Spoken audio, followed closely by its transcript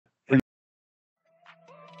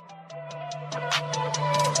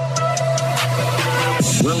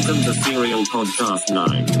Welcome to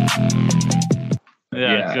SerialPodcastNine.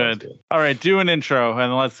 Yeah, good. All right, do an intro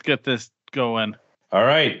and let's get this going. All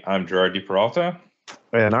right, I'm Gerard DiPeralta.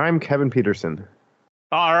 And I'm Kevin Peterson.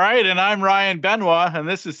 All right, and I'm Ryan Benoit, and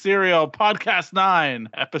this is Serial Podcast 9,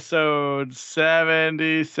 episode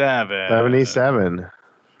 77.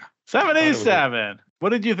 77. What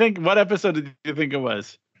did you think? What episode did you think it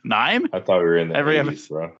was? 9? I thought we were in the Every 80s, episode.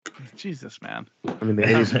 bro. Jesus, man. I mean, the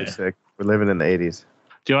 80s are sick. We're living in the 80s.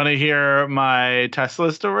 Do you want to hear my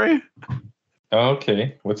Tesla story?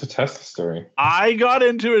 Okay, what's a Tesla story? I got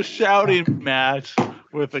into a shouting match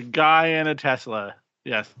with a guy in a Tesla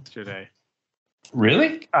yesterday.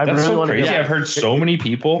 Really? I That's really so wanna crazy. hear- I've heard so many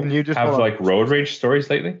people Can you just have hold on? like road rage stories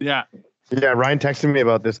lately. Yeah. Yeah, Ryan texted me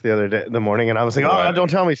about this the other day, in the morning, and I was like, What? "Oh, don't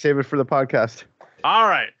tell me. Save it for the podcast." All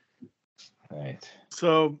right. Right.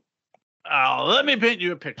 So let me paint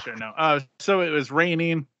you a picture now. So it was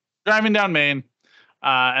raining, driving down Main,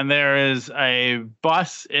 and there is a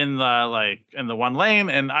bus in the one lane,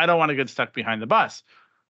 and I don't want to get stuck behind the bus.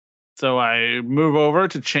 So I move over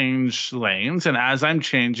to change lanes, and as I'm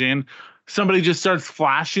changing, somebody just starts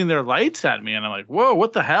flashing their lights at me, and I'm like, "Whoa,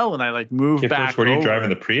 what the hell?" And I like move Okay, back. first, were you over. driving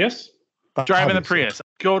the Prius? Driving the Obviously. Prius.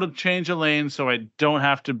 Go to change a lane so I don't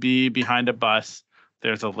have to be behind a bus.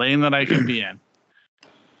 There's a lane that I can be in.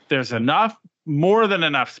 There's more than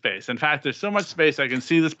enough space. In fact, there's so much space I can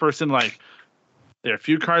see this person like they're a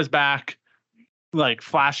few cars back, like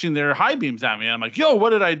flashing their high beams at me. And I'm like, "Yo,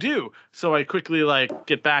 what did I do?" So I quickly like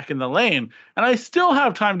get back in the lane, and I still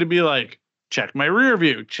have time to be like, check my rear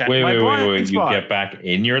view, check my blind You spot. get back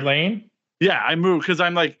in your lane? Yeah, I move because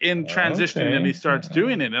I'm like in transition and he starts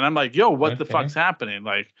doing it. And I'm like, "Yo, what the Okay. fuck's happening?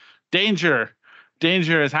 Like, danger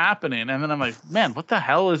is happening." And then I'm like, "Man, what the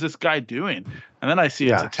hell is this guy doing?" And then I see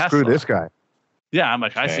it's a Tesla. Screw this guy. Yeah, I'm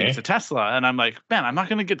like, I see Okay. it's a Tesla. And I'm like, "Man, I'm not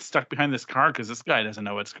going to get stuck behind this car because this guy doesn't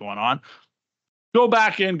know what's going on." Go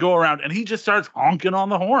back in, go around. And he just starts honking on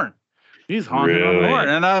the horn. He's honking on the Really? horn.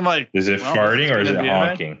 And I'm like, Is it well, farting this or is gonna it be a thing.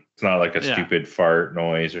 honking? It's not like a Yeah. stupid fart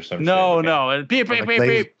noise or something. No. And beep, beep, Like, beep,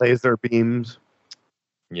 beep. laser beams.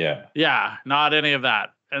 Yeah. Yeah, not any of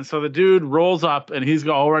that. And so the dude rolls up and he's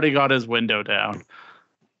already got his window down.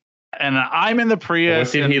 And I'm in the Prius.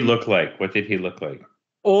 What did and he look like? What did he look like?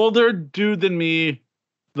 older dude than me,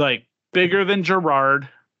 like bigger than Gerard.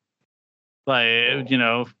 Like,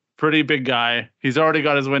 pretty big guy. He's already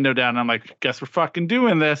got his window down. I'm like, "Guess we're fucking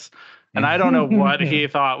doing this." And I don't know what he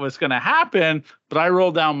thought was going to happen, but I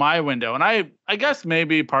rolled down my window. And I guess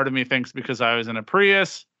maybe part of me thinks because I was in a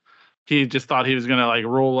Prius, he just thought he was going to like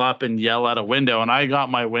roll up and yell at a window. And I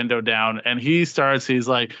got my window down and he's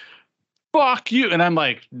like, "Fuck you." And I'm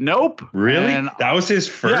like, "Nope." Really? And That was his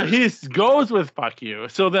yeah, first? he goes with "fuck you."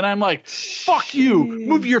 So then I'm like, "Fuck you.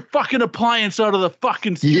 Move your fucking appliance out of the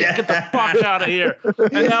fucking street. Yeah. Get the fuck out of here."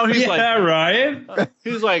 And now he's Yeah, Ryan.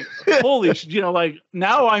 like, "Holy like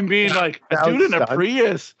now I'm being like a Now dude in a stunned.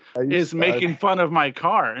 Prius Are you is stunned? making fun of my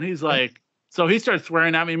car." And he's like, so he starts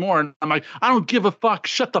swearing at me more. And I'm like, "I don't give a fuck.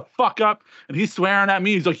 Shut the fuck up." And he's swearing at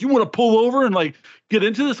me. He's like, "You want to pull over and like get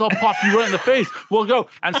into this? I'll pop you right in the face. We'll go."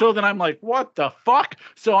 And so then I'm like, "What the fuck?"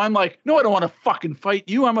 So I'm like, "No, I don't want to fucking fight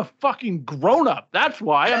you. I'm a fucking grown up. That's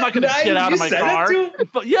why I'm not going to Did get out you of my say that car." to him?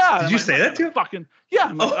 But yeah. Did I'm you like, say that to him? Fucking yeah.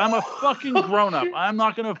 I'm a fucking grown up. I'm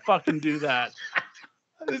not going to fucking do that.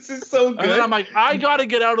 This is so good. And then I'm like, "I got to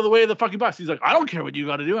get out of the way of the fucking bus." He's like, "I don't care what you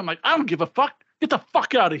got to do." I'm like, "I don't give a fuck. Get the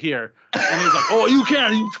fuck out of here." And he's like, "Oh, you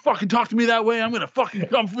can't. You fucking talk to me that way. I'm going to fucking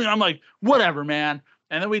come for you." I'm like, "Whatever, man."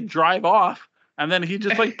 And then we drive off. And then he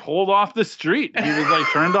just like pulled off the street. He was like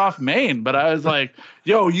turned off Main. But I was like,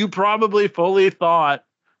 "Yo, you probably fully thought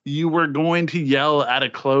you were going to yell at a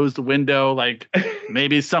closed window. Like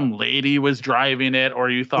maybe some lady was driving it,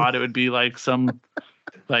 or you thought it would be like some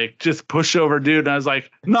like just pushover dude." And I was like,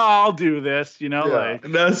 "No, I'll do this." Yeah. Like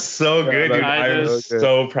That's so good, dude. I I'm just-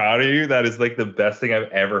 so proud of you. That is like the best thing I've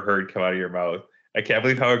ever heard come out of your mouth. I can't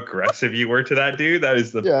believe how aggressive you were to that dude. That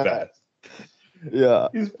is the Yeah. best. Yeah.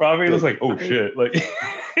 He's probably just like, "Oh shit!" Like,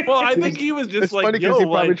 well, I think he was just It's like, funny "Yo, because he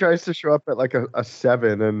probably like." tries to show up at like a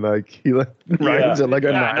 7 and like he like Ryan's at like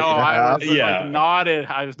a Yeah, 9 no, and a I half. was Yeah. like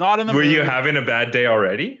I was not in the were you mood. having a bad day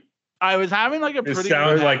already? I was having like a pretty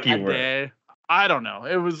sounds bad like you were. day. I don't know.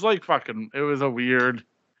 It was like it was a weird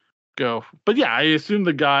go. But yeah, I assume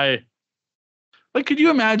the guy, like, could you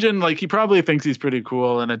imagine, like, he probably thinks he's pretty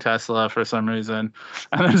cool in a Tesla for some reason.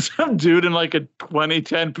 And then some dude in like a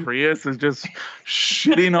 2010 Prius is just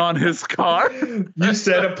shitting on his car. You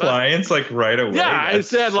said appliance like right away. Yeah, I That's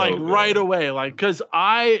said so like good. right away, like, because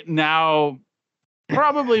I now,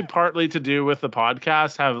 probably partly to do with the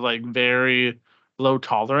podcast, have like very low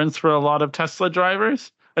tolerance for a lot of Tesla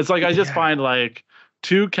drivers. It's like I just find like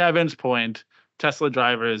to Kevin's point, Tesla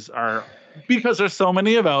drivers are, because there's so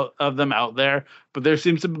many of them out there, but there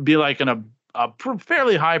seems to be like a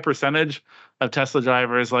fairly high percentage of Tesla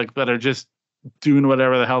drivers like that are just doing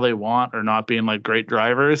whatever the hell they want or not being like great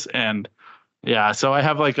drivers. And yeah, so I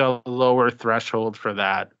have like a lower threshold for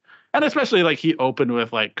that. And especially like he opened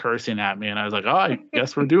with like cursing at me and I was like, oh, I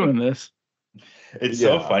guess we're doing this. It's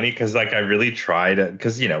so funny because like I really tried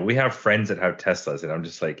because we have friends that have Teslas and I'm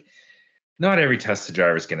just like, not every Tesla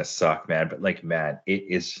driver is gonna suck, man. But like, man, it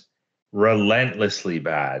is relentlessly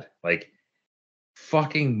bad. Like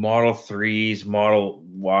fucking Model 3s, Model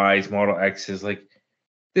Ys, Model X's, like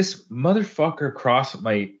this motherfucker across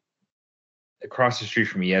the street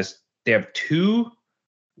from me they have 2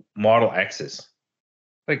 Model X's.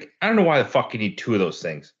 Like, I don't know why the fuck you need 2 of those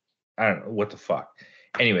things. I don't know what the fuck.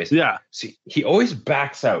 Anyways, yeah. See, he always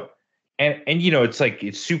backs out, and it's like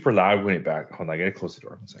it's super loud when it back. Hold on, I gotta close the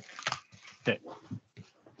door. 1 second. Okay.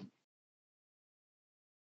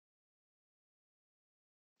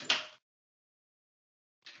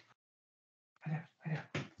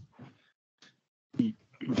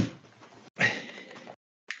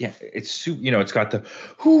 Yeah, it's super. It's got the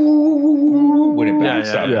when it backs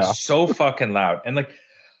up. Yeah. It's so fucking loud, and like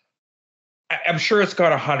I'm sure it's got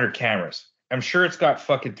 100 cameras. I'm sure it's got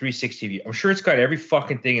fucking 360 view. I'm sure it's got every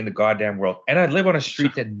fucking thing in the goddamn world. And I live on a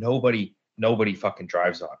street that nobody fucking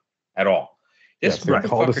drives on at all. This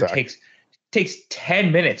motherfucker takes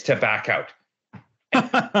 10 minutes to back out.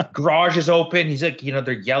 Garage is open. He's like,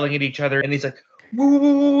 they're yelling at each other, and he's like,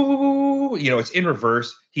 woo, it's in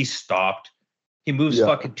reverse. He stopped. He moves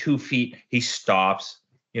fucking 2 feet. He stops.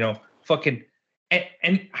 Fucking.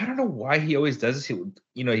 And I don't know why he always does this.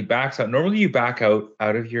 He backs out. Normally you back out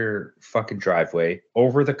of your fucking driveway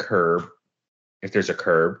over the curb, if there's a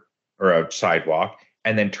curb or a sidewalk,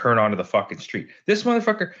 and then turn onto the fucking street. This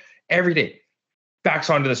motherfucker every day backs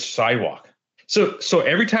onto the sidewalk. So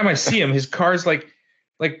every time I see him, his car's like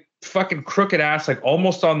fucking crooked ass, like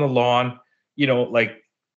almost on the lawn, like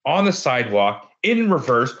on the sidewalk in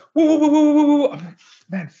reverse. Woo. I'm like,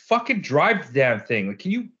 man, fucking drive the damn thing. Like,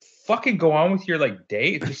 can you fucking go on with your like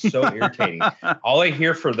day? It's just so irritating. All I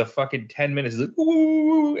hear for the fucking 10 minutes is like,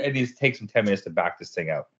 woo, and it takes him 10 minutes to back this thing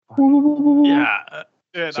out. Yeah.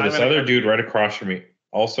 So this other dude right across from me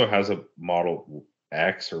also has a Model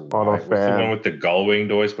X or Model Y. What's the one with the gull wing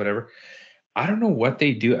noise, whatever. I don't know what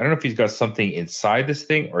they do. I don't know if he's got something inside this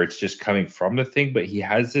thing or it's just coming from the thing, but he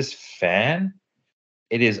has this fan.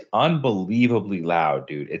 It is unbelievably loud,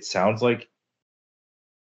 dude. It sounds like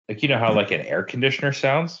how like an air conditioner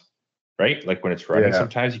sounds, right? Like when it's running,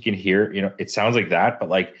 sometimes you can hear, it sounds like that, but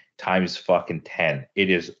like times fucking 10. It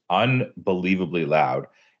is unbelievably loud.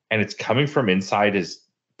 And it's coming from inside his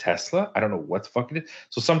Tesla. I don't know what's fucking it.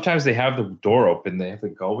 So sometimes they have the door open, they have the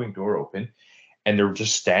gull wing door open, and they're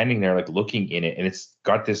just standing there like looking in it, and it's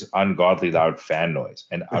got this ungodly loud fan noise.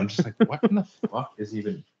 And I'm just like, what in the fuck is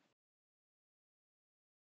even...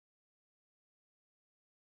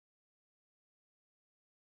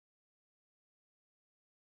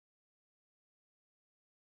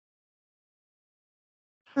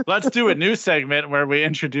 Let's do a new segment where we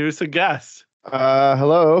introduce a guest.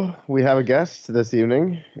 Hello. We have a guest this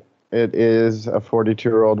evening. It is a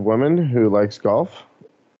 42-year-old woman who likes golf.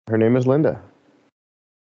 Her name is Linda.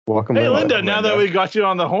 Welcome, Hey, Linda. Welcome, now Linda. that we got you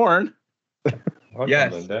on the horn. Welcome,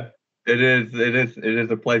 Yes. Linda. It is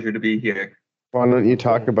a pleasure to be here. Why don't you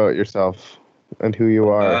talk about yourself and who you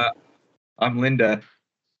are? I'm Linda.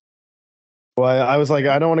 Well, I was like,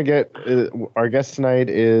 I don't want to get... our guest tonight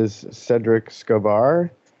is Sedrick Skabar.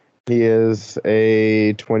 He is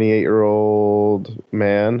a 28-year-old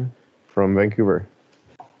man from Vancouver.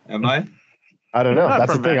 Am I? I don't know. Not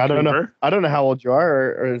That's the from thing. Vancouver. I don't know how old you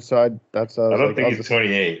are, or so that's. I don't think he's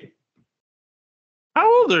 28.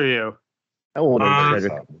 How old are you? How old are you, Uh,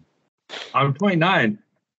 Sedrick? I'm 29.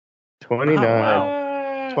 29.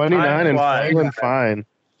 Wow. 29 and Time feeling flies. fine.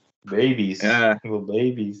 Babies. Yeah. Little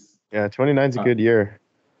babies. Yeah, 29's a good year.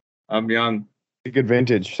 I'm young. A good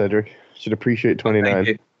vintage, Cedric. Should appreciate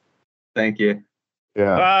 29. Thank you.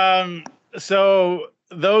 Yeah. So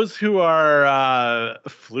those who are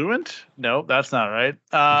fluent, no, that's not right.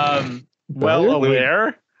 Well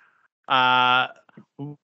aware,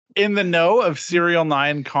 in the know of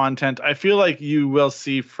SerialNine content, I feel like you will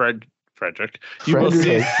see Frederick. You will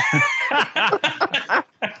see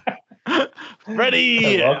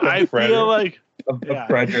Freddie. Welcome, I Frederick. feel like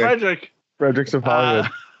Frederick. Frederick. Fredericks of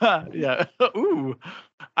Hollywood. Yeah. Ooh.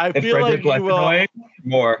 I If feel like Frederick less you will. annoying,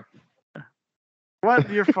 more.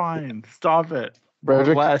 What? You're fine. Stop it.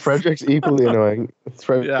 Less. Frederick's equally annoying.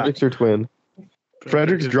 Frederick's your twin.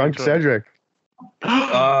 Frederick's is drunk your twin. Cedric.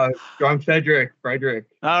 Drunk Frederick.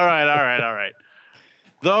 All right.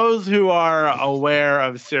 Those who are aware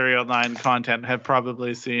of SerialNine content have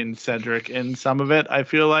probably seen Sedrick in some of it. I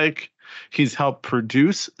feel like he's helped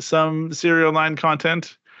produce some SerialNine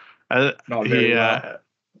content. Not very well.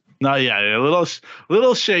 Not yet. A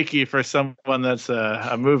little shaky for someone that's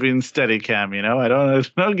a moving steady cam. You know, I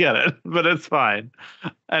don't get it, but it's fine.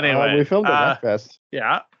 Anyway, we filmed at Wreckfest.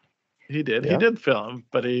 Yeah, he did. Yeah. He did film,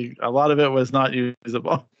 but a lot of it was not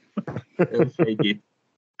usable. It was shaky.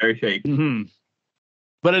 Very shaky. Mm-hmm.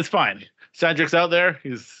 But it's fine. Sedrick's out there.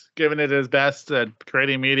 He's giving it his best at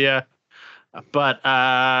creating media. But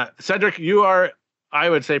Sedrick, you are, I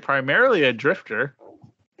would say, primarily a drifter.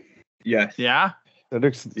 Yes. Yeah?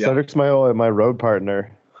 Sedrick's my road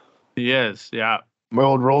partner. He is, yeah. My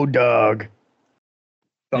old road dog.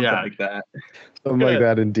 Something like that. Something like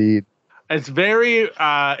that, indeed. It's very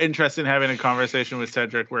interesting having a conversation with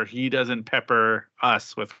Sedrick where he doesn't pepper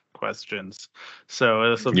us with questions. So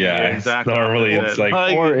this will be exactly normally it's like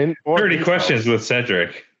 30 questions with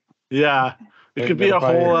Sedrick. Yeah. It could be a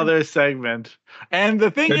whole other segment. And the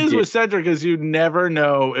thing is with Sedrick is you never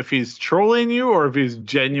know if he's trolling you or if he's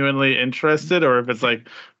genuinely interested or if it's like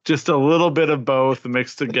just a little bit of both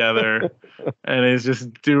mixed together. And he's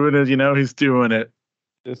just doing it, he's doing it.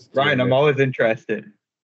 Ryan, I'm always interested.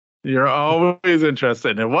 You're always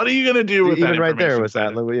interested. And what are you going to do with that right there? Was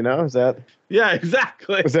that, is that? Yeah,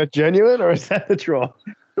 exactly. Was that genuine or is that a troll?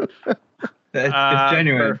 It's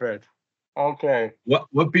genuine. Perfect. Okay.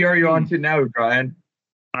 What beer are you on to now, Brian?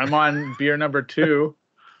 I'm on beer number 2.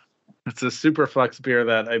 It's a Superflex beer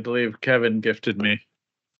that I believe Kevin gifted me.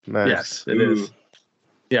 Nice. Yes, it is.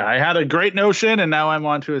 Yeah, I had a great notion, and now I'm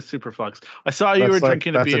on to a Superflex. I saw you were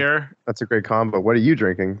drinking a beer. That's a great combo. What are you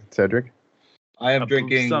drinking, Sedrick? I am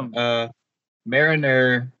drinking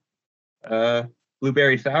Mariner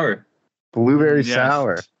blueberry sour. Blueberry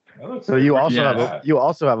sour. So you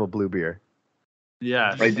also have a blue beer.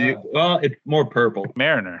 Yeah. I do. Well, it's more purple.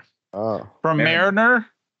 Mariner. Oh. From Mariner.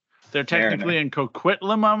 They're technically in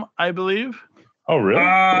Coquitlam, I believe. Oh, really?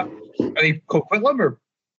 I think Coquitlam or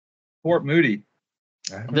Port Moody.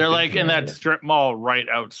 They're like in that strip mall right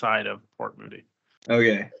outside of Port Moody.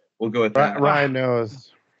 Okay, we'll go with that. Ryan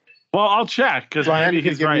knows. Well, I'll check because maybe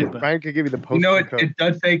he's right. Ryan could give you the post. It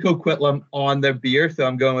does say Coquitlam on the beer, so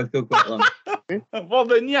I'm going with Coquitlam. Well,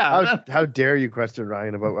 then, yeah. How dare you question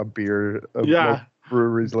Ryan about a beer?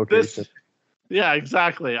 Brewery's location. Yeah,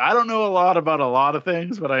 exactly. I don't know a lot about a lot of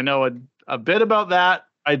things, but I know a bit about that.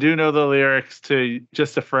 I do know the lyrics to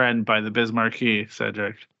 "Just a Friend" by the Biz Marquee,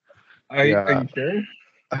 Sedrick. Are you sure?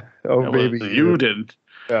 Oh, maybe you didn't.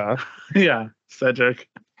 Yeah. Yeah, Sedrick.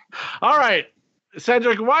 All right,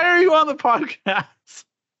 Sedrick, why are you on the podcast?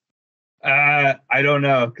 I don't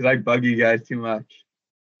know, because I bug you guys too much.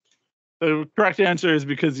 The correct answer is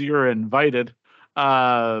because you're invited.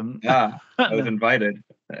 I was invited.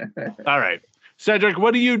 All right. Sedrick,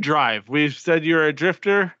 what do you drive? We've said you're a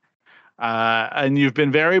drifter, and you've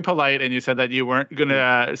been very polite, and you said that you weren't going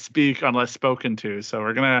to speak unless spoken to. So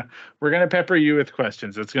we're gonna pepper you with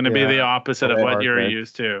questions. It's going to be the opposite of what you're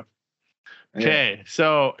used to. Okay,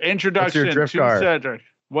 so introduction to Sedrick.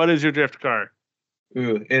 What is your drift car?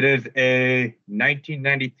 It is a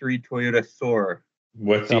 1993 Toyota Soar.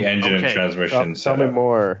 What's the engine and transmission? Tell me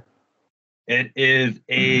more. It is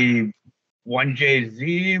a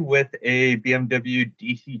 1JZ with a BMW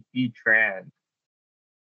DCT trans.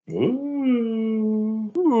 Ooh,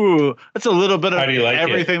 that's a little bit of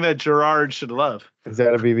everything that Gerard should love. Is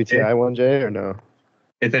that a VVTi 1J or no?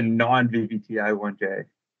 It's a non-VVTi 1J.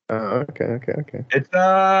 Oh, okay.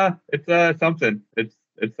 It's something. It's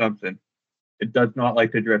something. It does not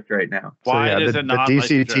like to drift right now. Why does it not? The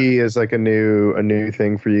DCT is like a new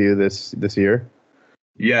thing for you this year.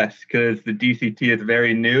 Yes, because the DCT is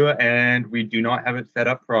very new and we do not have it set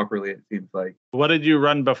up properly. It seems like. What did you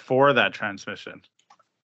run before that transmission?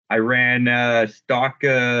 I ran stock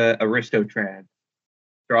Aristo trans.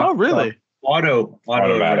 Oh, really?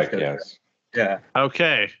 Automatic, yes. Yeah.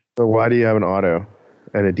 Okay. So why do you have an auto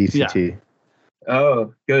and a DCT? Yeah.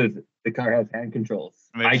 Oh, because the car has hand controls.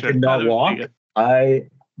 I cannot walk.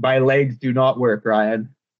 My legs do not work,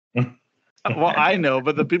 Ryan. Well, I know,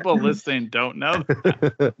 but the people listening don't know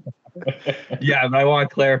that. Yeah, but I want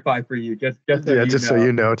to clarify for you, just so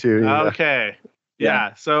you know too. Yeah. Okay.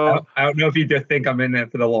 Yeah. So I don't know if you just think I'm in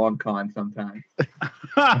it for the long con sometimes.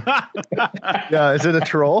 Yeah. Is it a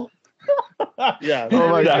troll? Yeah. Oh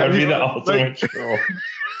my God. That would be the ultimate troll.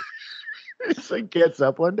 He just gets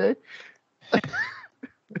up one day.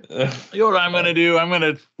 You know what I'm going to do? I'm going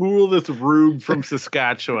to fool this rube from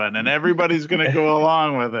Saskatchewan, and everybody's going to go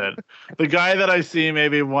along with it. The guy that I see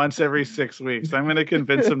maybe once every 6 weeks, I'm going to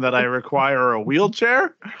convince him that I require a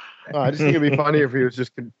wheelchair. I just think it'd be funny if he was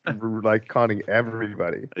just like conning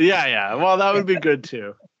everybody. Yeah. Well, that would be good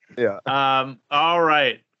too. Yeah. All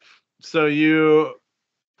right. So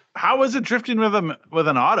how was it drifting with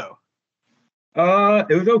an auto?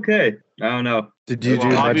 It was okay. I don't know. Did you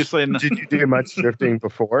do much drifting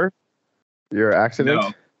before your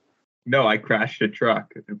accident? No, I crashed a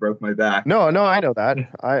truck and broke my back. No, I know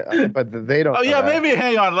that. But they don't. Oh yeah, maybe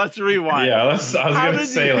hang on. Let's rewind. Yeah, I was gonna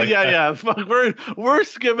say yeah. Fuck, we're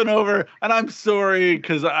skipping over, and I'm sorry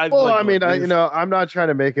because I'm not trying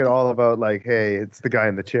to make it all about like, hey, it's the guy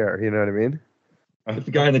in the chair. You know what I mean? It's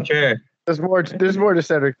the guy in the chair. There's more to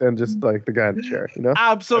Sedrick than just like the guy in the chair, you know?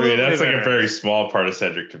 Absolutely. I mean, that's like a very small part of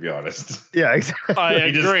Sedrick, to be honest. Yeah, exactly. I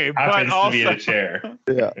agree. He just happens to be in a chair.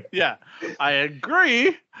 Yeah, I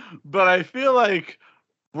agree, but I feel like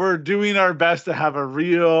we're doing our best to have a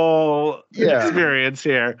real experience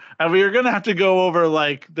here, and we are going to have to go over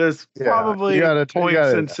like there's probably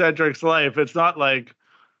points in Sedrick's life. It's not like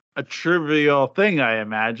a trivial thing, I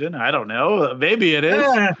imagine. I don't know. Maybe it is.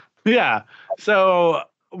 Yeah. So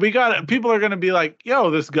people are going to be like, yo,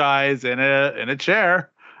 this guy's in a chair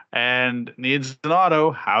and needs an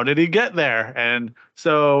auto. How did he get there? And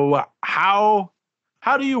so how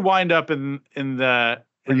do you wind up in the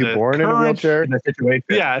Were you born in a wheelchair? In the situation?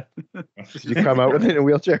 Yeah. Did you come out with it in a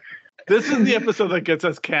wheelchair? This is the episode that gets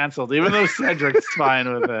us canceled, even though Sedrick's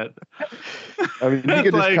fine with it. I mean,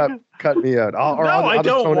 you could just cut me out. I'll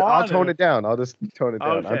tone it down. I'll just tone it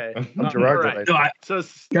down. Okay. I'm Gerard. Right. No,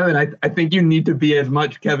 Kevin, I think you need to be as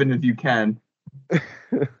much Kevin as you can.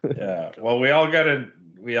 Yeah. Well, we all get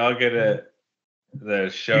the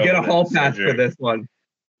show. You get a hall pass for this one.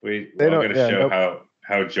 We all get to show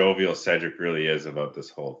how jovial Sedrick really is about this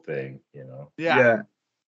whole thing, you know? Yeah.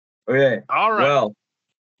 Okay. All right. Well,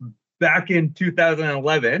 back in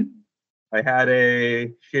 2011, I had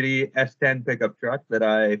a shitty S10 pickup truck that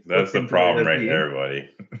I... That's the problem right there, buddy.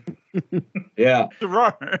 Yeah.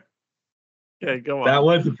 Okay, go on. That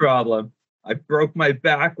was the problem. I broke my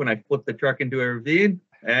back when I flipped the truck into a ravine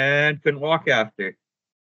and couldn't walk after.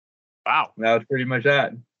 Wow. That was pretty much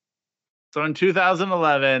that. So in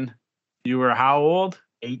 2011, you were how old?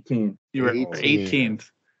 18. You were 18.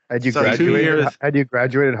 Had you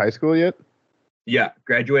graduated high school yet? Yeah,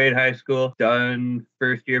 graduated high school, done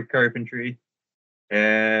first year of carpentry,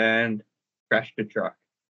 and crashed a truck.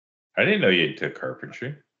 I didn't know you took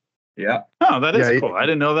carpentry. Yeah. Oh, that is cool. I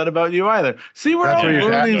didn't know that about you either. See, we're all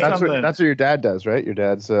learning something. That's what your dad does, right? Your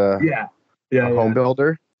dad's a home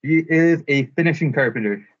builder. He is a finishing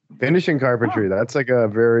carpenter. Finishing carpentry. That's like a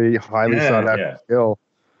very highly sought after skill.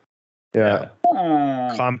 Yeah.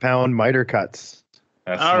 Compound miter cuts.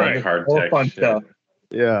 That's like hard tech shit. Stuff.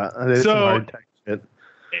 Yeah. There's some hard tech shit.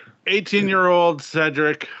 18-year-old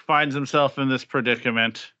Sedrick finds himself in this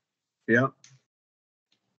predicament. Yeah.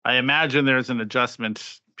 I imagine there's an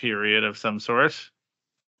adjustment period of some sort.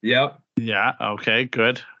 Yep. Yeah. Okay.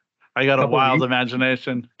 Good. I got a wild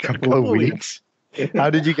imagination. Couple of weeks. How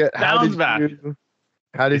did you get? How did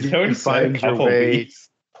you find your way?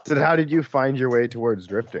 So how did you find your way towards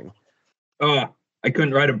drifting? I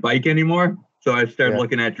couldn't ride a bike anymore, so I started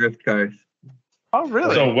looking at drift cars. Oh,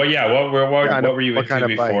 really? So what were you into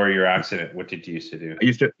before your accident? What did you used to do? I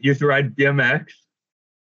used to ride BMX.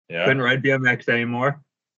 Yeah. Couldn't ride BMX anymore.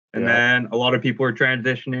 And then a lot of people were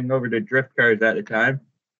transitioning over to drift cars at the time.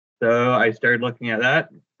 So I started looking at that.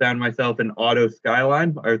 Found myself an auto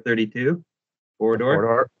Skyline R32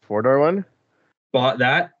 four-door one. Bought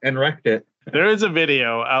that and wrecked it. There is a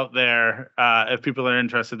video out there, if people are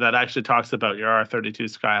interested, that actually talks about your R32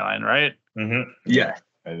 Skyline, right? Mm-hmm. Yeah.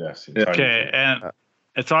 Okay, and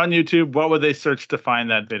it's on YouTube. What would they search to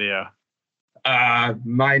find that video?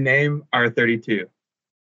 My name, R32.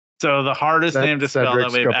 So the hardest name to spell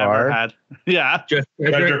that we've ever had. Yeah. Just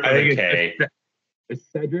Sedrick. I think it's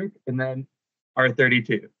Sedrick and then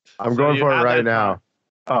R32. I'm going for it right now.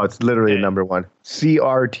 Oh, it's literally number one.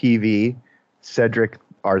 CRTV, Sedrick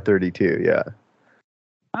R32. Yeah.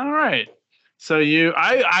 All right. So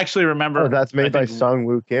I actually remember. Oh, that's made by Sung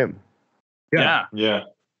Woo Kim. Yeah.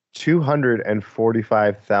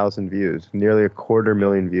 245,000 views, nearly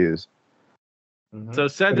 250,000 views. Mm-hmm. So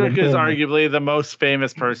Sedrick is arguably the most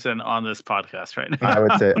famous person on this podcast right now.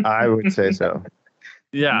 I would say so.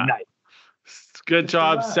 Yeah. Nice. Good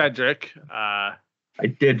job, Sedrick. I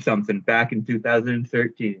did something back in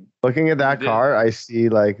 2013. Looking at that car, I see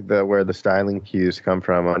like where the styling cues come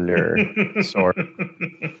from on your sword.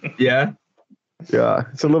 Yeah. Yeah.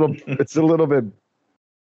 It's a little bit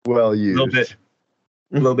Well A used.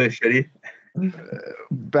 little bit shitty.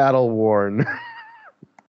 Battle worn.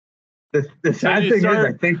 The sad you thing start-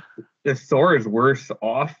 is, I think the Soar is worse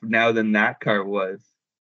off now than that car was.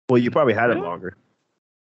 Well, you probably had it Yeah. longer.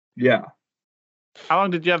 Yeah. How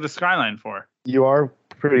long did you have the Skyline for? You are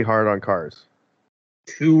pretty hard on cars.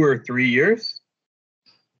 2 or 3 years.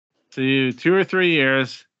 So you 2 or 3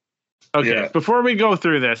 years. Okay, Yeah. before we go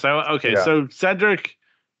through this, Yeah. so Sedrick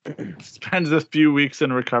spends a few weeks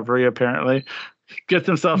in recovery, apparently. Gets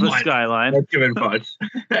himself a What? Skyline. That's giving much.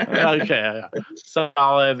 Okay, yeah.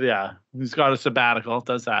 Solid, yeah. He's got a sabbatical,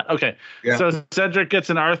 does that. Okay, Yeah. so Sedrick gets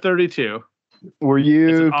an R32. Were It's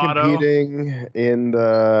you an auto. competing in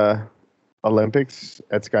the Olympics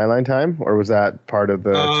at Skyline time, or was that part of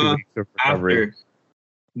the 2 weeks of recovery? After.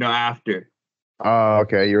 No, after. Oh,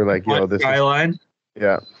 okay. You're like, yo, On this Skyline. is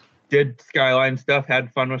yeah. Did Skyline stuff,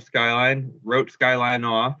 had fun with Skyline, wrote Skyline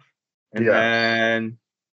off, and Yeah. then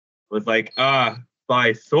was like,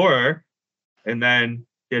 buy Soar, and then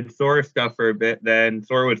did Soar stuff for a bit. Then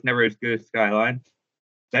Soar was never as good as Skyline.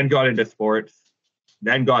 Then got into sports,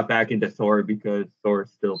 then got back into Soar because Soar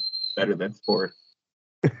is still better than Sport.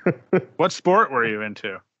 What sport were you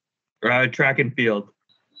into? Track and field.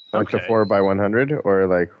 Like the Okay. 4x100 or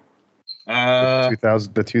like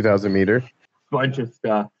 2000 the 2000 meter. Bunch of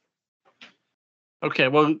stuff. Okay,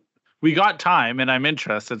 well, we got time, and I'm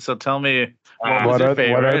interested. So tell me, what was What your are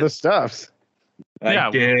favorite? the stuffs? Yeah.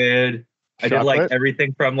 I did like Chocolate?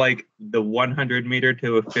 everything from like the 100 meter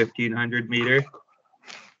to a 1500 meter.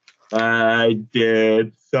 I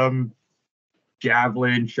did some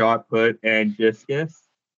javelin, shot put, and discus,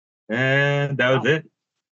 and that was it.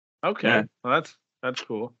 Okay, Yeah. well, that's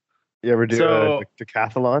cool. You ever do So- a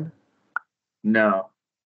decathlon? No,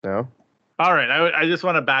 No. All right, I just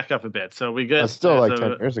want to back up a bit. So we get That's still like so-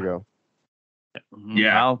 10 years ago.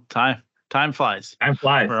 Yeah. Well, time flies. time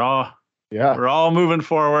flies. We're Yeah. all moving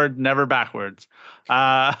forward, never backwards.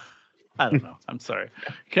 I don't know. I'm sorry.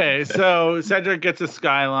 Okay, so Sedrick gets a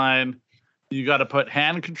Skyline. You got to put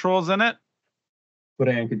hand controls in it. Put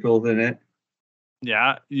hand controls in it.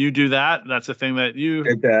 Yeah, you do that. That's a thing that you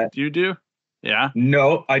Did that. do. Yeah.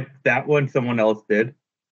 No, that one someone else did.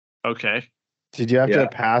 Okay. Did you have Yeah. to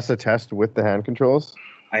pass a test with the hand controls?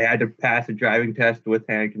 I had to pass a driving test with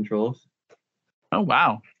hand controls. Oh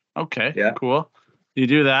wow. Okay. Yeah. Cool. You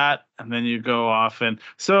do that, and then you go off, and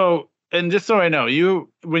just so I know,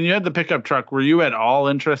 when you had the pickup truck, were you at all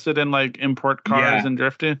interested in like import cars Yeah. and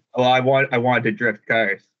drifting? Well, I wanted to drift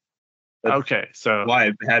cars. That's Okay. So why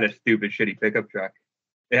I had a stupid shitty pickup truck.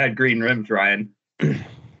 It had green rims, Ryan.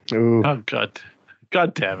 Ooh. oh god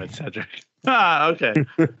damn it, Cedric. Okay.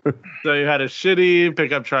 So you had a shitty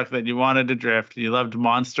pickup truck that you wanted to drift. You loved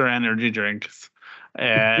Monster energy drinks,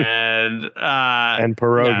 and And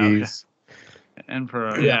pierogies.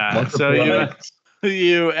 yeah. So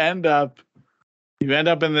you end up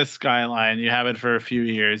in this Skyline. You have it for a few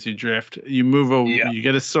years. You drift. You move over. Yeah. You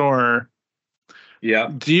get a Soar.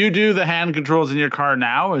 Yeah, Do you do the hand controls in your car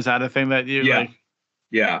now? Is that a thing that you Yeah. like?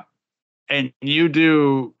 yeah. And you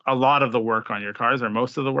do a lot of the work on your cars, or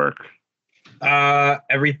most of the work?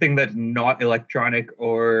 Everything that's not electronic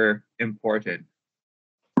or important.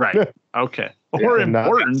 Right. Okay. Yeah. Or So not-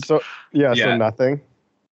 important. So Yeah. nothing.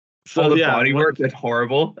 So All the yeah, body what- work that's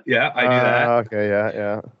horrible. Yeah, I do that. Okay,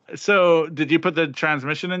 yeah. So did you put the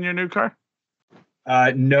transmission in your new car?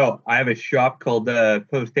 No, I have a shop called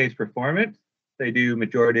Post Haste Performance. They do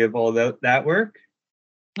majority of all that work.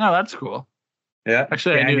 No, that's cool. Yeah,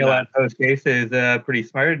 Actually, I knew Daniel that. at Post Haste is pretty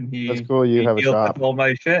smart, and he That's cool. You he have a deals shop. with all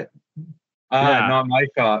my shit. Yeah. Not my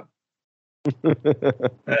shop.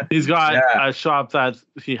 He's got Yeah. a shop that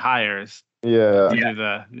he hires yeah. to Yeah. do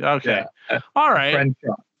the. Okay. Yeah. All right. Friend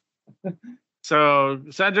shop. So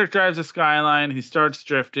Cedric drives a Skyline. He starts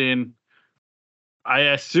drifting. I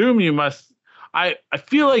assume you must. I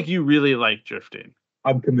feel like you really like drifting.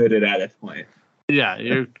 I'm committed at this point. Yeah,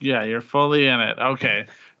 you're fully in it. Okay.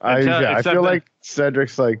 I Except feel that- like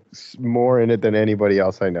Cedric's like more in it than anybody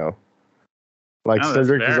else I know. Like Oh, that's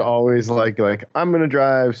Cedric is fair. always like I'm gonna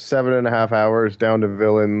drive 7.5 hours down to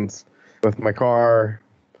Villains with my car,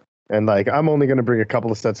 and like I'm only gonna bring a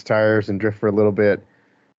couple of sets of tires and drift for a little bit,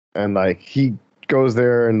 and like he goes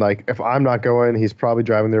there and like if I'm not going, he's probably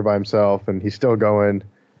driving there by himself, and he's still going,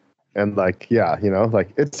 and like yeah, like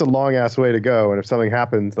it's a long ass way to go, and if something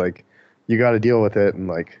happens, like you got to deal with it, and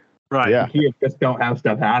like Right. yeah. You just don't have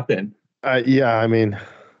stuff happen. Yeah, I mean,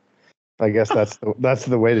 I guess that's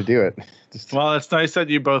the way to do it. Just, Well, it's nice that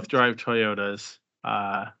you both drive Toyotas.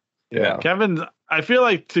 yeah, I feel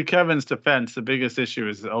like to Kevin's defense, the biggest issue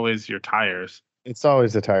is always your tires. it's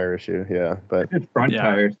always a tire issue. Yeah, but It's front Yeah.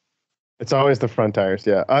 tires. It's always the front tires.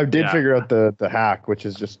 Yeah, I did figure out the hack, which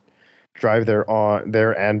is just drive there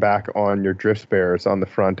and back on your drift spares on the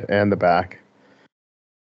front and the back,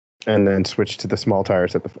 and then switch to the small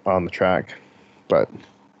tires on the track. But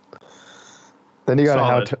then you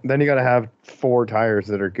gotta have 4 tires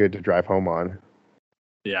that are good to drive home on.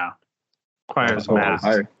 Yeah, requires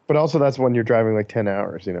math. But also that's when you're driving like 10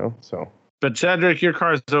 hours, So. But Sedrick, your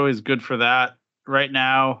car is always good for that. Right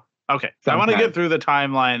now, okay. So I want to get through the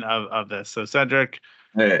timeline of this. So Sedrick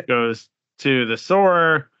goes to the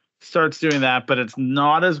Soarer, starts doing that, but it's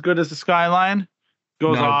not as good as the Skyline.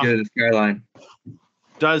 Goes off. Good as Skyline.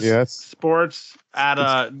 Does sports at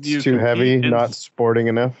it's too heavy, not sporting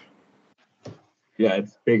enough. Yeah,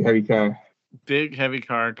 it's big heavy car. Big heavy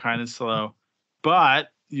car, kind of slow. But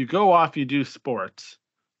you go off, you do sports.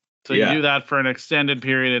 So you do that for an extended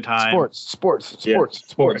period of time. Sports.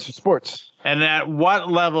 And at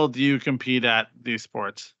what level do you compete at these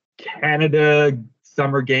sports? Canada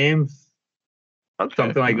Summer Games. Okay.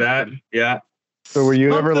 Something like that. Yeah. So were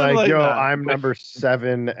you ever like, I'm number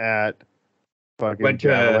 7 at fucking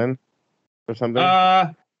javelin or something?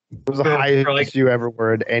 What was the highest you ever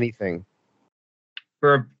were at anything?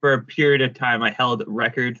 For a period of time, I held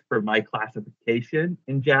records for my classification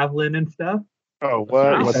in javelin and stuff. Oh,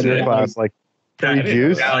 what? What's your class? Like 3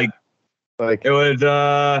 juice? Yeah, like it was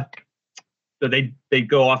so they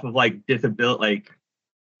go off of like disability, like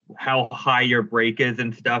how high your brake is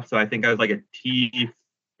and stuff. So I think I was like a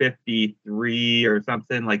T53 or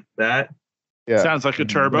something like that. Yeah. Sounds like a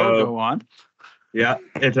turbo. Go on. Yeah.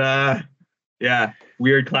 It's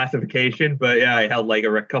weird classification, but yeah, I held like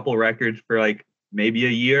a couple records for like maybe a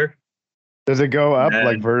year. Does it go up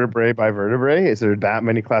like vertebrae by vertebrae? Is there that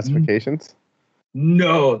many classifications?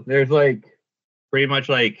 No, there's like pretty much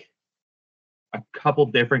like a couple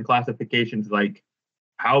different classifications, like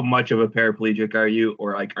how much of a paraplegic are you,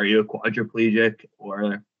 or like are you a quadriplegic,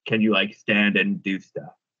 or can you like stand and do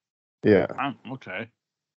stuff? Yeah. Okay.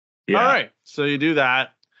 Yeah. All right. So you do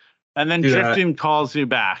that, and then drifting calls you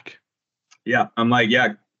back. Yeah, I'm like,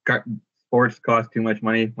 sports cost too much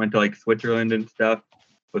money. Went to like Switzerland and stuff.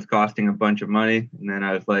 Was costing a bunch of money, and then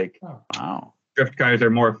I was like, wow, drift cars are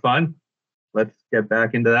more fun. Let's get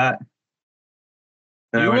back into that.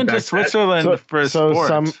 You went to Switzerland for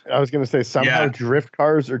sports. I was going to say somehow drift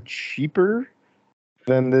cars are cheaper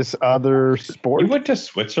than this other sport. You went to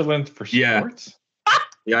Switzerland for sports?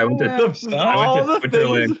 Yeah, I went to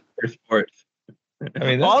Switzerland for sports. I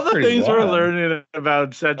mean, all the things we're learning about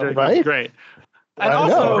Sedrick is great. And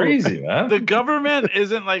also, crazy, man. The government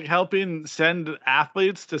isn't like helping send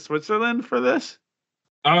athletes to Switzerland for this.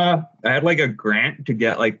 I had like a grant to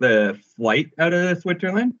get like the flight out of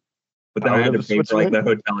Switzerland, but then I had to pay for like the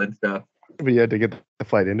hotel and stuff. But you had to get the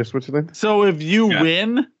flight into Switzerland. So if you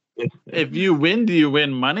win, do you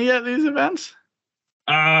win money at these events?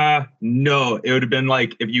 No, it would have been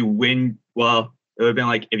like if you win. Well, it would have been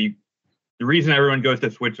like if you. The reason everyone goes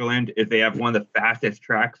to Switzerland is they have one of the fastest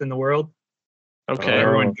tracks in the world. Okay, so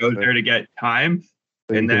everyone goes there to get times,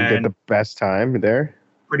 so and then get the best time there.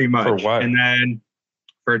 Pretty much. For what? And then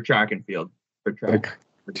for track and field, for track,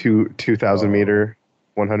 like 2,000 meter,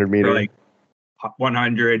 100 meter, for like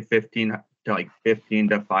 100, 15 to like 15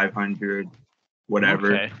 to 500,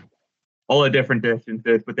 whatever. Okay. All the different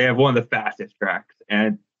distances, but they have one of the fastest tracks,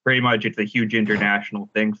 and pretty much it's a huge international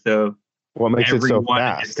thing. So what makes it so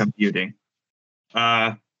fast? Is computing.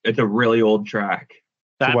 It's a really old track.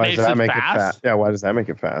 That why does that make fast? it fast? Yeah, why does that make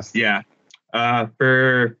it fast? Yeah.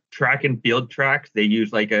 For track and field tracks, they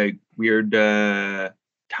use like a weird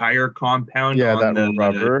tire compound. Yeah, on the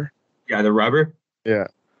rubber. The rubber. Yeah.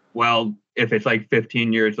 Well, if it's like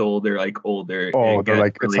 15 years old or like older, they're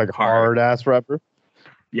like really it's like hard ass rubber.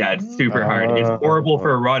 Yeah, it's super hard. It's horrible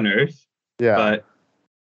for runners. Yeah. But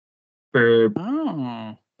for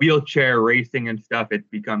wheelchair racing and stuff,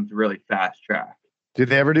 it becomes really fast track. Did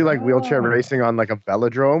they ever do like wheelchair racing on like a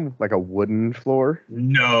velodrome, like a wooden floor?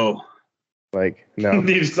 No. Like, no.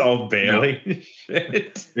 These all bailing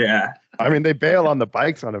shit. Yeah. I mean, they bail on the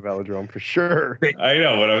bikes on a velodrome for sure. I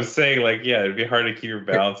know what I was saying. Like, yeah, it'd be hard to keep your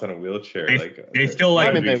balance on a wheelchair. They still like.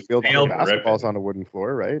 I mean, they build basketballs on a wooden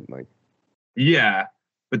floor, right? Like. Yeah,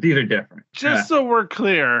 but these are different. Just so we're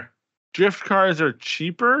clear, drift cars are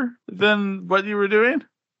cheaper than what you were doing.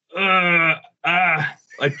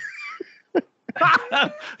 Like.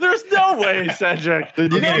 There's no way, Sedrick.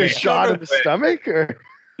 Did you get a shot in the stomach? Or?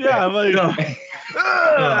 Yeah, like.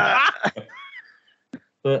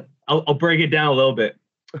 But I'll break it down a little bit.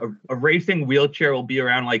 A racing wheelchair will be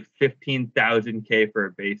around like 15,000 K for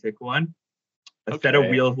a basic one. A set of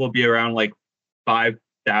wheels will be around like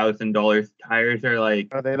 $5,000. Tires are like.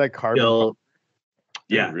 Are they like carbon?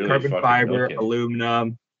 Yeah, really carbon fucking fiber, milk it.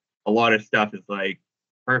 aluminum, a lot of stuff is like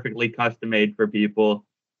perfectly custom made for people.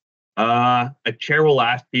 A chair will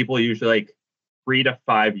last people usually like 3 to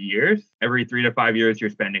 5 years. Every 3 to 5 years, you're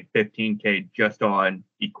spending $15K just on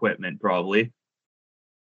equipment, probably.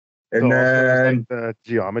 And So also is, then like, the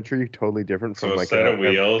geometry totally different from So a like set of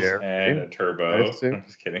wheels chair, and a I turbo. assume. I'm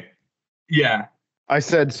just kidding. yeah, I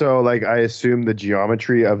said so. Like, I assume the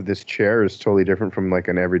geometry of this chair is totally different from like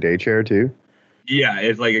an everyday chair too. yeah,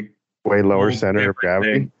 it's like a Way lower whole center of different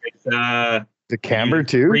gravity. thing. It's The camber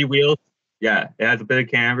uses too. 3 wheels. Yeah, it has a bit of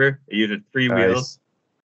camber. It uses 3 wheels. Nice.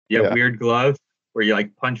 You have Yeah. weird gloves where you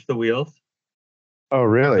like punch the wheels. Oh,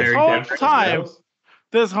 really? Very whole different. time,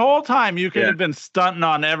 this whole time, you could Yeah. have been stunting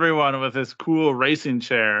on everyone with this cool racing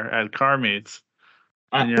chair at car meets,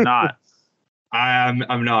 and you're not. I'm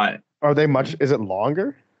not. Are they much? Is it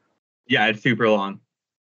longer? Yeah, it's super long.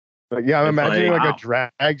 Like, yeah, I'm It's imagining like- like a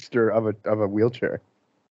dragster of a wheelchair.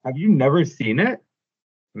 Have you never seen it?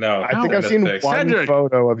 No, I think No. I've seen That's one Sedrick.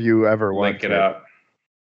 photo of you ever once. Link it up.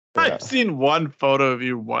 Yeah. I've seen one photo of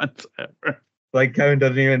you once ever. Like Kevin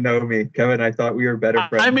doesn't even know me. Kevin, I thought we were better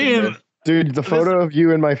friends. I than mean, this. Dude, the photo of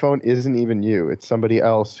you in my phone isn't even you. It's somebody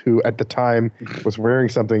else who at the time was wearing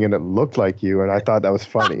something and it looked like you, and I thought that was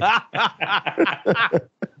funny.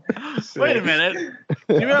 wait a minute.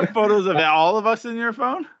 Do you have photos of all of us in your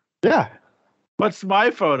phone? Yeah. What's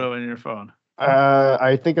my photo in your phone?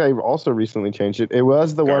 I think I also recently changed it. It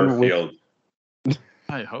was the one with, Garfield.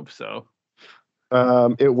 I hope so.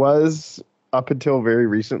 it was up until very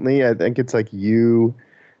recently. I think it's like you.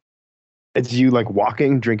 It's you like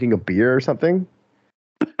walking, drinking a beer or something.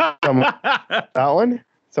 That one,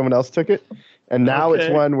 someone else took it, and now it's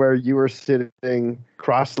Okay. one where you were sitting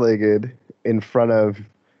cross-legged in front of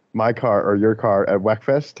my car or your car at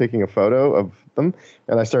Weckfest, taking a photo of them,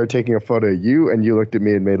 and I started taking a photo of you, and you looked at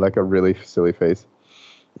me and made like a really silly face.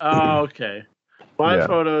 Oh, okay. My Yeah.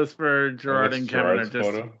 photos for Gerard What's and Kevin are Gerard's just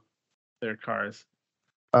photo? their cars.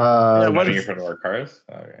 Yeah, what Running is- in front of our cars.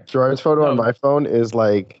 Okay. Gerard's photo on No. my phone is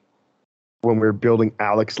like when we were building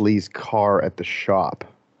Alex Lee's car at the shop.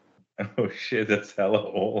 Oh shit, that's hella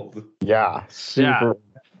old. Yeah, super.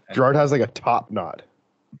 Gerard has like a top knot.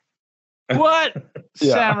 What?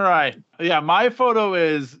 Yeah. Samurai. Yeah, my photo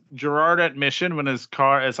is Gerard at Mission when his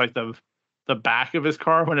car is like the back of his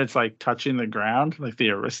car when it's like touching the ground, like the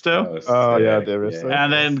Aristo. Oh, yeah, sick. the Aristo.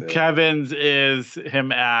 And then sick. Kevin's is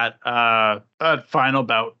him at Final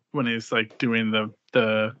Bout when he's like doing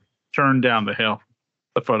the turn down the hill.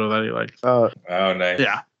 The photo that he likes. Oh, nice.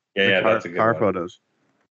 Yeah. Yeah, car, that's a good car one. photos.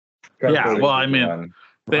 Yeah, That's a well, I good mean, one.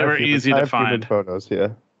 they I have were human- easy I to have human find. photos, yeah.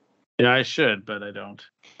 Yeah, I should, but I don't.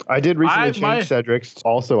 I did recently I- change my- Cedric's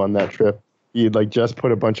also on that trip. He'd like just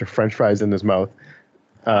put a bunch of French fries in his mouth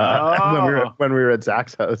Oh. when we were at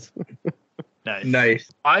Zach's house. Nice.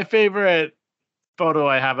 Nice. My favorite photo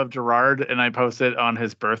I have of Gerard, and I post it on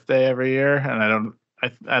his birthday every year, and I don't.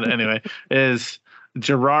 Anyway, is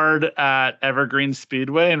Gerard at Evergreen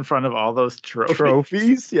Speedway in front of all those trophies.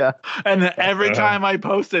 Trophies, yeah. And every time I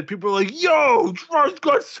post it, people are like, "Yo, Gerard's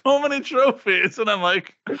got so many trophies," and I'm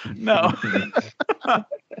like, "No."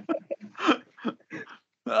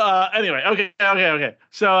 Anyway, okay.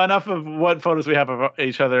 So enough of what photos we have of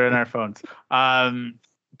each other in our phones.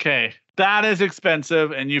 Okay, that is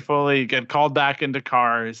expensive, and you fully get called back into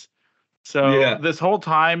cars. So Yeah. this whole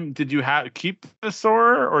time, did you keep the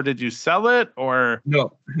Soarer, or did you sell it, or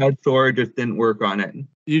No, had Thor, just didn't work on it.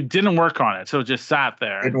 you didn't work on it, so it just sat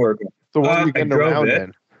there? Didn't work. So what I are you getting drove around it.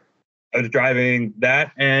 in? I was driving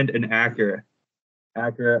that and an Acura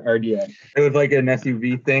RDX. It was like an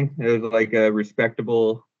SUV thing. It was like a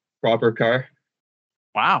respectable, proper car.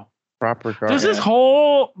 Wow. Proper car. There's this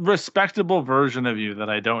whole respectable version of you that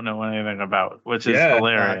I don't know anything about, which is Yeah,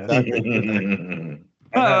 hilarious.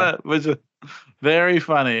 Uh-huh. Which is very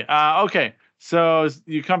funny. Okay, so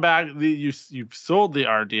you come back. You sold the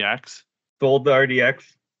RDX. Sold the RDX.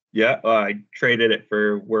 Yeah, I traded it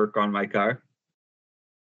for work on my car.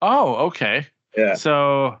 Oh, okay. Yeah.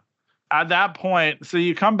 So at that point, so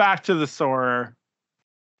you come back to the Soarer.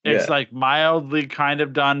 It's Yeah. like mildly kind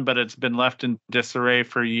of done, but it's been left in disarray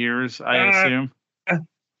for years, I assume.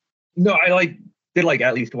 No, I did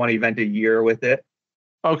at least one event a year with it.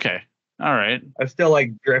 Okay. All right. I'm still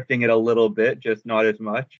drifting it a little bit, just not as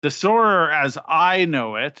much. The Soarer, as I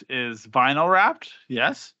know it, is vinyl wrapped.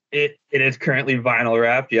 Yes. It is currently vinyl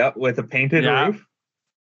wrapped, yep, with a painted Yeah. roof.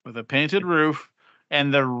 With a painted roof,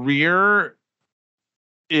 and the rear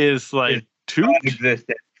is like It's tooped,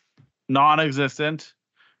 Non-existent. non-existent,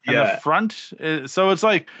 and Yeah. the front is, so it's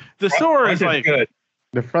like the Soarer is like good.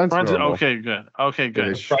 The front's front. normal. Okay, good. Okay, good.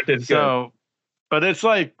 Ish. Front is good. So, but it's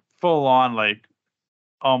like full on like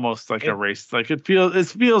almost like a race. Like it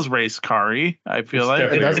feels race car-y, I feel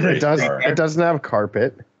like. It doesn't have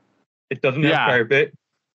carpet. It doesn't have carpet.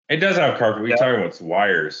 It does have carpet. We're talking about it's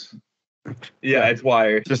wires. Yeah, it's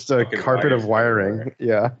wires. Just a carpet of wiring.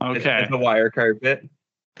 Yeah. Okay. It's a wire carpet.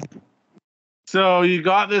 So you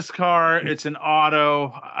got this car. It's an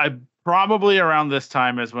auto. I probably around this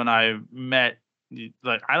time is when I met.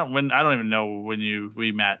 Like I don't even know when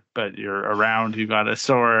we met, but you're around. You got a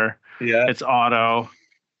Soarer. Yeah. It's auto.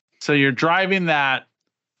 So you're driving that.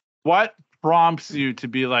 What prompts you to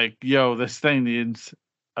be like, yo, this thing needs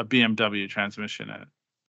a BMW transmission in it?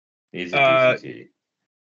 Easy DCT.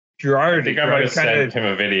 Gerard, I think I might have sent him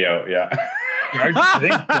a video. Yeah. I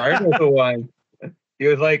think Gerard was the one. He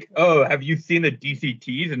was like, "Oh, have you seen the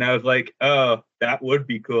DCTs?" And I was like, "Oh, that would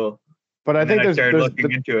be cool." But I think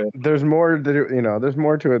looking into it. There's more there's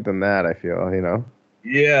more to it than that, I feel,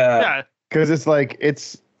 Yeah. Because it's like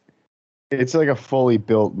it's like a fully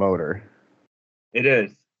built motor. It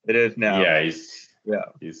is. It is now. Yeah,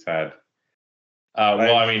 he's had.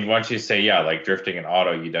 Well, I mean, once you say like drifting and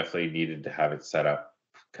auto, you definitely needed to have it set up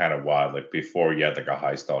kind of wild. Like before, you had like a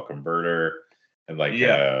high stall converter and like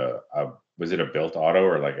was it a built auto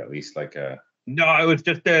or like at least like a? No, it was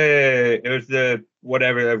just the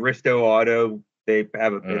Risto auto. They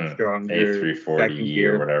have a bit stronger A340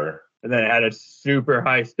 or whatever. And then it had a super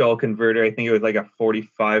high stall converter. I think it was like a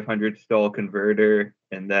 4,500 stall converter.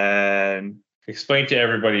 And then explain to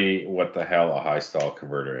everybody what the hell a high stall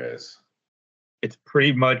converter is. It's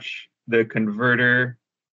pretty much the converter.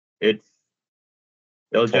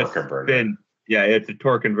 It'll just spin. Yeah, it's a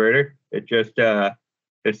torque converter. It just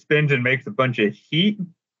it spins and makes a bunch of heat,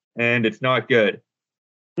 and it's not good.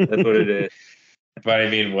 That's what it is. But I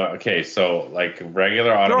mean, so like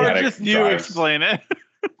regular automatic. Just you explain it.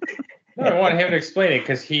 No, I want him to explain it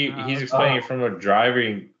because he's explaining it from a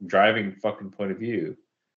driving fucking point of view.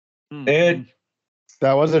 That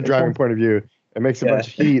was a driving point of view. It makes a bunch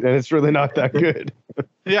of heat, and it's really not that good.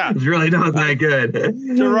 Yeah. It's really not that good.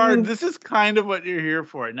 Gerard, this is kind of what you're here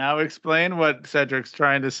for. Now explain what Cedric's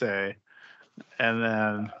trying to say, and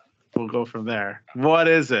then we'll go from there. What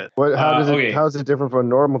is it? How is it different from a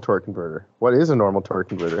normal torque converter? What is a normal torque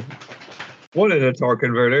converter? What is a torque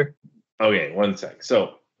converter? Okay, one sec.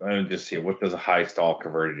 So let me just see. What does a high stall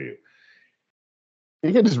converter do?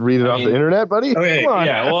 You can just read it off the internet, buddy. Okay, come on.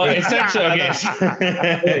 Yeah, well, essentially, okay.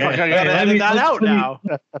 I gotta edit that out now.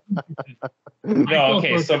 No,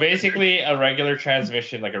 okay. So basically, a regular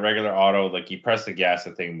transmission, like a regular auto, like you press the gas,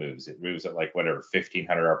 the thing moves. It moves at like whatever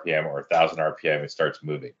 1,500 RPM or 1,000 RPM. It starts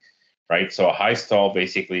moving, right? So a high stall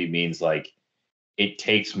basically means like it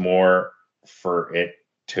takes more for it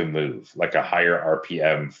to move, like a higher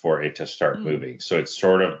RPM for it to start moving. So it's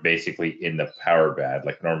sort of basically in the power band.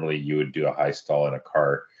 Like normally you would do a high stall in a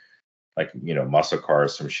car, like, muscle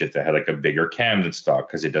cars, some shit that had like a bigger cam than stock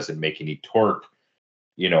because it doesn't make any torque,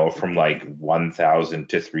 from like 1,000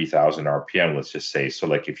 to 3,000 RPM, let's just say. So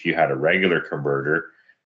like if you had a regular converter,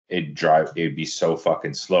 it'd be so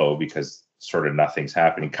fucking slow because sort of nothing's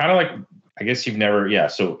happening. Kind of like, I guess you've never,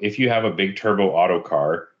 so if you have a big turbo auto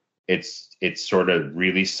car, it sort of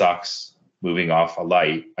really sucks moving off a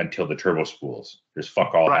light until the turbo spools. There's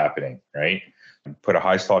fuck all happening, right? Put a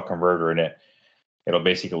high stall converter in it. It'll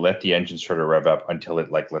basically let the engine sort of rev up until it,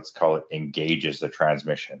 like, let's call it, engages the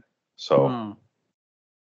transmission. So,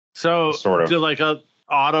 sort of. Do like a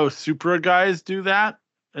auto Supra guys do that?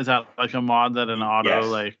 Is that like a mod that an auto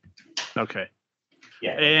like? Okay.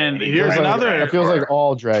 Yeah. And here's another. It feels like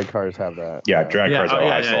all drag cars have that. Yeah, drag cars are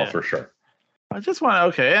high stall for sure. I just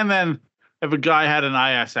want and then if a guy had an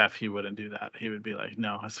ISF, he wouldn't do that. He would be like,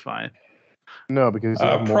 no, that's fine. No, because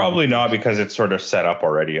probably not, because it's sort of set up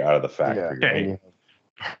already out of the factory. Yeah. Okay.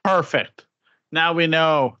 Perfect. Now we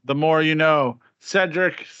know. The more you know.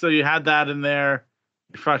 Sedrick, so you had that in there.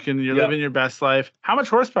 You're living your best life. How much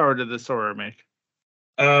horsepower did this Soarer make?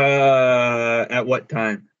 At what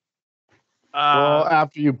time? Well,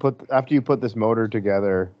 after you put this motor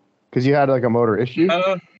together, because you had like a motor issue.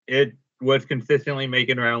 It was consistently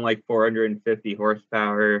making around like 450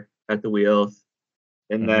 horsepower at the wheels.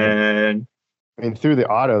 And then I mean, through the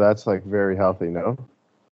auto, that's like very healthy, no?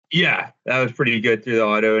 Yeah, that was pretty good through the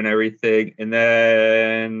auto and everything. And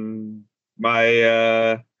then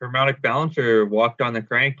my harmonic balancer walked on the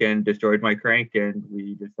crank and destroyed my crank, and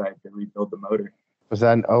we decided to rebuild the motor. Was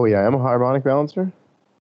that an OEM harmonic balancer?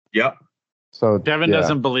 Yep. So Kevin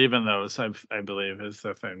doesn't believe in those, I believe, is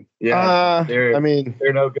the thing. Yeah. I mean,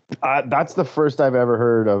 they're no good. That's the first I've ever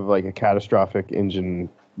heard of like a catastrophic engine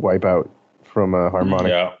wipeout from a harmonic.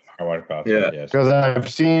 Yeah, harmonic balancer. Yeah. Yes. Because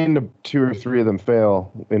I've seen 2 or 3 of them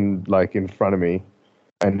fail in front of me,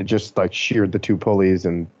 and it just like sheared the two pulleys,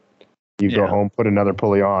 and you go home, put another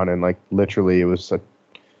pulley on, and like literally it was a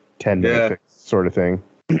 10-minute fix sort of thing.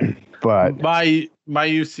 But my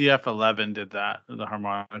UCF 11 did that. The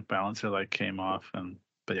harmonic balancer like came off,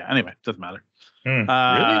 but yeah. Anyway, doesn't matter.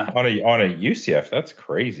 Really? On a UCF, that's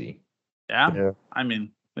crazy. Yeah. I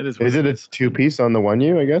mean, it is. Is it a 2-piece on the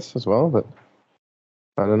 1U? I guess as well, but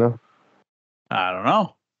I don't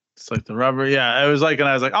know. It's like the rubber. Yeah, it was like, and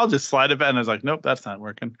I was like, I'll just slide it back, and I was like, nope, that's not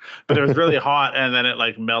working. But it was really hot, and then it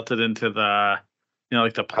like melted into the,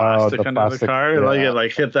 like the plastic under the car. Like it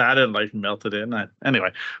like hit that and like melted in.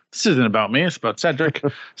 Anyway, this isn't about me. It's about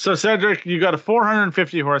Sedrick. So Sedrick, you got a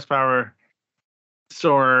 450 horsepower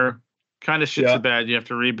Soarer. Kind of shits the bed. You have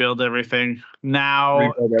to rebuild everything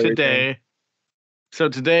now today. So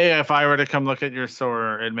today, if I were to come look at your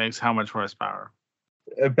Soarer, it makes how much horsepower?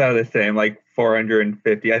 About the same, like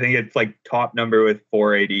 450. I think it's like top number with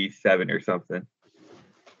 487 or something.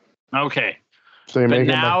 Okay. So you're making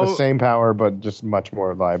like the same power, but just much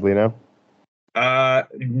more lively now?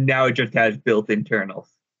 Now it just has built internals.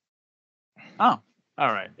 Oh,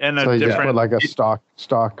 all right. And so you just put like a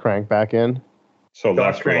stock crank back in? So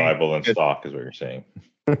less reliable than stock is what you're saying.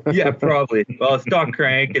 Yeah, probably. Well, stock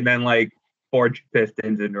crank and then like forged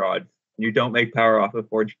pistons and rods. You don't make power off of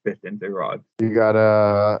forged pistons or rods. You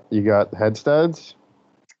got head studs?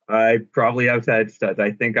 I probably have head studs.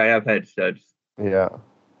 I think I have head studs. Yeah.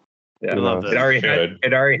 I love this.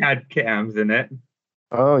 It already had cams in it.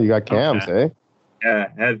 Oh, you got cams, eh? Yeah,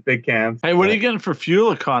 it has big cams. Hey, what are you getting for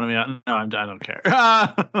fuel economy? No, I don't care.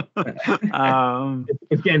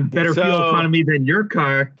 It's getting better fuel economy than your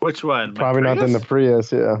car. Which one? Probably not than the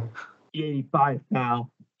Prius, yeah. E85,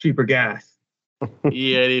 pal. Cheaper gas.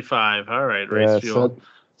 E85. All right, race fuel.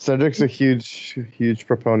 Cedric's a huge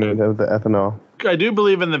proponent of the ethanol. I do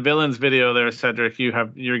believe in the villains video there, Sedrick.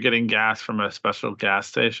 You're getting gas from a special gas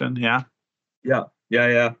station, yeah? Yeah.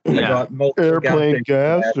 I got multiple airplane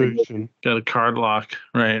gas station. Got a card lock,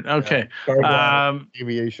 right? Okay.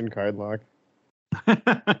 Aviation card lock.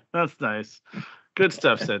 That's nice. Good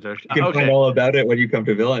stuff, Sedrick. You can find all about it when you come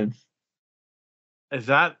to villains. Is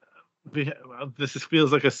that? This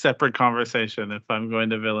feels like a separate conversation if I'm going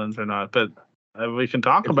to villains or not, but we can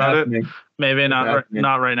talk about it. Maybe not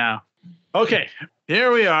right now. Okay,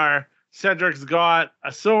 here we are. Sedrick's got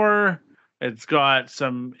a Soarer. It's got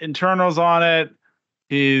some internals on it.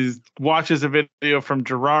 He watches a video from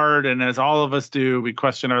Gerard, and as all of us do, we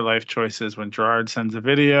question our life choices when Gerard sends a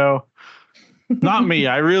video. Not me.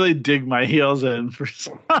 I really dig my heels in for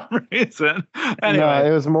some reason. Anyway, no,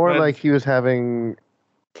 it was more like he was having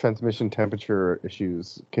transmission temperature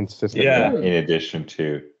issues consistently. Yeah, in addition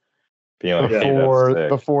to being like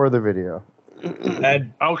before the video.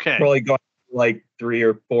 And probably got like 3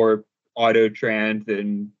 or 4 auto trans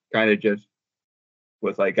and kind of just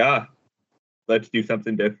was like, let's do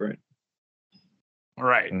something different.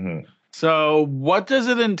 Right. Mm-hmm. So what does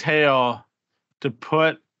it entail to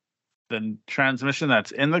put the transmission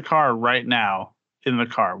that's in the car right now in the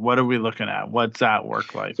car? What are we looking at? What's that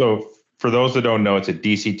work like? So for those that don't know, it's a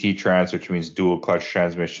DCT trans, which means dual clutch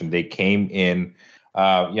transmission. They came in,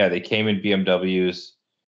 BMWs.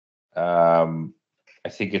 I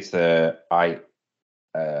think it's the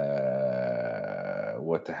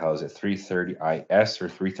what the hell is it? 330IS or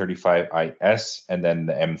 335IS, and then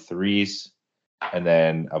the M3s, and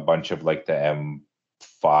then a bunch of like the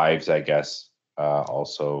M5s, I guess,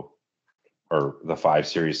 also, or the 5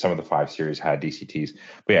 Series. Some of the 5 Series had DCTs.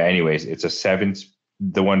 But yeah, anyways, it's a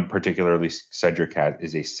the one particularly Sedrick has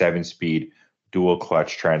is a 7-speed dual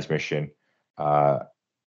clutch transmission.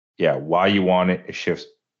 Why you want it shifts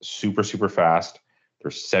super, super fast.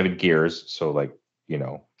 There's 7 gears. So like,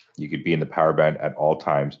 you could be in the power band at all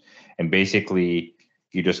times. And basically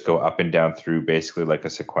you just go up and down through basically like a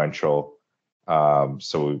sequential.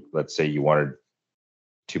 So let's say you wanted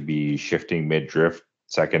to be shifting mid drift,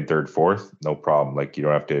 2nd, 3rd, 4th, no problem. Like you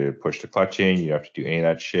don't have to push the clutch in. You don't have to do any of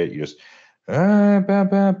that shit. You just, and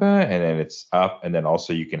then it's up. And then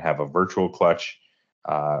also you can have a virtual clutch.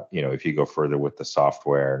 If you go further with the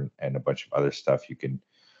software and a bunch of other stuff, you can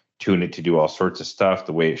tune it to do all sorts of stuff,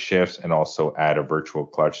 the way it shifts, and also add a virtual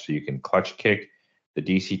clutch so you can clutch kick the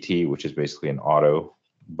DCT, which is basically an auto,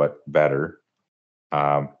 but better.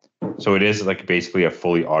 So it is like basically a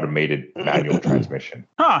fully automated manual transmission.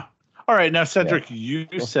 Huh. All right. Now, Sedrick, you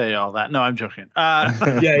say all that. No, I'm joking.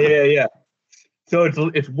 Yeah. So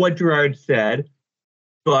it's what Gerard said,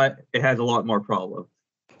 but it has a lot more problems.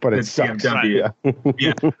 But it sucks. BMW.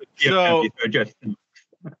 Right. So just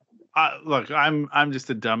look, I'm just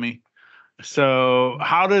a dummy. So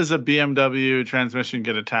how does a BMW transmission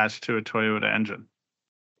get attached to a Toyota engine?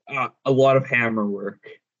 A lot of hammer work.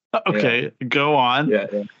 Okay, go on. Yeah.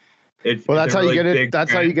 It's that's a how you really get it. big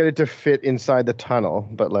That's how you crank. get it to fit inside the tunnel.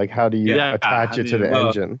 But like, how do you Yeah, attach how it do to you- the Well,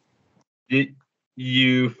 engine?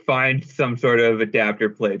 You find some sort of adapter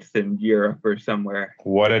plates in Europe or somewhere.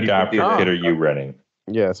 What People adapter do that. kit are you running?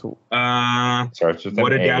 Yes. Starts with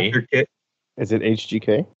What an adapter A. kit? Is it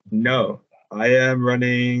HGK? No, I am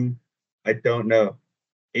running. I don't know.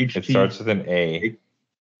 It starts with an A,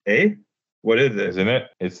 A? What is it? isn't it?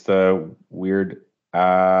 It's the weird.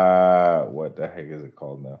 What the heck is it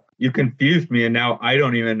called now? You confused me, and now I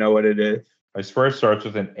don't even know what it is. I swear it starts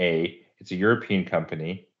with an A. It's a European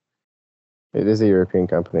company. It is a European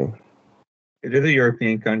company. It is a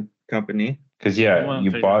European company. Because I yeah, wanna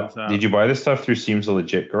you figure bought. this out. Did you buy this stuff through Seems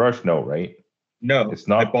Legit Garage? No, right? No, It's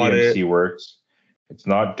not I bought PMC it. Works. It's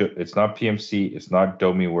not. It's not PMC. It's not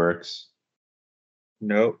Domi Works.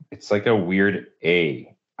 No, It's like a weird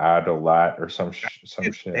A. Adolat or some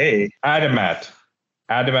it's shit. A.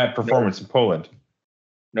 Adamat Performance in Poland.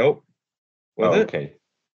 Nope. Was Oh, it? okay.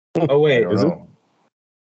 Oh I wait, don't Is it? know.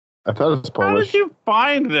 I thought it was How Polish. did you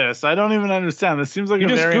find this? I don't even understand. This seems like You a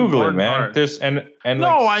just very Google it, important man. part. There's and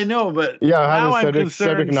No, like, I know, but Yeah, how now I'm does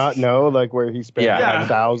Cedric concerned. not know like where he spent Yeah. like,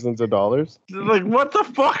 thousands of dollars? Like, what the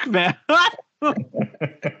fuck, man?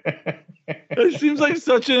 It seems like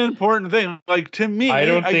such an important thing. Like to me, I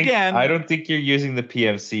don't again, think you're using the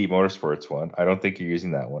PMC Motorsports one. I don't think you're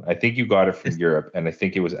using that one. I think you got it from Europe, and I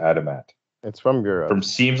think it was Adamat. It's from Europe. From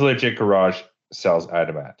Seems Legit Garage sells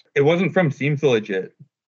Adamat. it wasn't from Seems Legit.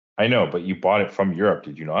 I know, but you bought it from Europe,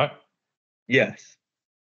 did you not? Yes,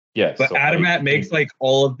 Yes. but so Adamat makes like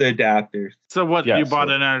all of the adapters. so what? Yeah, You bought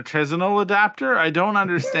so- an artisanal adapter? I don't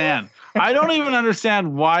understand. I don't even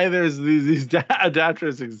understand why there's these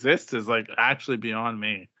adapters exist. Is like actually beyond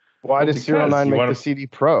me. Why does because Serial 9 you make wanna- the CD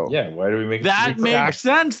Pro? Yeah. Why do we make That it? makes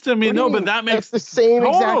sense to me. What do No, you but mean? that makes That's the same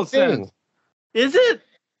total exact thing. sense. Is it?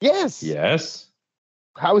 Yes. Yes.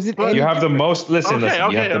 How is it? But- any You have the different? most. Listen, Okay,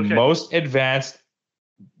 listen. You have okay, the okay. most advanced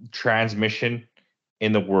transmission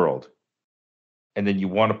in the world, and then you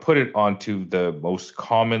want to put it onto the most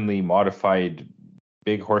commonly modified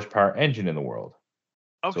big horsepower engine in the world.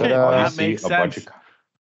 Okay, that obviously makes a bunch sense. of.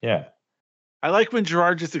 Yeah. I like when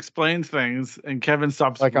Gerard just explains things and Kevin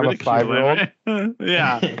stops Like I'm a ridiculing it.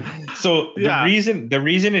 Yeah. So Yeah. the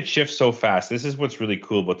reason it shifts so fast, this is what's really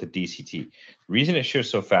cool about the DCT. The reason it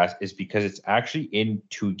shifts so fast is because it's actually in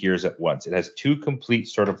two gears at once. It has two complete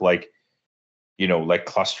sort of like, like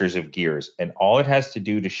clusters of gears. And all it has to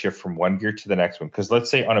do to shift from one gear to the next one, because let's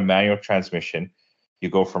say on a manual transmission, you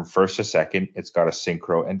go from first to second, it's got a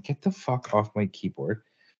synchro, and get the fuck off my keyboard.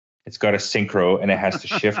 It's got a synchro and it has to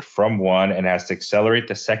shift from one and has to accelerate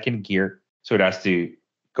the second gear. So it has to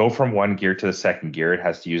go from one gear to the second gear. It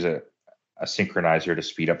has to use a synchronizer to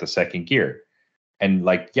speed up the second gear. And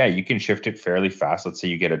you can shift it fairly fast. Let's say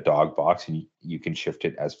you get a dog box and you can shift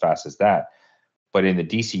it as fast as that. But in the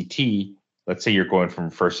DCT, let's say you're going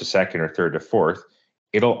from first to second or third to fourth,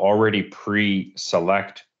 it'll already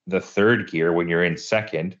pre-select the third gear when you're in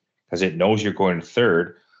second because it knows you're going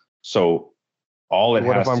third. So all it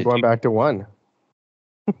What has if I'm to going do, back to one?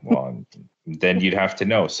 well, then you'd have to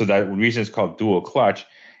know. So that reason it's called dual clutch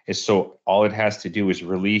is so all it has to do is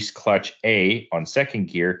release clutch A on second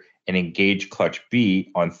gear and engage clutch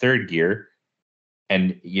B on third gear.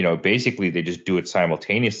 And, basically they just do it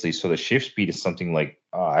simultaneously. So the shift speed is something like,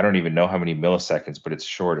 I don't even know how many milliseconds, but it's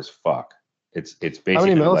short as fuck. It's basically How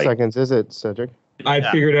many like, milliseconds is it, Cedric? I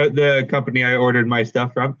Yeah. figured out the company I ordered my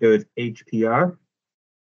stuff from. It was HPR.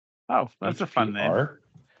 Oh, that's a fun name. HPR.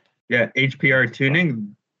 Yeah, HPR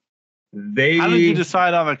tuning. They How did you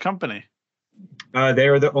decide on the company? they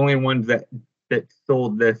were the only ones that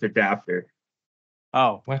sold this adapter.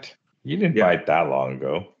 Oh, What? You didn't Yeah. buy it that long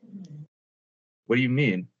ago. What do you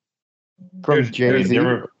mean? From There's- Jay-Z?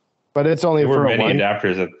 But it's only There were for a many one.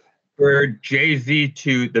 adapters that For Jay-Z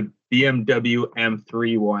to the BMW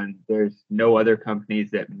M3 one, there's no other companies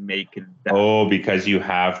that make that. because you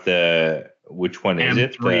have which one is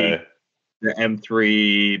it? M3. The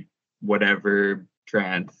M3 whatever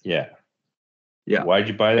trans. Yeah. Yeah. Why'd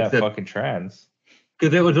you buy that It's a- fucking trans?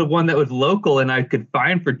 Because it was the one that was local and I could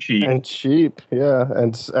find for cheap. And cheap, yeah.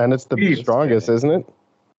 And it's the Cheap. strongest, isn't it?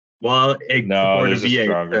 Well, it No, supported there's a V8,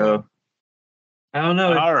 stronger so one. I don't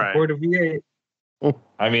know. It All right. supported V8.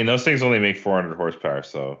 I mean, those things only make 400 horsepower,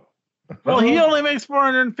 so. well, he only makes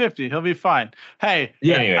 450. He'll be fine. Hey,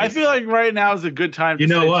 Yeah. Anyways. I feel like right now is a good time to You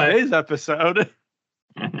know say what? today's episode.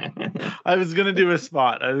 I was gonna do a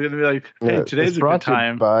spot. I was gonna be like, hey, Yeah, today's it's a good brought to you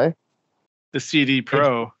time. by The CD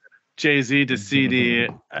Pro, Jay-Z to CD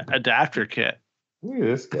adapter kit. Look at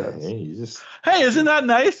this guy. He's just Hey, isn't that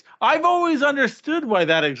nice? I've always understood why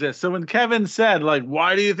that exists. So when Kevin said, like,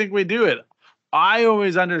 why do you think we do it? I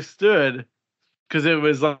always understood because it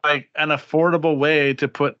was like an affordable way to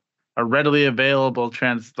put a readily available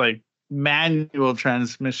manual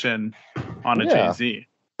transmission on a Yeah. JZ.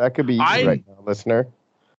 That could be you right now, listener.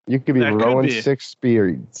 You could be That could rowing be. 6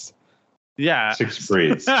 speeds. Yeah. 6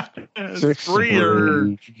 breeds. 6 Freer.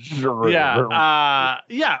 breeds. Yeah.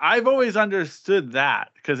 Yeah. I've always understood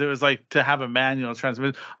that because it was like to have a manual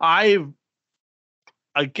transmission. I,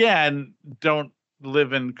 again, don't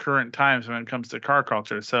live in current times when it comes to car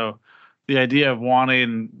culture. So the idea of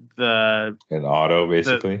wanting An auto,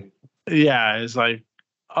 basically. is like,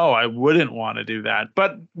 oh, I wouldn't want to do that.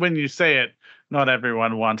 But when you say it, not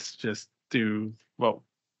everyone wants to just do what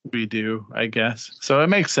we do, I guess. So it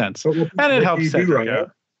makes sense. And it helps Sedrick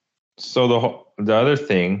out. So the other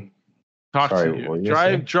thing, Talk sorry, to you. what were you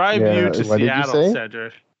saying? Drive Yeah, you to what did you Seattle, say?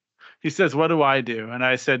 Sedrick. He says, what do I do? And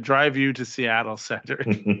I said, drive you to Seattle, Sedrick.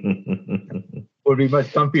 Would be much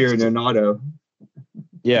comfier in an auto.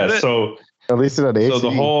 Yeah, Is it? so At least it had AC. so the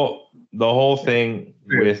whole thing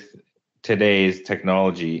with today's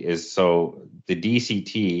technology is so the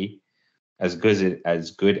DCT, as good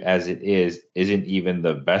as it is, isn't even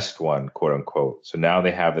the best one, quote unquote. So now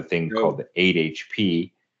they have a thing called the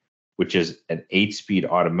 8HP, which is an 8-speed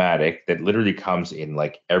automatic that literally comes in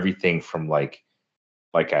like everything from like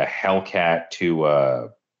a Hellcat to a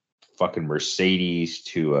fucking Mercedes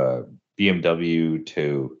to a BMW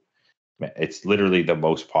to, it's literally the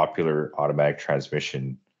most popular automatic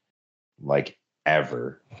transmission like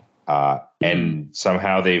ever. And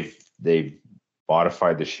somehow they've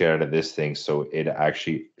modified the shit out of this thing so it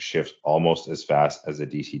actually shifts almost as fast as a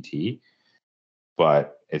DCT,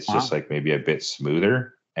 but it's just like maybe a bit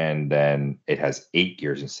smoother. And then it has 8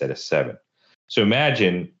 gears instead of 7. So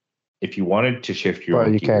imagine if you wanted to shift your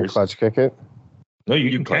own you gears. can't clutch kick it. No,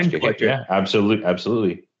 you can clutch kick it. Yeah,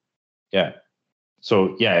 absolutely. Yeah.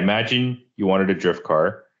 So yeah, imagine you wanted a drift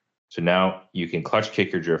car. So now you can clutch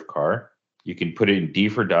kick your drift car. You can put it in D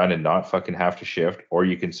for done and not fucking have to shift, or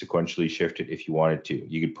you can sequentially shift it if you wanted to.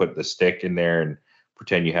 You could put the stick in there and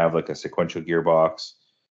pretend you have like a sequential gearbox.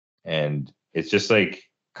 And it's just like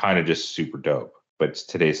kind of just super dope. But it's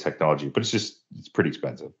today's technology. But it's pretty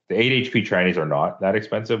expensive. The 8 HP trannies are not that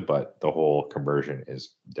expensive, but the whole conversion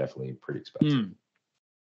is definitely pretty expensive.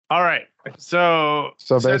 All right. So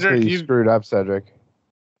basically, Sedrick, you screwed up, Sedrick.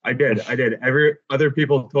 I did. Every other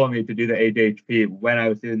people told me to do the 8 HP when I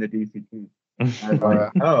was doing the DCT. I was like,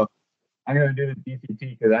 oh, I'm gonna do the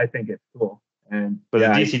DCT because I think it's cool. And But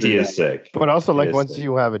yeah, the DCT is sick. But also, like, is once sick.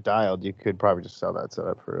 you have it dialed, you could probably just sell that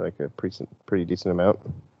setup for like a pretty decent amount.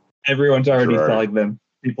 everyone's already Gerard. selling them.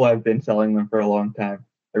 People have been selling them for a long time.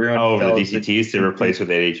 Everyone The sells DCTs to replace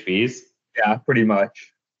with 8 HPs? Yeah, pretty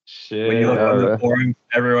much. Shit. When you look on the yeah. forums,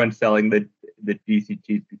 everyone's selling the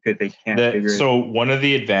DCTs because they can't figure it out. So one of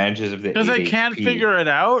the advantages of the because 8 I can't HP figure it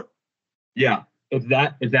out. Yeah, it's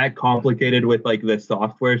that complicated with like the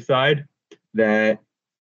software side that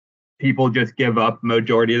people just give up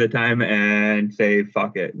majority of the time and say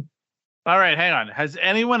fuck it. All right, hang on. Has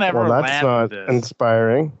anyone ever Well, that's not landed this?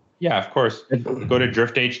 inspiring. Yeah, of course. Go to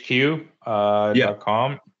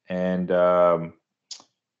drifthq.com and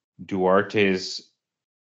Duarte's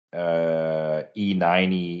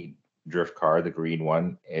E90 drift car, the green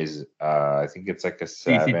one, is I think it's like a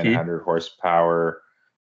 700 horsepower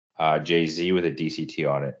JZ with a DCT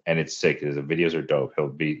on it, and it's sick. The videos are dope. He'll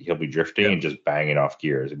be drifting and just banging off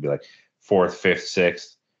gears. It'd be like 4th,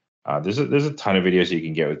 5th, 6th. There's a ton of videos you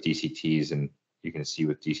can get with DCTs, and you can see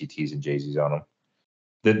with DCTs and JZs on them.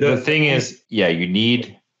 The thing is, yeah, you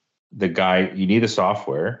need the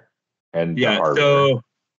software and the hardware. So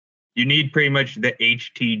you need pretty much the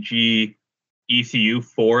HTG ECU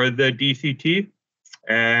for the DCT,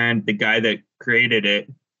 and the guy that created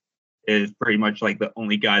it is pretty much like the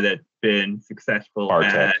only guy that's been successful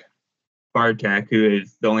at Bartek, who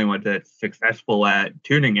is the only one that's successful at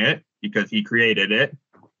tuning it because he created it.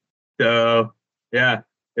 So yeah,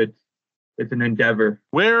 it's an endeavor.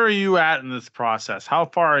 Where are you at in this process? How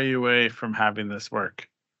far are you away from having this work?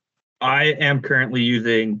 I am currently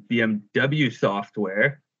using BMW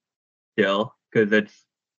software still because it's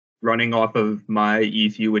running off of my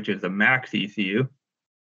ECU, which is a Max ECU.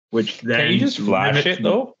 Which then can you just flash it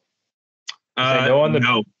though?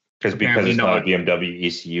 No, because it's not a BMW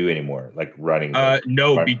ECU anymore, like running.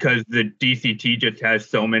 Because the DCT just has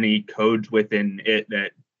so many codes within it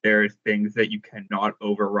that there's things that you cannot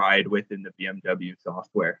override within the BMW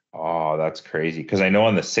software. Oh, that's crazy. Because I know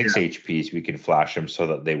on the 6 HPs we can flash them so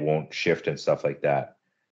that they won't shift and stuff like that.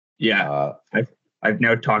 Yeah, I've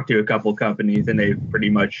now talked to a couple companies, and they've pretty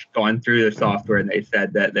much gone through the software, and they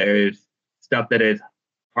said that there's stuff that is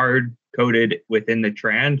hard coded within the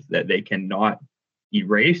trans that they cannot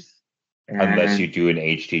erase. Unless you do an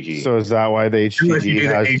HTG. So is that why the Unless you HTG do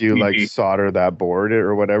the has to like HTG. solder that board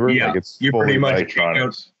or whatever? Yeah, like it's you fully pretty much like take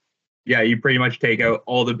out, you pretty much take out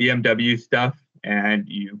all the BMW stuff and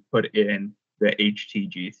you put in the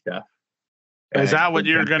HTG stuff. Is that what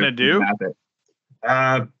you're gonna do?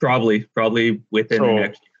 Probably within the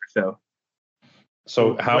next year or so.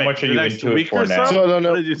 So how Wait, much are the you next into week it for or now? so? So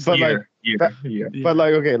no, What did you but say? like but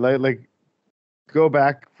like okay, like go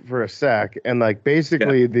back for a sec and like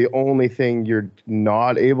basically the only thing you're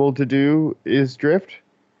not able to do is drift.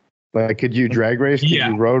 Like, could you drag race? Can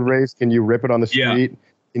you road race? Can you rip it on the street?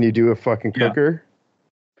 Can you do a fucking cooker?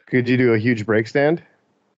 Could you do a huge brake stand?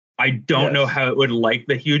 I don't know how it would like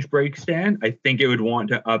the huge brake stand. I think it would want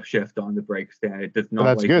to upshift on the brake stand. It does not.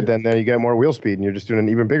 Well, that's like good. it. Then you get more wheel speed and you're just doing an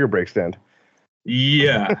even bigger brake stand.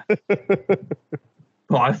 Yeah,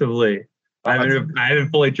 possibly. I haven't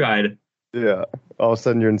fully tried. Yeah. All of a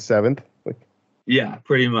sudden you're in seventh. Like, yeah,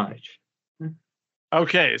 pretty much.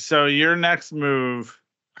 Okay, so your next move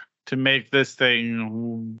to make this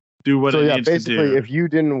thing do what so it yeah, needs to basically, do. if you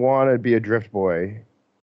didn't want to be a drift boy,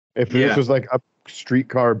 if this was like a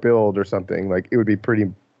streetcar build or something, like it would be pretty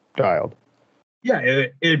dialed. Yeah,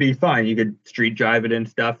 it'd be fine. You could street drive it and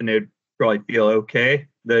stuff, and it'd probably feel okay.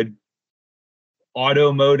 The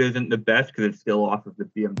auto mode isn't the best because it's still off of the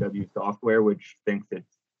BMW software, which thinks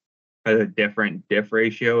it's has a different diff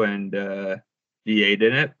ratio and V8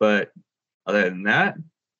 in it. But other than that,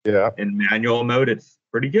 in manual mode, it's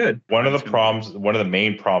pretty good. One of the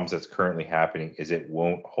main problems that's currently happening is it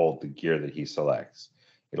won't hold the gear that he selects.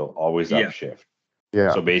 It'll always upshift.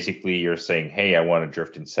 Yeah. So basically you're saying, hey, I want to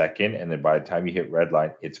drift in second, and then by the time you hit red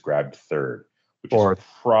line, it's grabbed third, which is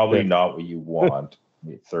probably not what you want.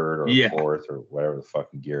 Third or fourth or whatever the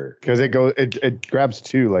fucking gear. Because it grabs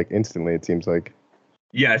two like instantly, it seems like.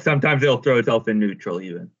 Yeah, sometimes it'll throw itself in neutral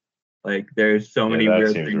even. Like there's so many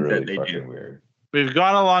weird things really that they do. Weird. We've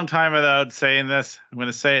gone a long time without saying this. I'm going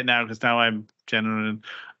to say it now because now I'm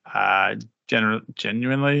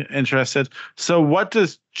genuinely interested. So what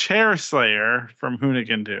does Chair Slayer from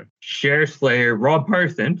Hoonigan do? Chair Slayer, Rob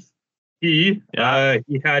Parsons, he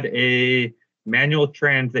had a manual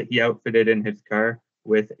trans that he outfitted in his car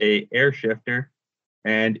with a air shifter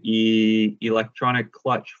and electronic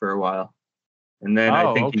clutch for a while. And then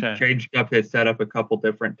I think he changed up his setup a couple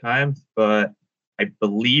different times, but I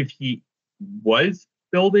believe he was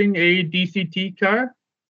building a DCT car.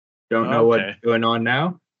 Don't know what's going on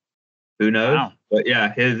now. Who knows? Wow. But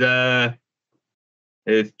yeah, his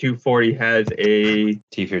 240 has a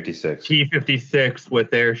T56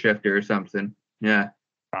 with air shifter or something. Yeah.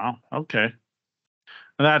 Wow. Okay.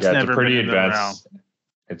 And that's never pretty been advanced.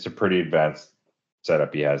 It's a pretty advanced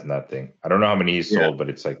setup he has in that thing. I don't know how many he's sold, but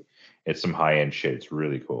it's some high end shit. It's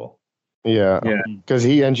really cool. Yeah. Because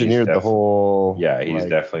he engineered the whole. Yeah, he's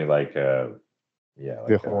definitely the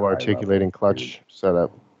whole articulating clutch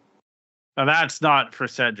setup. And that's not for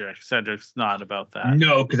Sedrick. Sedrick's not about that.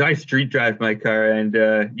 No, because I street drive my car, and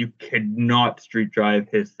you could not street drive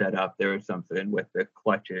his setup. There was something with the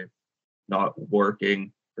clutches not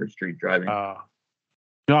working for street driving.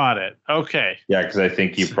 Got it. Okay. Yeah, because I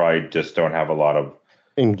think you probably just don't have a lot of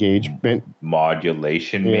engagement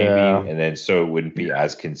modulation, maybe, and then so it wouldn't be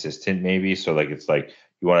as consistent, maybe. So like it's like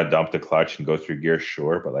you want to dump the clutch and go through gear,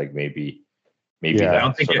 sure, but like maybe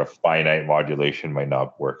that sort of finite modulation might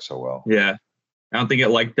not work so well. Yeah. I don't think it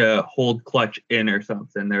liked to hold clutch in or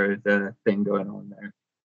something. There is a thing going on there.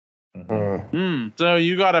 Mm-hmm. So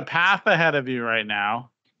you got a path ahead of you right now.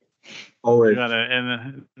 Always. In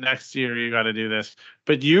the next year, you got to do this.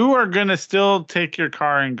 But you are going to still take your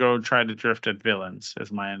car and go try to drift at Villains,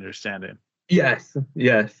 is my understanding. Yes.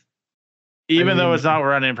 Even though it's not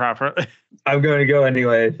running properly. I'm going to go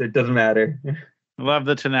anyways. It doesn't matter. Love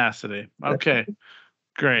the tenacity. Okay,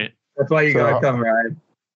 great. That's why you got to come, Ryan.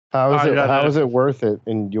 How is it worth it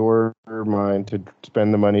in your mind to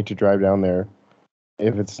spend the money to drive down there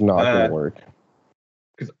if it's not going to work?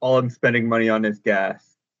 Because all I'm spending money on is gas.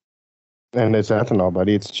 And it's ethanol,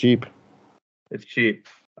 buddy. It's cheap. It's cheap.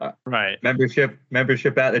 Right. Membership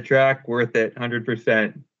at the track, worth it,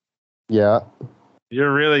 100%. Yeah.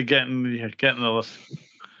 You're really getting the.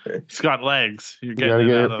 It's got legs. You got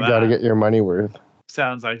to get your money worth.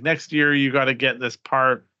 Sounds like next year you got to get this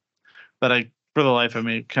part that I, for the life of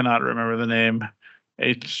me, cannot remember the name.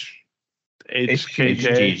 HKG.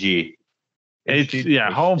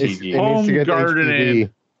 Home gardening.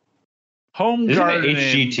 Home gardening.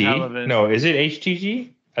 HGT? No, is it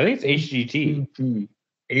HTG? I think it's HGT.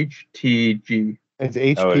 HTG. It's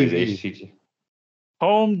HPG. Oh, it is HTG.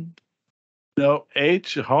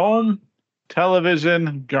 Home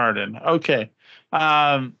television garden. Okay.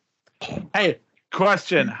 Hey,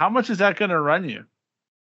 question. How much is that going to run you?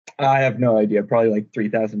 I have no idea. Probably like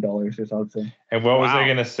 $3,000 or something. And what was I Wow.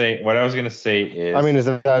 gonna say? What I was gonna say is, I mean, is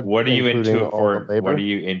that what are you including into it all for? the labor? What are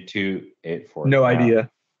you into it for? No now? idea.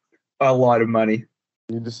 A lot of money.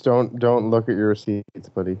 You just don't look at your receipts,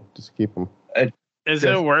 buddy. Just keep them. Is Just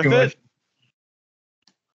it worth too much. it?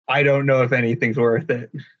 I don't know if anything's worth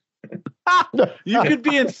it. You could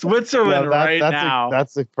be in Switzerland that's now.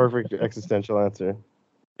 That's the perfect existential answer.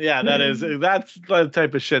 Yeah, that's the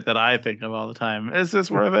type of shit that I think of all the time. Is this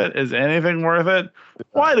worth it? Is anything worth it?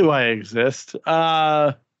 Why do I exist?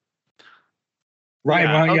 Ryan, why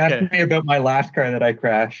don't you okay. ask me about my last car that I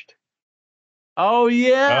crashed? Oh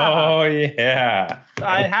yeah. Oh yeah.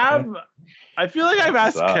 I feel like I've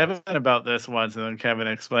asked Sucks. Kevin about this once, and then Kevin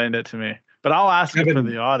explained it to me. But I'll ask it for Kevin-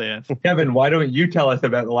 the audience. Kevin, why don't you tell us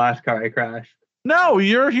about the last car I crashed? No,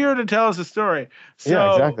 you're here to tell us a story. So,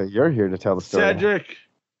 Yeah, exactly. You're here to tell the story. Cedric,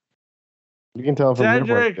 You can tell from your point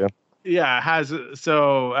Cedric, of view. yeah,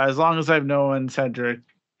 so as long as I've known Cedric,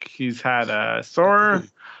 he's had a SOAR.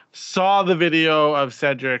 Saw the video of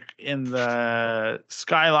Cedric in the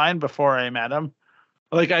skyline before I met him.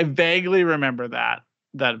 Like, I vaguely remember that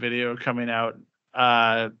video coming out.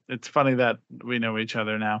 It's funny that we know each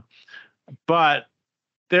other now. But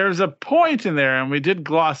there's a point in there, and we did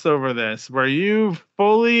gloss over this, where you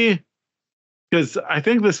fully, because I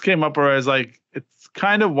think this came up where I was like, it's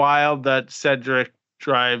kind of wild that Cedric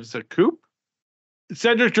drives a coupe.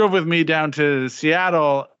 Cedric drove with me down to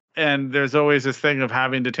Seattle, and there's always this thing of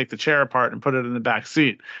having to take the chair apart and put it in the back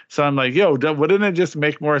seat. So I'm like, yo, wouldn't it just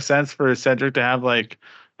make more sense for Cedric to have like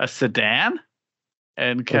a sedan?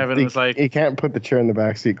 And Kevin was like, you can't put the chair in the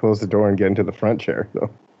back seat, close the door, and get into the front chair, though.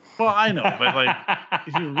 well, I know, but like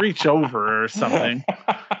if you reach over or something,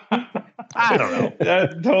 I don't know.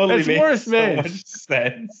 That totally It's makes more so space. much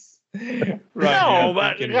sense. No, Right,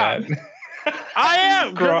 but thinking yeah. that. I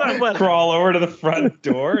am. 'Cause I went, Crawl over to the front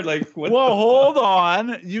door, like what? well, the hold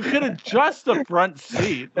on. You could adjust the front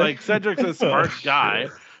seat. Like Cedric's a smart Oh, guy.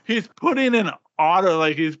 shit. He's putting an auto,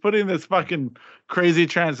 like he's putting this fucking crazy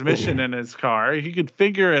transmission in his car. He could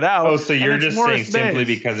figure it out. Oh, so and you're it's just more saying simply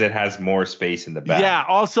space. because it has more space in the back? Yeah.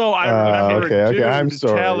 Also, I remember okay, dude I'm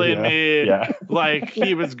sorry, telling yeah. me Yeah. like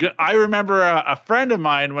he was good. I remember a friend of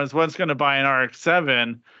mine was once going to buy an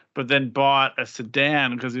RX-7, but then bought a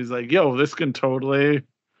sedan because he's like, "Yo, this can totally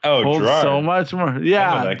Oh, hold Gerard. so much more."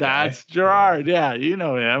 Yeah, that guy. that's Gerard. Yeah, you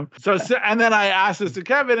know him. So, and then I asked this to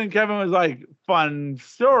Kevin, and Kevin was like, "Fun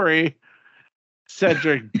story."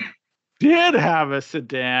 Cedric did have a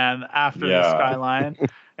sedan after the Yeah. Skyline,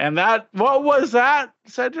 and what was that,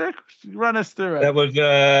 Cedric? Run us through it. That was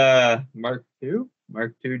Mark II?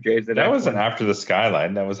 Mark II JZX. That wasn't after the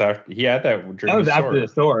Skyline. That was after he had that. That was after the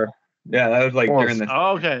SOAR. Yeah, that was like Well, during the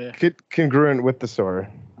Okay. Congruent with the SOAR.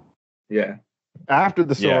 yeah. After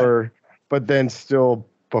the Yeah. SOAR, but then still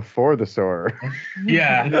before the SOAR.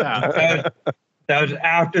 Yeah. Yeah. That was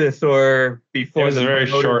after the SOAR, before It was the a very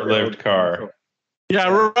motor short-lived build. car. Yeah,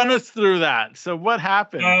 run us through that. So what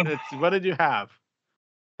happened? Um, What did you have?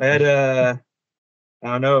 I had a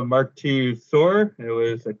Mark II SOAR. It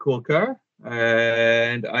was a cool car,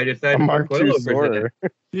 and I decided to Mark put II coilovers in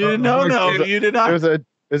it. SOAR. No, Mark II. you did not.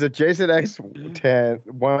 There's a JZX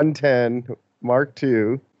 110 Mark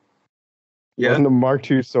II. Yeah. Wasn't a Mark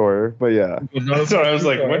II SOAR, but yeah. So I was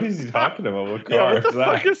like, what is he talking about? What Yeah, car what the is that?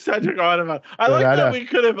 fuck is Cedric on about? I So like that, that we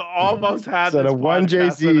could have almost had so this the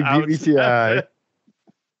 1JZ podcast without VVTI. Cedric.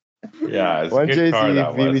 Yeah, it's a good car, 1JZ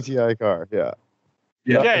that was. VVTI car, yeah.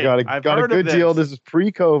 Yeah. Okay, got I've a heard of good deal. this. This is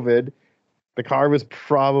pre-COVID. The car was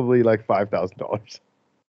probably like $5,000.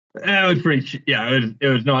 It was pretty cheap. Yeah, it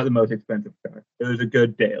was not the most expensive car. It was a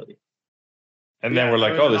good daily. And then Yeah, we're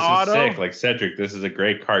like, it oh, was this an is auto. sick. Like, Cedric, this is a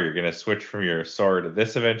great car. You're going to switch from your SOAR to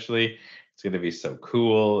this eventually. It's going to be so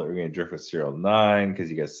cool. We're going to drift with SerialNine because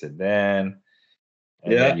you got sedan.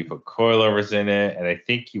 And Yeah. then you put coilovers in it. And I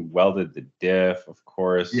think you welded the diff, of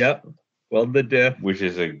course. Yep. Well, the diff. Which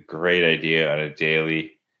is a great idea on a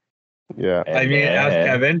daily. Yeah. And I mean, ask then-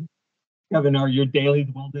 Kevin. Kevin, are your dailies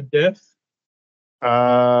welded diffs?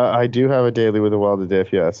 I do have a daily with a welded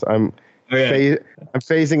diff, yes. I'm Okay. I'm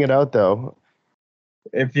phasing it out, though.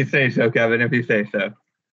 If you say so, Kevin. If you say so.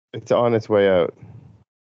 It's on its way out.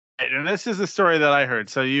 And this is the story that I heard.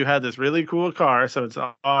 So you had this really cool car. So it's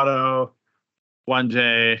an auto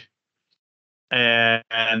 1J.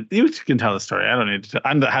 And you can tell the story. I don't need to.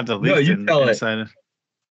 I have the least you tell it. inside.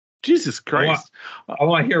 Jesus Christ. I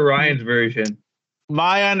want to hear Ryan's version.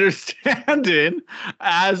 my understanding,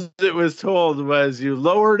 as it was told, was you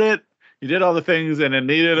lowered it, you did all the things, and it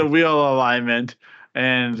needed a wheel alignment.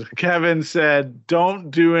 And Kevin said,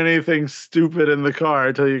 "Don't do anything stupid in the car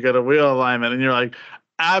until you get a wheel alignment." And you're like,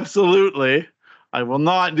 "Absolutely, I will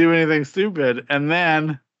not do anything stupid." And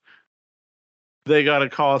then they got a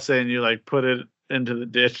call saying you like put it into the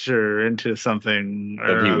ditch or into something.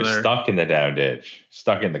 And he was stuck in the down ditch,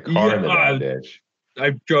 stuck in the car in the down ditch.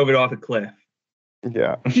 I drove it off a cliff.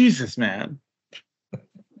 Yeah. Jesus, man.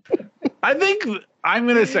 I think I'm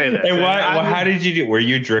gonna say this. And how did you do? Were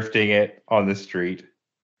you drifting it on the street?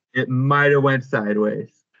 It might have went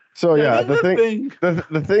sideways. So yeah, the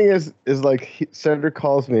thing is like Sedrick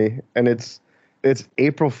calls me and it's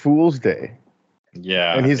April Fool's Day.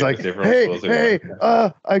 Yeah. And he's like, hey,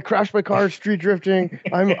 I crashed my car street drifting.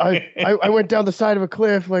 I went down the side of a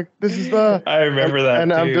cliff. Like, this is the. I remember that.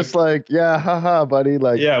 And too. I'm just like, yeah, haha, buddy.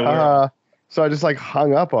 Like, yeah, haha. So I just like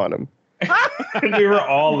hung up on him. And we were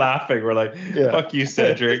all laughing. We're like, fuck you,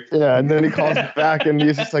 Sedrick. Yeah. And then he calls back and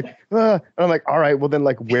he's just like, and I'm like, all right, well then,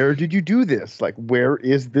 like, where did you do this? Like, where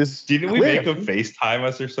is this? Didn't we make him FaceTime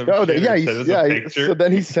us or something? Oh, yeah. So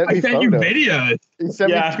then he sent me photos. You videos. He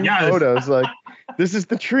sent me 2 photos. Like, this is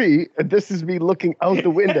the tree, and this is me looking out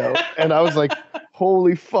the window. And I was like,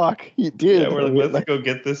 holy fuck, he did. Yeah, we're like, let's go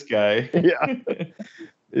get this guy. Yeah.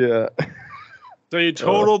 Yeah. So you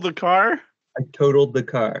totaled the car? I totaled the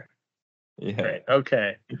car. Yeah. Right.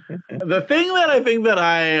 Okay. The thing that I think that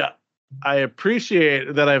I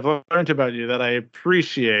appreciate, that I've learned about you, that I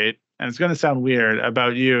appreciate, and it's going to sound weird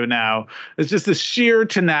about you now, is just the sheer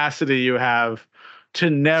tenacity you have to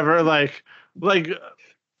never like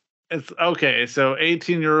it's okay. So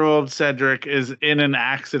 18-year-old Sedrick is in an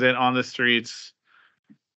accident on the streets.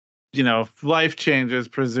 You know, life changes,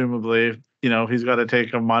 presumably. You know, he's got to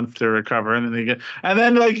take a month to recover, and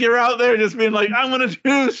then like you're out there just being like, I'm gonna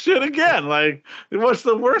do shit again. Like, what's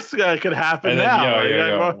the worst that could happen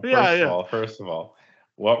now? First of all,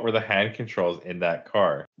 what were the hand controls in that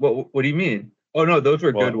car? What do you mean? Oh no, those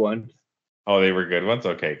were good ones. Oh, they were good ones.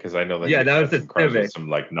 Okay, because I know that. Yeah, that was the Civic. Some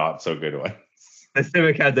like not so good ones. The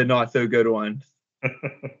Civic had the not so good ones.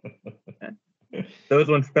 Those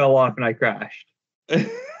ones fell off, and I crashed.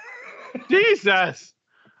 Jesus.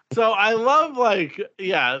 So I love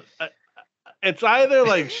it's either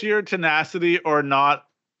like sheer tenacity or not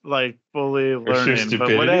like fully learning, but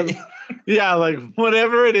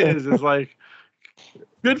whatever it is like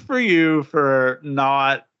good for you for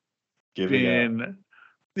not giving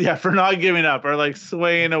up or like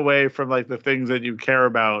swaying away from like the things that you care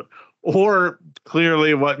about or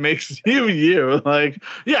clearly what makes you like,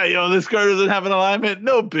 this car doesn't have an alignment.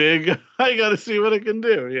 No big. I got to see what it can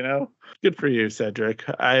do, you know? Good for you, Sedrick.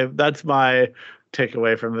 That's my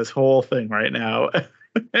takeaway from this whole thing right now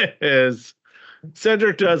is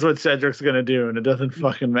Sedrick does what Sedrick's going to do, and it doesn't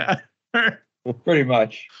fucking matter. Pretty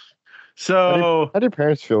much. So how do your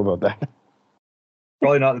parents feel about that?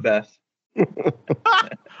 Probably not the best.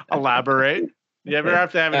 Elaborate. You ever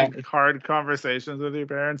have to have any hard conversations with your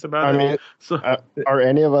parents about it? Are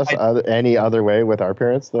any of us any other way with our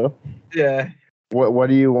parents, though? Yeah. What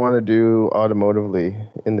do you want to do automotively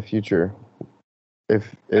in the future?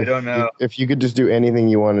 If I don't know. If you could just do anything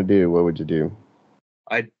you want to do, what would you do?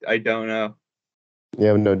 I don't know. You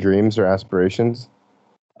have no dreams or aspirations?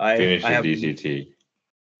 Finish your DCT.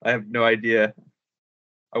 I have no idea.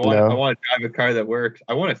 I want to drive a car that works.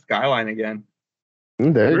 I want a Skyline again.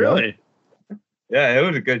 There you really? Go. Yeah, it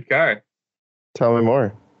was a good car. Tell me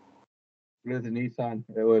more. It was a Nissan.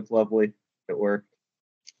 It was lovely. It worked.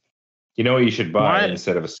 You know what you should buy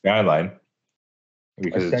instead of a Skyline?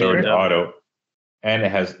 Because it's already auto. And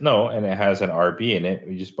it has an RB in it.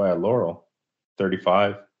 You just buy a Laurel.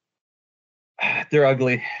 35. They're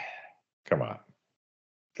ugly. Come on.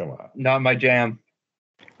 Not my jam.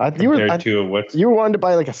 You were wanting to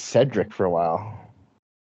buy like a Sedrick for a while.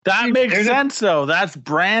 That makes sense though. That's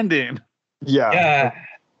branding. Yeah. Yeah.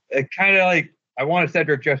 It kind of like I want a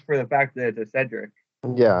Sedrick just for the fact that it's a Sedrick.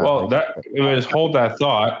 Yeah. Well, hold that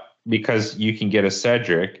thought because you can get a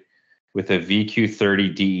Sedrick with a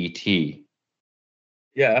VQ30 DET.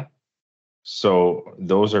 Yeah. So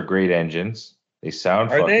those are great engines. They sound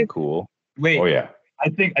fucking cool. Wait. Oh yeah. I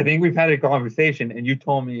think we've had a conversation and you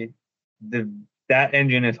told me that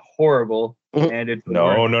engine is horrible and it's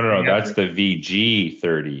no. That's the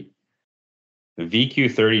VG30. The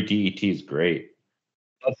VQ30 DET is great.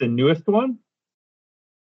 That's the newest one?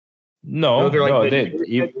 No,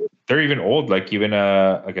 they're even old, like even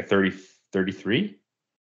like a 33.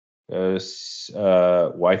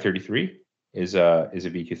 Y33 is a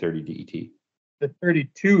VQ30 DET. The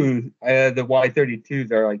 32s, the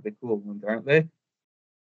Y32s are like the cool ones, aren't they?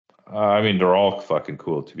 I mean, they're all fucking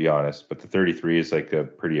cool, to be honest. But the 33 is like a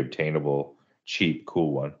pretty obtainable, cheap,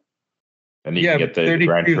 cool one. And you can get the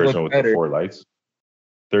Gran 33 looks Turismo with better. the 4 lights.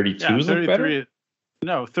 32s Yeah, look better? 33.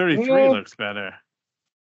 No, 33 Well, looks better.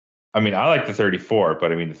 I mean, I like the 34,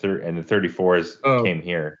 but I mean, the 34 came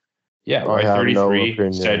here. Yeah, I have no Y33,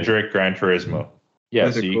 opinion. Sedrick, Gran Turismo. Yeah,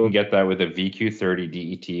 Those so are you cool. can get that with a VQ30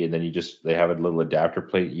 DET, and then they have a little adapter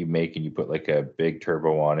plate you make, and you put like a big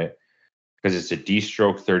turbo on it because it's a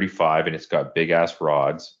D-stroke 35, and it's got big ass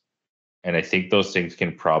rods. And I think those things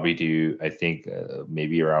can probably do,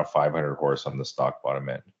 maybe around 500 horse on the stock bottom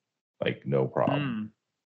end, like no problem.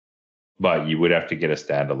 But you would have to get a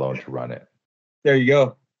standalone to run it. There you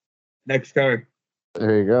go. Next car.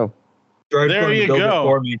 There you go. Gerard's There going to you build it go.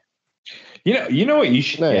 for me. You know what you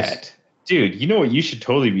should Nice. get, dude. You know what you should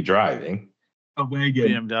totally be driving. A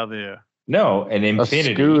wagon. BMW. No, an A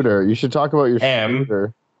Infinity. scooter. You should talk about your M.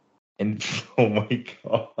 scooter. And oh my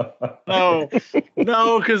god.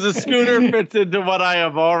 No, because the scooter fits into what I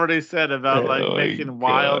have already said about like Oh my making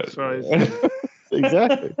wild God. choices.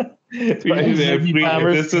 Exactly. If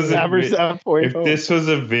this was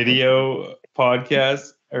a video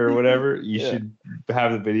podcast or whatever, you should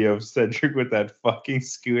have the video of Sedrick with that fucking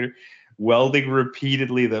scooter welding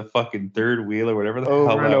repeatedly the fucking third wheel or whatever the hell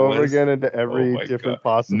Over and that over was. again into every my different God.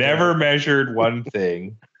 possible. Never measured one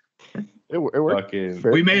thing. It worked. Fucking,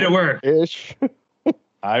 We made it work. ish.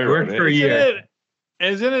 I It wrote worked for a it. year.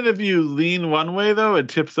 Isn't it if you lean one way though, it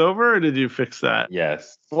tips over, or did you fix that?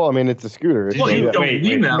 Yes. Well, I mean, it's a scooter. Did Well, you- you don't wait,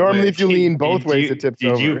 lean wait. that Normally, way. if you lean both ways, it tips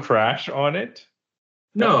over. Did you crash on it?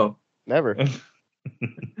 No. Never.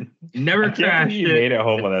 Never I can't crashed believe you it. made it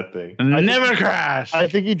home on that thing. Never crash. I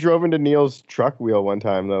think he drove into Neil's truck wheel one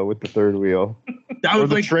time though with the third wheel. That or was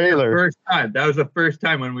the like trailer. the first time. That was the first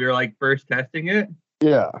time when we were like first testing it.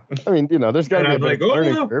 Yeah, I mean, there's got to And be a I bit was of like,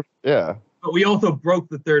 learning "Oh." curve. Yeah. But we also broke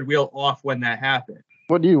the third wheel off when that happened.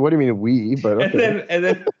 What do you mean we? But okay. And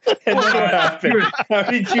then what happened? How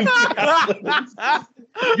did you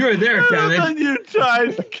You were there, Kevin. Then you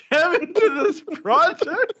tied Kevin to this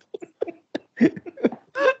project.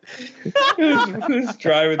 who's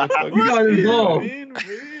driving the fucking You got involved.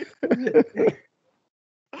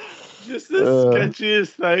 Just the sketchiest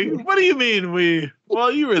thing. What do you mean we?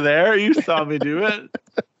 Well, you were there. You saw me do it.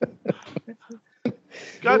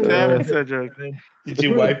 God damn it, Cedric. Did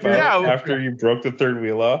you wipe out Yeah. after you broke the third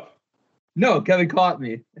wheel off? No, Kevin caught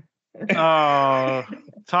me. Oh,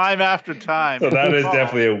 time after time. So that is Oh,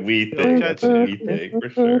 definitely a wee thing. That's a wee thing for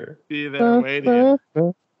sure. Be there waiting.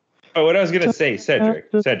 Oh, what I was gonna say,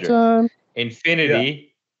 Sedrick,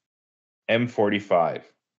 Infinity M45,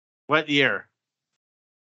 What year?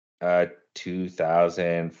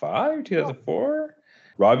 2005, 2004.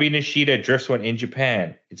 Robbie Nishida drifts one in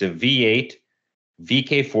Japan. It's a V8,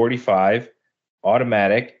 VK45,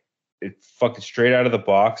 automatic. It's fucking straight out of the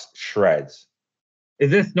box, shreds.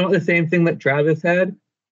 Is this not the same thing that Travis had? And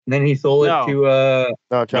then he sold No. it to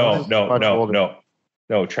No, Travis is much older.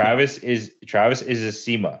 No. Travis is a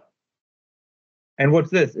SEMA. and what's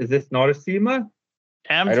this? Is this not a SEMA?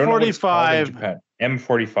 I don't know what it's called in M45. Japan.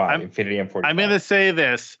 M45, Infinity M45. I'm going to say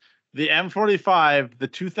this. The M45, the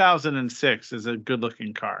 2006 is a good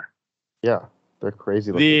looking car. Yeah, they're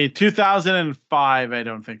crazy looking. The 2005, I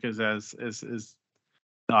don't think is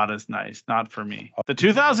not as nice. Not for me. The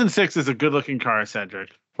 2006 is a good looking car,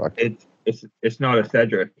 Cedric. Fuck. It's not a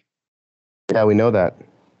Sedrick. Yeah, we know that.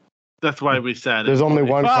 That's why we said There's only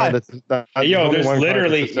one car that's There's one car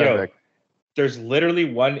literally, that's a Sedrick. there's literally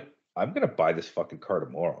one. I'm gonna buy this fucking car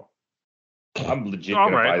tomorrow. I'm legit All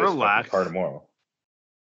gonna right, buy this relax. fucking car tomorrow.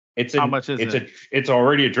 How much is it? It's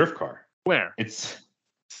already a drift car. Where? It's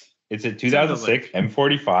a 2006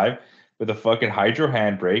 M45 with a fucking hydro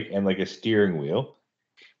handbrake and like a steering wheel,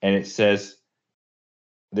 and it says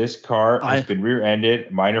this car has been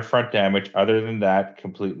rear-ended, minor front damage. Other than that,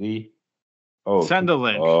 completely. Oh, Send a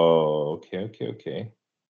link. Oh, okay.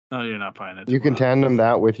 No, you're not buying it. You can tandem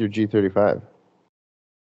that with your G35.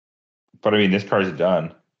 But I mean, this car's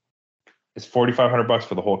done. It's $4,500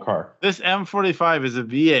 for the whole car. This M45 is a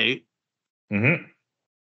V8. Mm-hmm.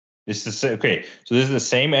 It's the same. Okay, so this is the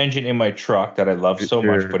same engine in my truck that I love so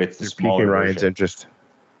much, but it's the smaller version. interest.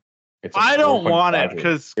 It's a I don't want it 4.5.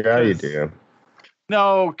 because Yeah, you do.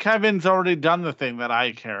 No, Kevin's already done the thing that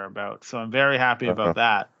I care about, so I'm very happy about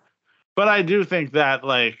that. But I do think that,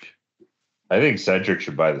 like, I think Sedrick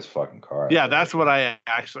should buy this fucking car. yeah, that's what I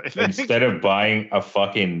actually think. Instead of buying a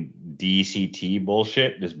fucking DCT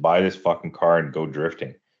bullshit, just buy this fucking car and go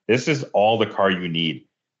drifting. This is all the car you need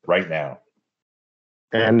right now.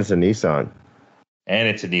 And it's a Nissan. And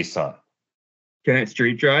it's a Nissan. Can it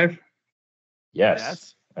street drive? Yes.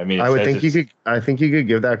 Yes. I mean, I would think you could. I think you could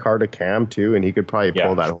give that car to Cam too, and he could probably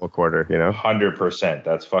pull that whole quarter. 100%.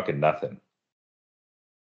 That's fucking nothing.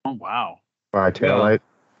 Oh wow. By taillight.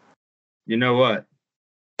 You know what?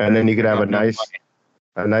 And then you could have a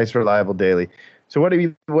nice reliable daily. So what do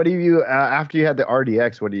you after you had the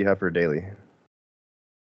RDX? What do you have for a daily?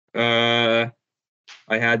 I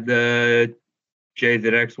had the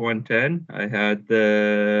JZX 110. I had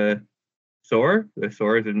the Soar. The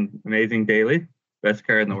Soar is an amazing daily, best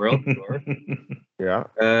car in the world. Soar. Yeah.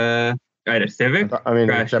 I had a Civic. I mean,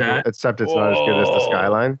 except it's not as good as the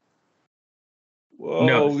Skyline. Whoa,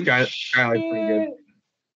 No, Skyline's pretty good.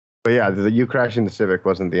 But yeah, you crashing the Civic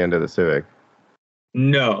wasn't the end of the Civic.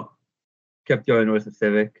 No, kept going with the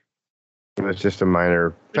Civic. It was just a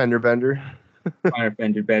minor fender bender. Minor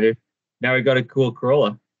fender bender. Now I got a cool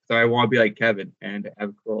Corolla, so I want to be like Kevin and have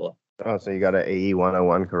a Corolla. Oh, so you got an AE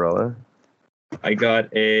 101 Corolla? I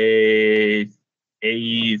got a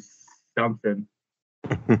something.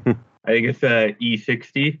 I think it's a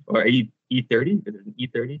E60 or E30. Is it an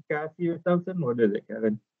E30 chassis or something? What is it,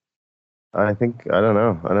 Kevin? I don't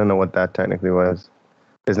know. I don't know what that technically was.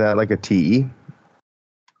 Is that like a TE?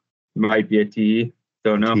 Might be a TE.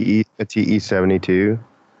 Don't know. A TE 72.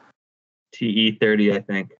 TE 30, I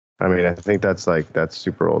think. I mean, I think that's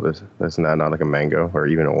super old. That's not like a Mango or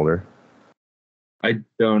even older. I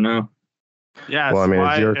don't know. Yeah. Well, I mean,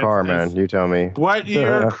 it's your car, man. You tell me. What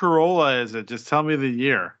year Corolla is it? Just tell me the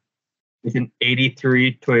year. It's an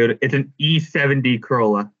 83 Toyota. It's an E70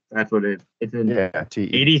 Corolla. That's what it is. It's an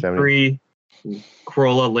TE 83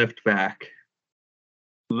 Corolla liftback.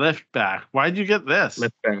 Liftback. Why'd you get this?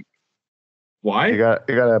 Liftback. Why? You got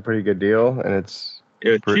a pretty good deal, and it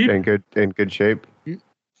was cheap. in good shape.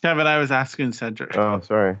 Kevin, I was asking Sedrick. Oh,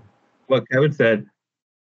 sorry. What Kevin said.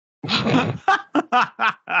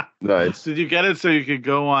 Nice. Did you get it so you could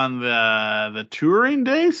go on the touring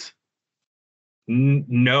days?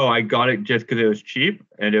 No, I got it just because it was cheap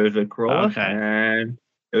and it was a Corolla Okay. and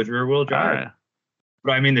it was rear wheel drive. Right.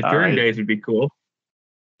 But I mean, the touring days would be cool.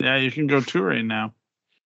 Yeah, you can go touring now.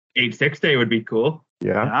 8.6 day would be cool.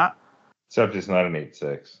 Yeah. Except it's not an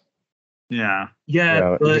 8.6. Yeah.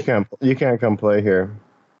 Yeah, but you can't come play here.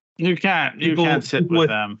 You can't. You can't sit with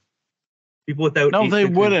them. People without No, they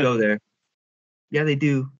 8.6s wouldn't go there. Yeah, they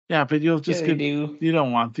do. Yeah, but you'll just get. You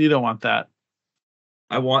don't want that.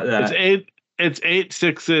 I want that. It's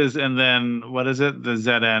 8.6s and then what is it? The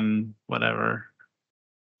ZN whatever.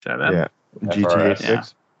 ZN? Yeah. GTA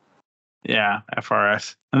 6. Yeah,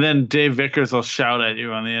 FRS. And then Dave Vickers will shout at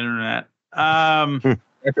you on the internet.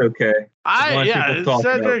 That's okay.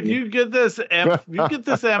 Cedric, you get this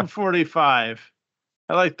M45.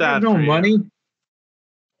 I like that. I have no money. It's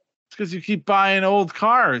because you keep buying old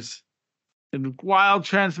cars and wild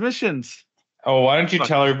transmissions. Oh, why don't you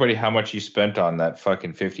tell everybody how much you spent on that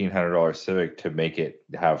fucking $1,500 Civic to make it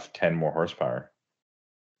have 10 more horsepower?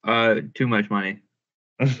 Too much money.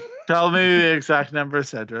 Tell me the exact number,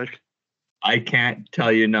 Cedric. I can't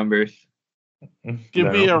tell you numbers.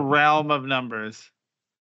 Give me a realm of numbers.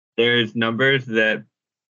 There's numbers that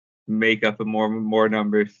make up more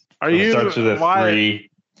numbers. It starts with a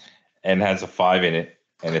 3 and has a 5 in it,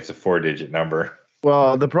 and it's a 4-digit number.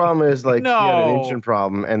 Well, the problem is he had an engine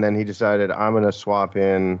problem, and then he decided I'm going to swap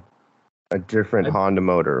in a different Honda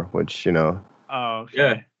motor, which Oh, okay.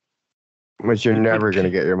 Yeah. Which you're never going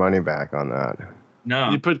to get your money back on that.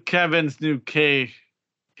 No. You put Kevin's new K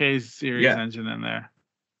series engine in there.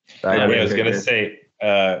 I was going to say,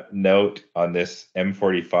 note on this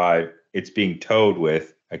M45, it's being towed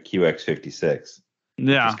with a QX56.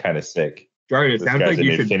 Yeah. Which is kind of sick. Gerard, it sounds like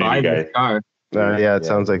you should buy this car. It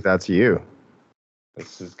sounds like that's you.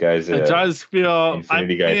 This guy's it does feel.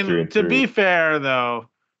 Infinity guy through and to through. be fair, though,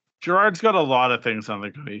 Gerard's got a lot of things on the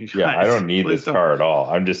go. Yeah, I don't need this car at all.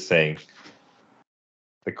 I'm just saying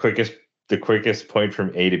the quickest point from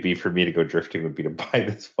A to B for me to go drifting would be to buy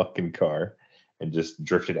this fucking car and just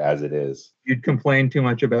drift it as it is. You'd complain too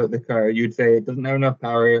much about the car. You'd say it doesn't have enough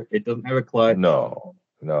power. It doesn't have a clutch. No.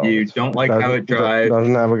 You don't like how it drives.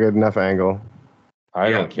 Doesn't have a good enough angle.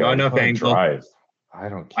 I don't care. Not enough angle. Drive. I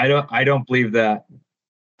don't care. I don't believe that.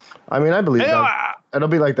 I mean, I believe that. It'll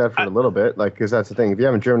be like that for a little bit, because that's the thing. If you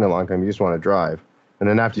haven't driven in a long time, you just want to drive, and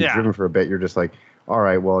then after you've driven for a bit, you're just like, all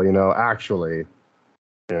right, well, actually,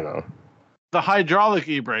 the hydraulic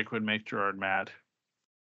e-brake would make Gerard mad.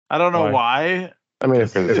 I don't know why. I mean,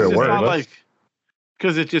 if it works,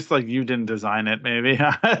 because it's just like you didn't design it. Maybe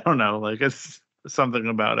I don't know. It's something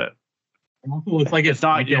about it. It's like it's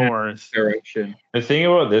not yours. Direction. The thing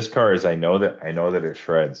about this car is I know that it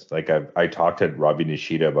shreds. I talked to Robbie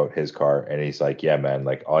Nishida about his car, and he's like, yeah, man,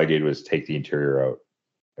 all I did was take the interior out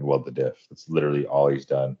and weld the diff. That's literally all he's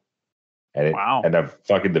done. And Wow. and I've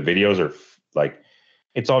fucking the videos are like,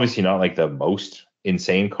 it's obviously not like the most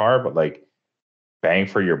insane car, but like bang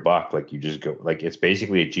for your buck. Like you just go, like it's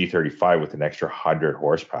basically a G35 with an extra 100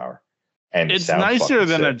 horsepower. And It's sounds nicer fucking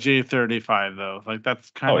than a sick. G35 though. Like that's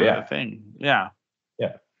kind of yeah. the thing. Yeah.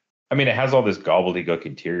 Yeah. I mean, it has all this gobbledygook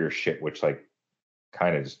interior shit, which like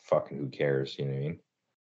kind of just fucking who cares, you know what I mean?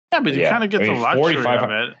 Yeah, but you kind of get the luxury of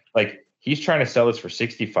it. Like he's trying to sell this for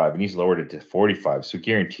 65 and he's lowered it to 45. So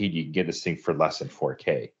guaranteed you can get this thing for less than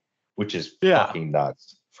 4K, which is fucking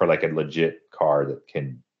nuts for like a legit car that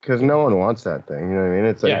can. Because no one wants that thing. You know what I mean?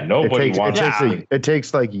 It's like, nobody wants it. It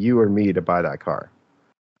takes like you or me to buy that car.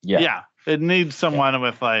 Yeah. It needs someone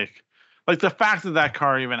with like the fact that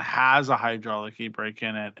car even has a hydraulic e-brake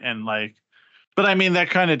in it, and like, but I mean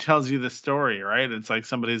that kind of tells you the story, right? It's like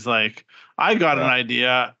somebody's like, I got an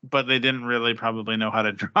idea, but they didn't really probably know how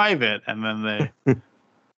to drive it, and then they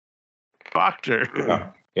fucked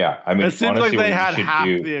her. Yeah, I mean, it seems honestly, like they had half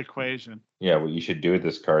the equation. Yeah, what you should do with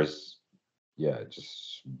this car is,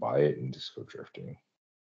 just buy it and just go drifting.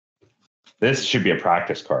 This should be a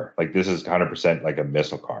practice car. Like this is 100% like a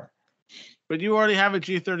missile car. But you already have a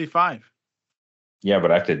G35. Yeah,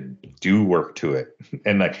 but I have to do work to it.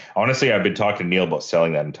 And like, honestly, I've been talking to Neil about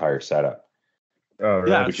selling that entire setup. Oh,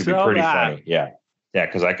 really? Yeah, which would be pretty funny. Yeah. Yeah,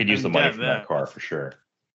 because I could use the money from that car for sure.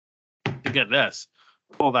 To get this.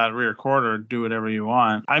 Pull that rear quarter, do whatever you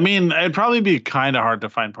want. I mean, it'd probably be kind of hard to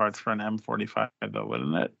find parts for an M45 though,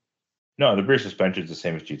 wouldn't it? No, the rear suspension is the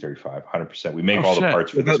same as G35, 100%. We make all the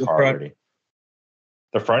parts for this car already.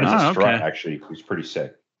 The front is a strut, actually. It's pretty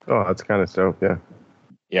sick. Oh, that's kind of dope, yeah.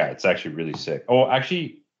 Yeah, it's actually really sick. Oh,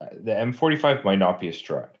 actually, the M45 might not be a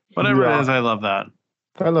strut. Whatever it is, I love that.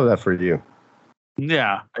 I love that for you.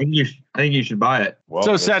 Yeah. I think you should buy it. Well,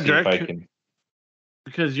 so Sedrick,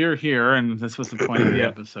 because you're here and this was the point of the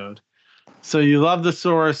episode. So you love the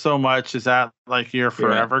Soarer so much. Is that like your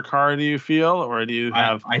forever car, do you feel? Or do you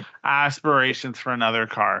have aspirations for another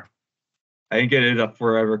car? I think it is a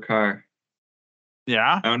forever car.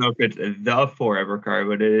 Yeah? I don't know if it's the forever car,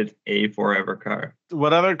 but it is a forever car.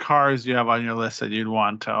 What other cars do you have on your list that you'd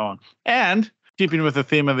want to own? And keeping with the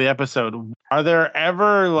theme of the episode, are there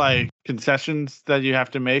ever like concessions that you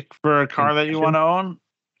have to make for a car that you want to own?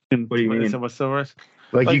 What do you mean? What's the worst?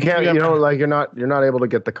 Like you can't, like you're not able to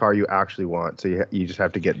get the car you actually want, so you just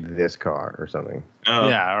have to get this car or something.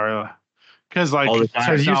 Yeah, or because like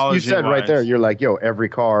you said right there, you're like, yo, every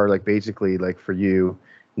car, like basically, like for you,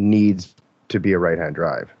 needs to be a right-hand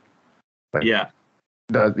drive. Like, your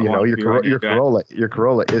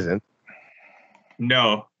Corolla isn't.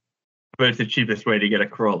 No, but it's the cheapest way to get a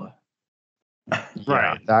Corolla.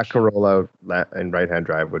 Right. That Corolla and right-hand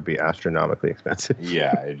drive would be astronomically expensive.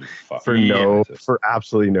 Yeah, for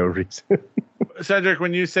absolutely no reason. Sedrick,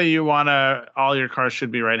 when you say you want all your cars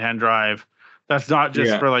should be right-hand drive, that's not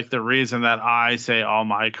just for like the reason that I say all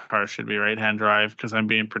my cars should be right-hand drive because I'm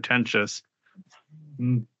being pretentious.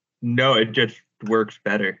 No, it just works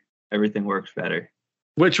better. Everything works better.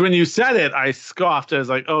 Which, when you said it, I scoffed. I was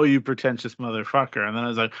like, "Oh, you pretentious motherfucker!" And then I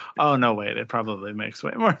was like, "Oh no, wait! It probably makes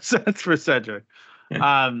way more sense for Sedrick."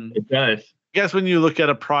 It does. I guess when you look at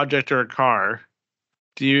a project or a car,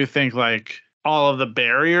 do you think like all of the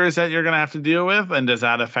barriers that you're gonna have to deal with, and does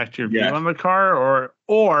that affect your view on the car,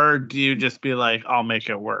 or do you just be like, "I'll make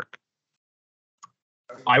it work"?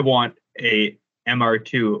 I want a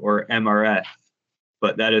MR2 or MRS,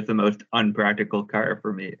 but that is the most unpractical car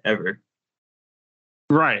for me ever.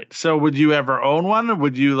 Right. So would you ever own one? Or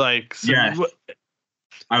would you like... Yes.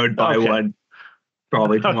 I would buy one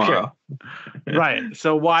probably tomorrow. Right.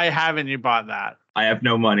 So why haven't you bought that? I have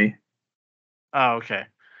no money. Oh, okay.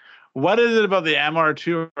 What is it about the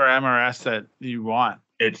MR2 or MRS that you want?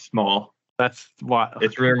 It's small. That's what...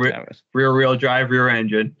 It's rear wheel drive, rear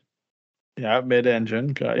engine. Yeah,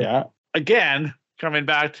 mid-engine. Yeah. Again, coming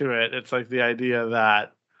back to it, it's like the idea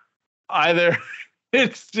that either...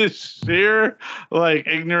 It's just sheer like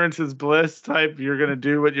ignorance is bliss type. You're going to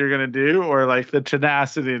do what you're going to do, or like the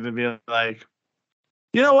tenacity to be like,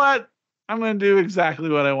 you know what? I'm going to do exactly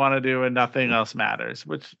what I want to do and nothing else matters,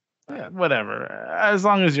 which whatever. As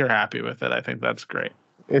long as you're happy with it, I think that's great.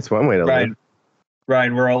 It's one way to live.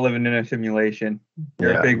 Ryan, we're all living in a simulation.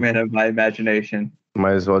 You're a figment of my imagination.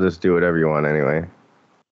 Might as well just do whatever you want anyway.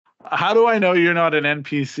 How do I know you're not an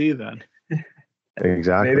NPC then?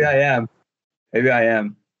 Exactly. Maybe I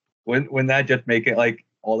am. Wouldn't that just make it like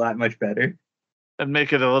all that much better? And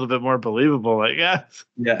make it a little bit more believable, I guess.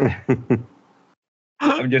 Yeah.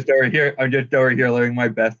 I'm just over here living my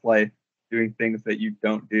best life, doing things that you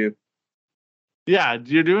don't do. Yeah,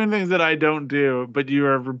 you're doing things that I don't do, but you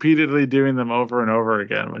are repeatedly doing them over and over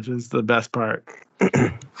again, which is the best part.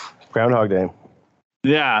 Groundhog Day.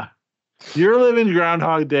 Yeah. You're living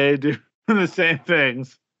Groundhog Day doing the same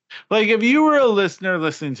things. Like, if you were a listener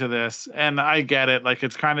listening to this, and I get it, like,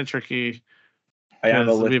 it's kind of tricky. I am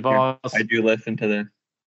a Yes, we've listener. all- I do listen to this.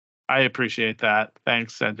 I appreciate that.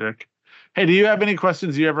 Thanks, Cedric. Hey, do you have any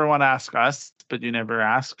questions you ever want to ask us, but you never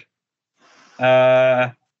ask?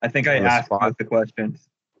 I think I On the asked spot. most of the questions.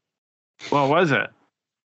 What was it?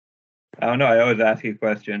 I don't know. I always ask you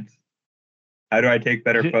questions. How do I take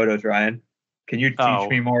better photos, Ryan? Can you teach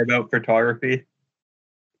me more about photography?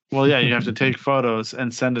 Well, yeah, you have to take photos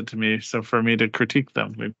and send it to me so for me to critique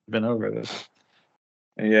them. We've been over this.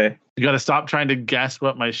 Yeah. You got to stop trying to guess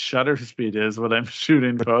what my shutter speed is when I'm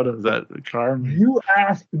shooting photos at the car. You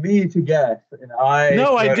asked me to guess, and I.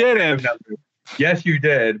 No, I wrote a random didn't. number. Yes, you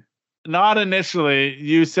did. Not initially.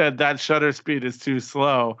 You said that shutter speed is too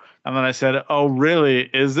slow. And then I said, oh, really?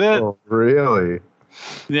 Is it? Oh, really?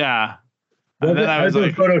 Yeah. And then I How was did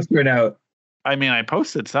like, the photos turn out? I mean, I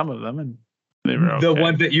posted some of them and they were okay. The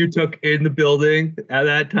ones that you took in the building at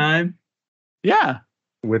that time? Yeah.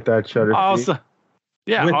 With that shutter speed? Also,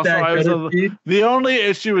 yeah. With Also, that I was shutter speed? the only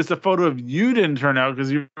issue is the photo of you didn't turn out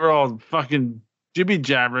because you were all fucking jibby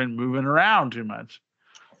jabbering, moving around too much.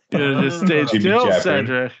 You know, just stayed Jibby still, jabbering.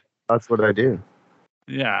 Cedric. That's what I do.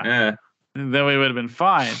 Yeah. Yeah. And then we would have been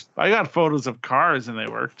fine. I got photos of cars and they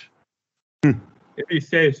worked. If you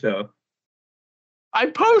say so. I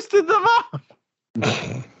posted them up.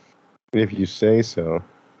 If you say so.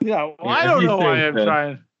 Yeah, well, Yeah, I if don't you know why say I'm so.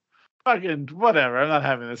 trying. Fucking whatever. I'm not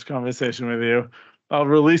having this conversation with you. I'll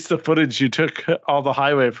release the footage you took, all the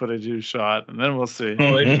highway footage you shot, and then we'll see.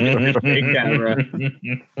 Oh, it's your fake camera.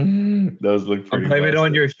 Those look I'll pretty blame it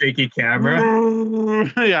on busted. your shaky camera.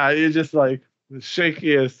 Yeah, you're just like the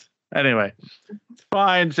shakiest. Anyway, it's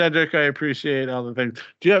fine, Cedric. I appreciate all the things.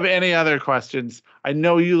 Do you have any other questions? I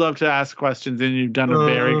know you love to ask questions, and you've done a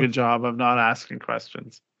very good job of not asking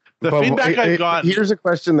questions. The But feedback I've got. Here's a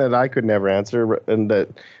question that I could never answer, and that.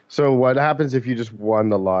 So, what happens if you just won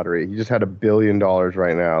the lottery? You just had $1 billion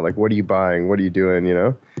right now. Like, what are you buying? What are you doing? You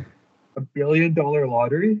know? $1 billion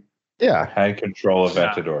lottery? Yeah, Hand control of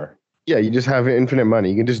Yeah. Ventador. yeah. You just have infinite money.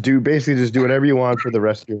 You can just do whatever you want for the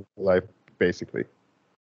rest of your life. Basically,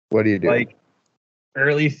 what do you do? Like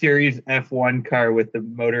early series F1 car with the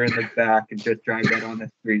motor in the back and just drive that on the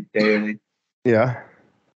street daily. Yeah,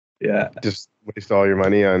 Yeah. just waste all your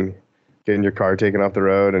money on getting your car taken off the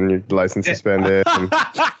road and your license suspended. And,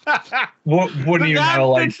 Wouldn't even have a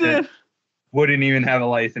license. Fiction. Wouldn't even have a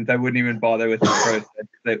license. I wouldn't even bother with the process.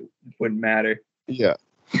 That wouldn't matter. yeah,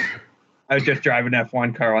 I would just drive an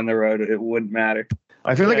F1 car on the road. It wouldn't matter.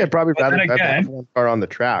 I feel like Okay. I'd probably But rather then have again- that one car on the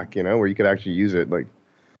track. You know, where you could actually use it. Like,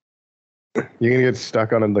 you're gonna get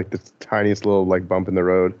stuck on like this tiniest little like bump in the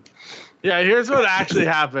road. Yeah, here's what actually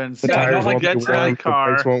happens. The Yeah, tires not like won't get be to that warm, the car.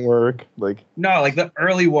 brakes won't work. Like, No, like the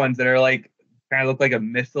early ones that are like kind of look like a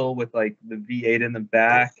missile with like the V8 in the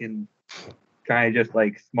back and kind of just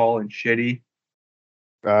like small and shitty.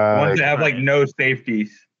 Ones that have like no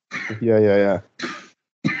safeties. yeah.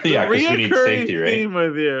 Yeah, because we need Reoccurring safety, right? theme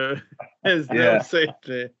with you is no Yeah.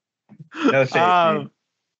 safety. No safety.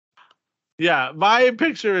 Yeah, my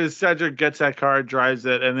picture is Cedric gets that car, drives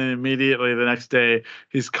it, and then immediately the next day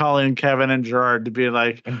he's calling Kevin and Gerard to be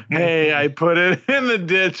like, "Hey, I put it in the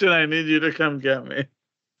ditch, and I need you to come get me."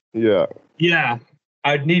 Yeah. Yeah.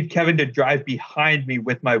 I'd need Kevin to drive behind me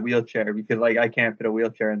with my wheelchair because like I can't fit a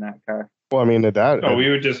wheelchair in that car. Well, I mean, at that. No, we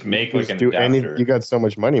would just make like just an do any. adapter. You got so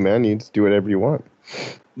much money, man. You just do whatever you want.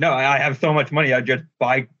 No, I have so much money. I'd just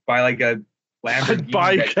buy like a Lamborghini.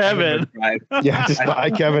 Buy that Kevin. would drive. Yeah, just buy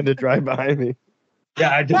Kevin to drive behind me.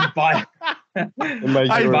 Yeah, I just buy. In my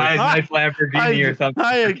I Euro. buy a nice Lamborghini or something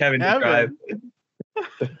for Kevin to drive.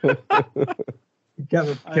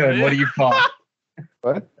 Kevin, what do you cost?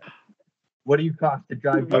 What? What do you cost to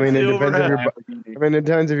drive? I mean, it What's the depends if you're. Lamborghini? I mean, it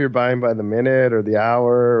depends if you're buying by the minute or the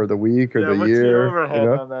hour or the week or Yeah, the what's year. your overhead You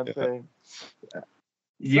know? on that thing?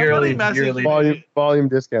 yearly, Somebody yearly. messaged Volume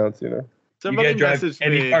discounts. You know, You Somebody can drive messaged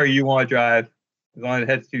any me. car you want to drive as long as it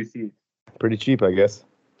has 2 seats. pretty cheap, I guess.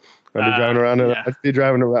 I'd be driving around. yeah. I'd be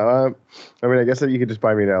driving around. I mean, I guess that you could just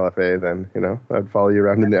buy me an LFA. Then you know, I'd follow you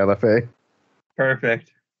around in the LFA.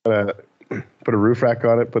 Perfect. Put a roof rack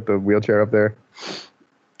on it. Put the wheelchair up there.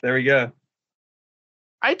 There we go.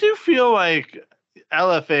 I do feel like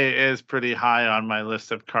LFA is pretty high on my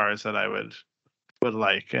list of cars that I would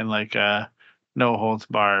like in like a no holds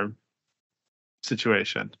barred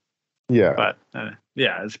situation. Yeah. But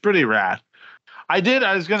yeah, it's pretty rad. I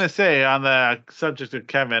was going to say on the subject of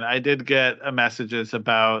Kevin, I did get messages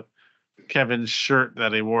about Kevin's shirt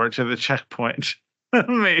that he wore to the checkpoint.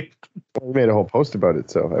 Made. We made a whole post about it,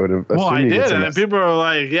 so I would have. Well, I assumed you did, get some- and then people were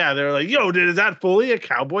like, "Yeah, they were like, yo, dude, is that fully a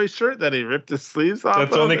cowboy shirt that he ripped his sleeves off?"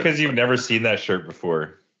 That's of?" only because you've never seen that shirt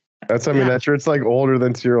before. That's. I mean, Yeah. that shirt's like older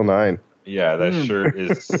than SerialNine. Yeah, that shirt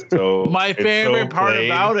is so. My it's favorite so part plain.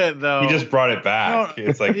 about it, though. He just brought it back. No,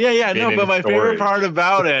 It's like yeah, been no, in but my favorite storage. part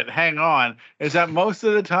about it, hang on, is that most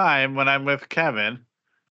of the time when I'm with Kevin,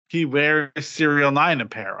 he wears SerialNine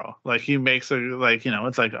apparel. Like he makes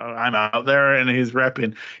it's like I'm out there and he's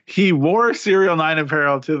repping. He wore SerialNine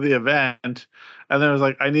apparel to the event, and then was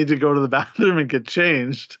like, I need to go to the bathroom and get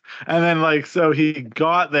changed. And then so he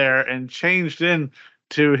got there and changed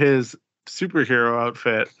into his superhero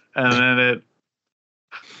outfit, and then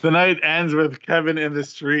the night ends with Kevin in the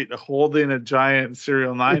street holding a giant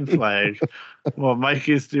SerialNine flag while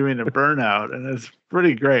Mikey's doing a burnout, and it's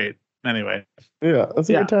pretty great. Anyway, Yeah, that's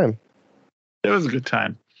a good time. it was a good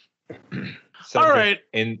time. So All right.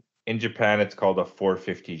 In Japan, it's called a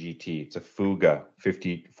 450 GT. It's a Fuga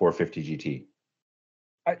 450 GT.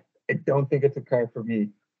 I don't think it's a car for me.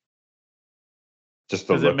 Just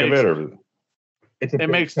the 'Cause it look of makes- it, or It's a It big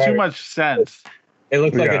makes car. too much sense. It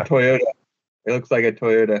looks like Yeah. a Toyota. It looks like a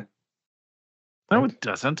Toyota. No, it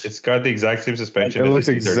doesn't. it's got the exact same suspension It as looks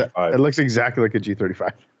the G35. it looks exactly like a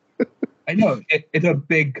G35. I know it's a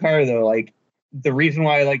big car though. Like the reason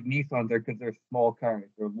why I like Nissans are because they're small cars.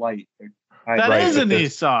 They're light. They're That Right, is a but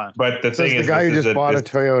this- Nissan. But the Says thing the is, guy who this is just bought a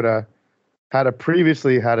this- Toyota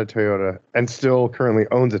previously had a Toyota and still currently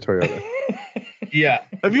owns a Toyota. yeah.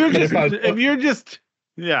 If you're But just, if I was- if you're just,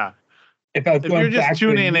 yeah, If I was if going you're back just to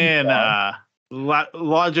a tuning in, Nissan,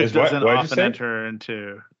 logic Is what- doesn't what'd you often say? enter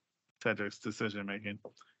into Cedric's decision making.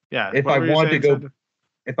 Yeah. If what I were you wanted to saying, go- Cedric?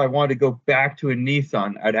 if I wanted to go back to a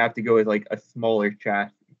Nissan, I'd have to go with like a smaller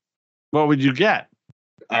chassis. What would you get?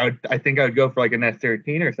 I think I would go for like an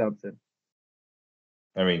S13 or something.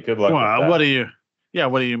 I mean, good luck. Well, with what that. are you? Yeah,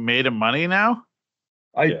 what are you made of money now?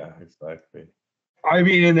 Yeah, exactly. I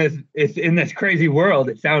mean, in this crazy world,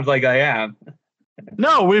 it sounds like I am.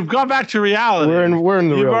 No, we've gone back to reality. we're in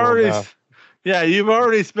the You've real already, world you've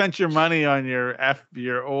already spent your money on your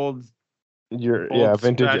old now.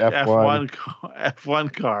 Vintage spec F1.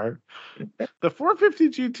 F1 car. The 450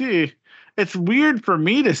 GT. It's weird for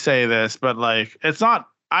me to say this, but it's not.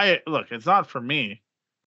 It's not for me.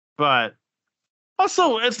 But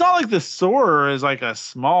also, it's not like the Soarer is like a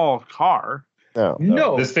small car. No.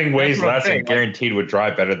 No, This thing weighs that's what I'm less saying. and guaranteed would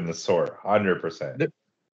drive better than the Soarer, 100%.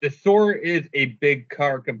 The Soarer is a big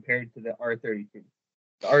car compared to the R32.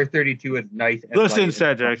 The R32 is nice. And Listen, light and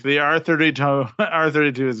Cedric, the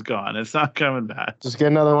R32 is gone. It's not coming back. Just get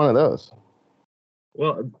another one of those.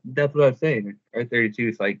 Well, that's what I was saying.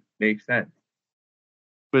 R32 is makes sense.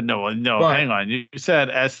 But no, But- hang on. You said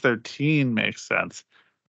S13 makes sense.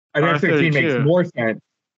 An R13 makes R32. more sense.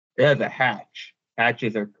 It has a hatch.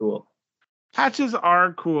 Hatches are cool. Hatches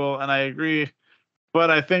are cool, and I agree.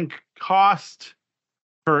 But I think cost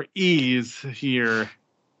for ease here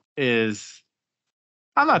is.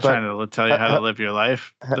 I'm not But trying to tell you how to live your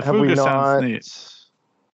life. The Have we Fuga not sounds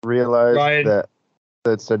neat. realized Ryan-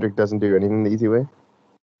 that Cedric doesn't do anything the easy way?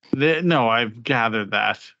 No, I've gathered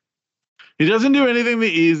that. He doesn't do anything the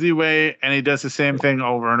easy way, and he does the same thing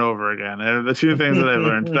over and over again. They're the two things that I've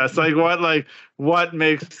learned. That's what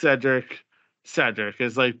makes Sedrick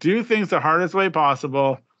is do things the hardest way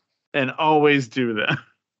possible and always do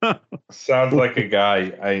them. Sounds like a guy.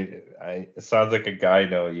 It sounds like a guy I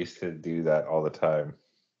know used to do that all the time.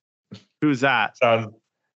 Who's that? Sounds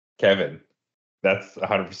Kevin. That's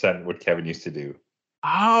 100% what Kevin used to do.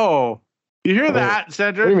 Oh, you hear that, What do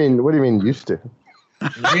Cedric? you mean? What do you mean used to?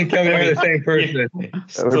 Me and Kevin are the same person.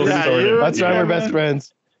 Still Yeah, sort you- of. That's why yeah, we're best man.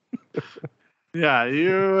 friends. Yeah,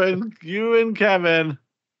 you and Kevin.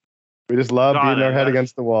 We just love Got beating it. our head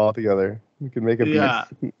against the wall together. We can make a beat. Yeah.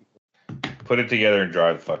 Put it together and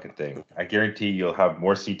drive the fucking thing. I guarantee you'll have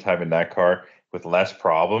more seat time in that car with less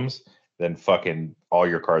problems than fucking all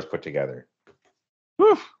your cars put together.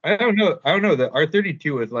 Whew. I don't know. The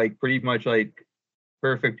R32 is pretty much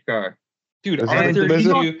perfect car. Dude, There's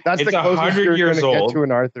R32, That's it's the closest 100 you're years gonna old. get to an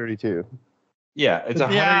R32. Yeah, it's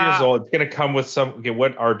 100 Yeah. years old. It's going to come with some. Okay,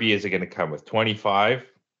 what RB is it going to come with? 25?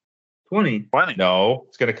 20. Funny. No,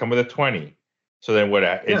 it's going to come with a 20. So then what?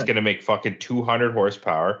 It's Yeah. going to make fucking 200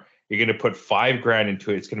 horsepower. You're going to put $5,000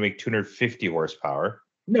 into it. It's going to make 250 horsepower.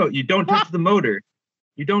 No, you don't touch the motor.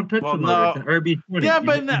 You don't touch Well, the motor. It's an RB20. Yeah, You-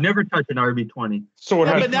 but you no- never touch an RB20. So it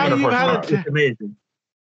Yeah, has but now 200 you've had horsepower. it It's amazing.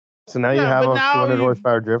 So now you Yeah, have but a now 200 you-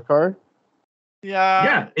 horsepower drift car.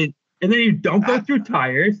 Yeah. And then you don't go through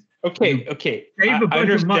tires. Okay. Save a I bunch of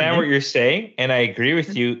understand money. what you're saying, and I agree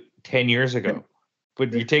with you 10 years ago.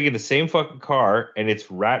 but you're taking the same fucking car and it's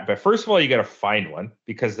rat bag. First of all, you got to find one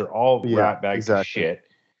because they're all rat bags of shit.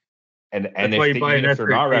 And That's why if, you buy even an if they're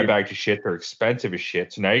not rat S13. bags of shit, they're expensive as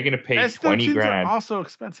shit. So now you're going to pay 20 S13s grand. are also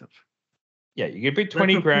expensive. Yeah, you can pay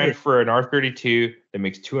 20 That's grand okay. for an R32 that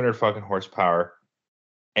makes 200 fucking horsepower,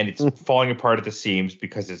 and it's falling apart at the seams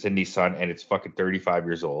because it's a Nissan and it's fucking 35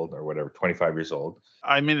 years old or whatever, 25 years old.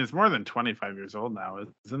 I mean, it's more than 25 years old now,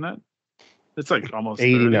 isn't it? It's like almost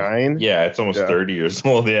 30. 89. Yeah, it's almost 30 years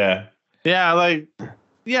old. Yeah. Yeah, like,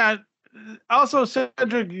 yeah. Also,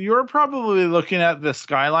 Cedric, you're probably looking at the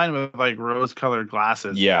Skyline with like rose-colored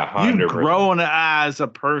glasses. Yeah, 100%. You've grown as a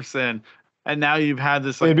person, and now you've had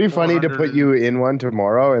this. Like, It'd be funny to 400 put you in one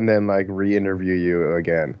tomorrow and then like re-interview you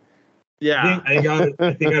again. Yeah. I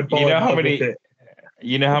think I'd fall You know in how love many- with it.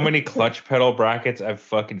 You know how many clutch pedal brackets I've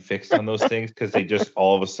fucking fixed on those things because they just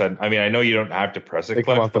all of a sudden. I mean, I know you don't have to press a They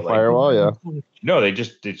clutch, come off the but like, firewall, yeah. no, they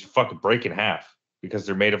just fucking break in half because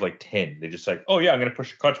they're made of like tin. They just like, oh yeah, I'm gonna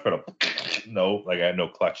push a clutch pedal. No, like I have no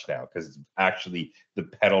clutch now because actually the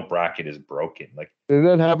pedal bracket is broken. Like, Did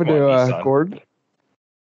that happen Come on, to Nissan. Gordon?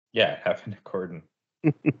 yeah, it happened to Gordon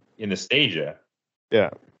in the Stagia. Yeah.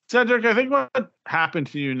 Cedric, I think what happened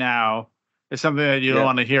to you now is something that you don't Yeah.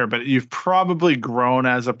 want to hear, but you've probably grown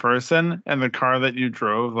as a person, and the car that you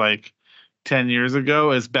drove like 10 years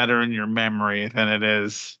ago is better in your memory than it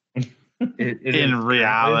is It is in currently.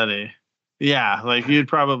 reality. Yeah, like you'd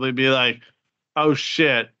probably be like, oh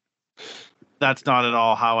shit, that's not at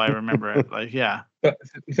all how I remember it. Like, yeah.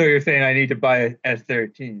 So you're saying I need to buy a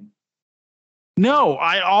S13? No,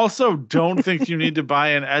 I also don't think you need to buy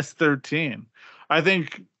an S13. I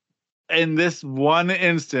think in this one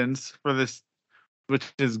instance, for this, which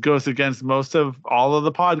goes against most of all of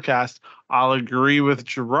the podcast, I'll agree with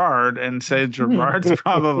Gerard and say Gerard's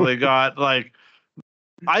probably got like.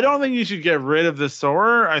 I don't think you should get rid of the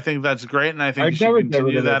Soarer. I think that's great, and I think you I'd should never get rid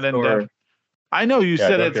continue of the that endeavor. Soarer. I know you Yeah,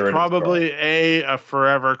 said don't it's get rid of the probably a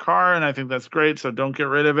forever car, and I think that's great. So don't get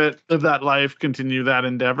rid of it. Live that life, continue that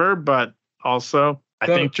endeavor. But also, I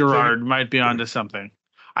So- think Gerard might be onto something.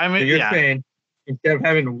 I So mean, you're yeah, saying instead of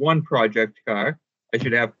having one project car, I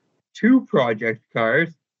should have two project cars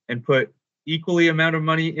and put equally amount of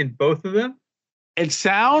money in both of them? it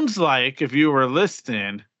sounds like if you were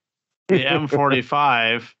listening, the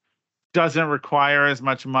M45 doesn't require as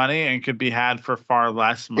much money and could be had for far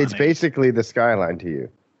less money. It's basically the Skyline to you.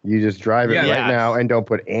 You just drive it Yeah. right Yes. now and don't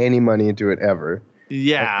put any money into it ever.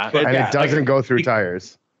 Yeah, But- And Yeah, it doesn't like- go through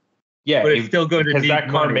tires. Yeah, But it's still going to because need that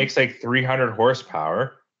car money. makes like 300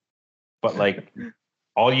 horsepower, but like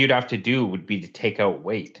all you'd have to do would be to take out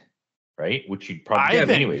weight, right? Which you'd probably I have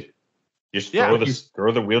think- anyway. Just Yeah,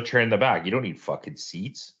 throw the wheelchair in the back. You don't need fucking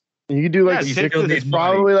seats. You could do like Yeah, you six, still need it's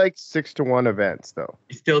money. probably like 6-to-1 events though.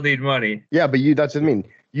 You still need money. Yeah, but that's what I mean.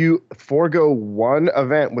 You forego one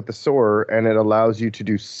event with the Soarer and it allows you to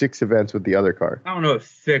do 6 events with the other car. I don't know if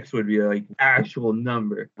 6 would be like actual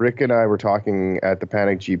number. Rick and I were talking at the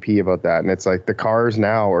Panic GP about that, and it's like the cars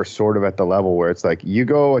now are sort of at the level where it's like you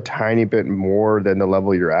go a tiny bit more than the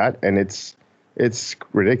level you're at, and it's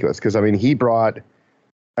ridiculous. Because I mean, he brought,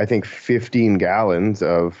 I think, 15 gallons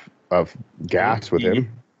of gas with him.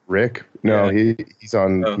 Rick, no, Yeah. he's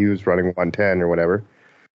on. Oh. He was running 110 or whatever.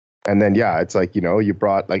 And then yeah, it's like, you know, you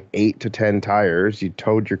brought like 8 to 10 tires. You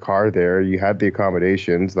towed your car there. You had the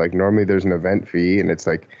accommodations. Like normally there's an event fee, and it's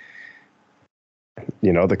like,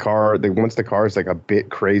 you know, once the car is like a bit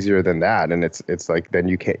crazier than that, and it's like then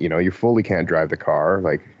you can't, you know, you fully can't drive the car.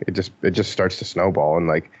 Like it just starts to snowball, and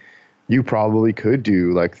like you probably could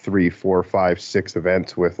do like 3, 4, 5, 6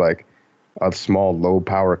 events with like a small low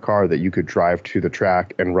power car that you could drive to the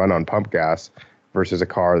track and run on pump gas versus a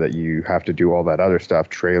car that you have to do all that other stuff,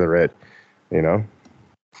 trailer it, you know.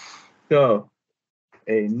 So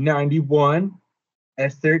a 91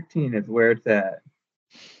 S13 is where it's at.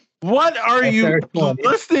 what are you SR20.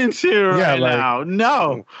 listening to Yeah, right like, now?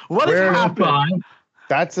 No, what is where- happening?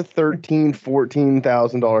 That's a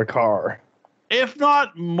 $13,000-$14,000 car. If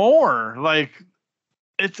not more, like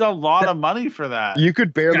it's a lot of money for that. You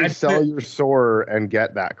could barely That's sell it. your Soarer and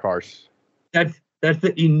get that car. That's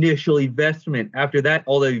the initial investment. After that,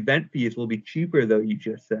 all the event fees will be cheaper, though. You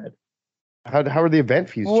just said. How are the event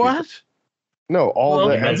fees cheaper? What? No, all Well,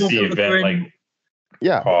 the yeah, That's the won't go event, through like any-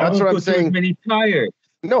 yeah, Oh. that's what won't I'm go through as saying. Many tires.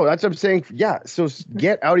 No, that's what I'm saying. Yeah, so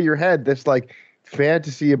get out of your head this like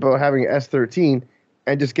fantasy about having an S13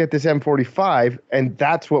 and just get this M45, and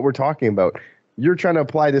that's what we're talking about. You're trying to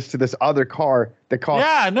apply this to this other car that costs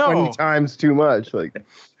Yeah, 20 no. times too much. Like,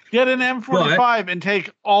 Get an M45 and take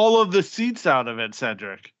all of the seats out of it,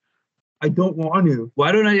 Cedric. I don't want to.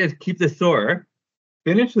 Why don't I just keep the Soarer,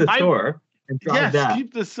 finish the I- Soarer, and drive Yes, that?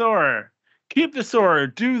 keep the Soarer. Keep the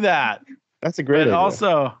sword. Do that. That's a great But idea.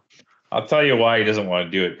 also, I'll tell you why he doesn't want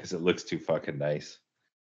to do it, because it looks too fucking nice.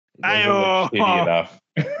 It doesn't look Ayo. shitty enough.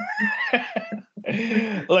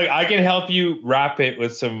 Look, I can help you wrap it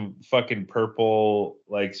with some fucking purple,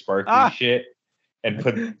 like sparkly shit, and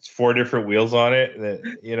put 4 different wheels on it that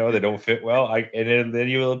they don't fit well. And then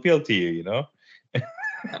you will appeal to you. You know.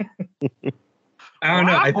 I don't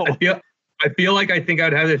know. I feel like I think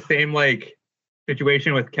I'd have the same like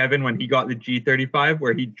situation with Kevin when he got the G35,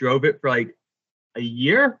 where he drove it for like a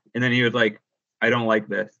year and then he was like, I don't like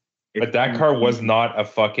this. But that car was not a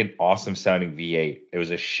fucking awesome sounding V8. It was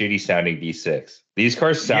a shitty sounding V6. These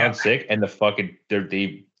cars sound sick, and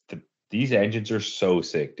these engines are so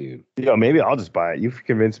sick, dude. Maybe I'll just buy it. You've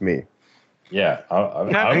convinced me. Yeah,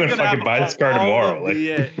 I'm gonna fucking buy this car tomorrow.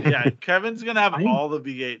 Yeah, Kevin's gonna have all the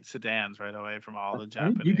V8 sedans right away from all the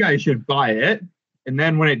Japanese. You guys should buy it, and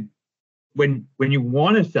then when you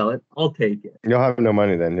want to sell it, I'll take it. You'll have no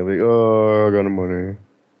money then. You'll be, I got no money.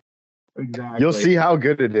 Exactly. You'll see how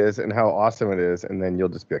good it is and how awesome it is, and then you'll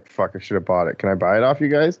just be like, fuck, I should have bought it. Can I buy it off you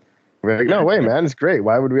guys? We're like, no way, man, it's great.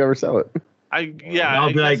 Why would we ever sell it? I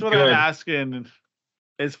guess what I'm asking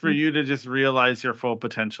is for you to just realize your full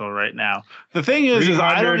potential right now. The thing is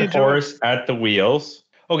I don't need horse at the wheels.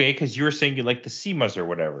 Okay, because you were saying you like the Seamas or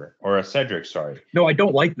whatever, or a Sedrick, sorry. No, I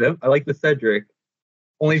don't like them. I like the Sedrick.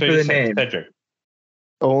 Only for the name. Sedrick.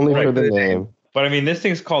 Only for the name. But I mean, this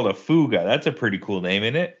thing's called a Fuga. That's a pretty cool name,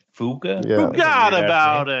 isn't it? Fuga? Yeah. Forgot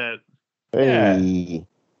about it. Hey.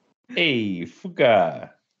 Hey,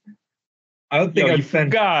 Fuga. I don't think you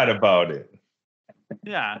forgot about it.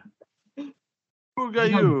 Yeah. Fuga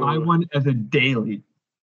you. Buy one as a daily.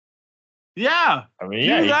 Yeah. I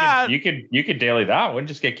mean, you could daily that one.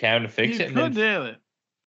 Just get Cam to fix it. You could daily.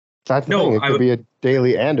 That's the thing. It could be a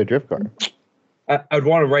daily and a drift car. I'd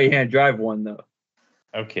want a right-hand drive one though.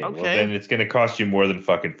 Okay. Well, then it's going to cost you more than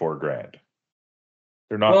fucking $4,000.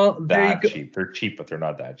 They're not that cheap. They're cheap, but they're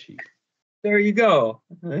not that cheap. There you go.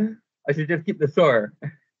 I should just keep the SOAR.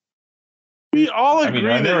 We all agree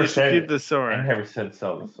that you should keep the SOAR. I never said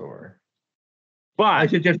sell the SOAR. But I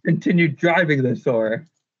should just continue driving the SOAR.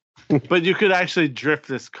 But you could actually drift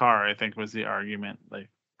this car, I think was the argument, like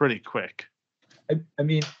pretty quick. I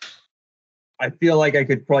mean, I feel like I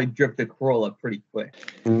could probably drift the Corolla pretty quick.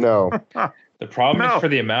 No. The problem is for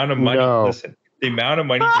the amount of money. No. Listen, the amount of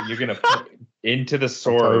money that you're going to put into the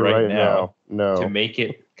SOAR right now to make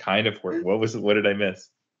it kind of work. What did I miss?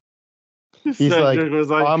 He's like,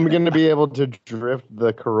 I'm going to be able to drift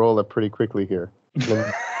the Corolla pretty quickly here.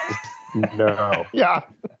 No. Yeah.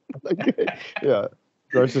 Yeah.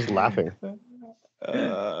 I was just laughing.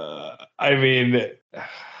 I mean, I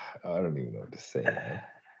don't even know what to say.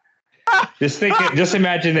 Just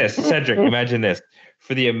imagine this, Cedric. Imagine this.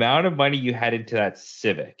 For the amount of money you had into that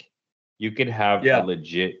Civic, you could have a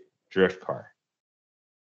legit drift car.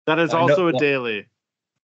 That is also a daily.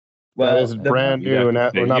 Well, that is brand new, and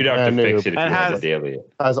not you'd have brand to new. fix it if you had a daily.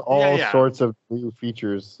 Has all sorts of new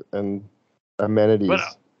features and amenities. But,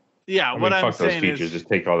 what I'm fuck those saying features. is, Just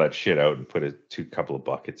take all that shit out and put a couple of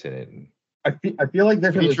buckets in it. And I feel like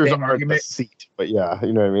this features is the same aren't argument. the seat, but yeah,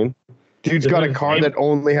 you know what I mean. Dude's got a car that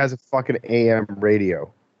only has a fucking AM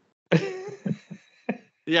radio.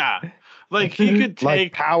 Yeah, like he could take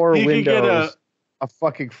like power windows, a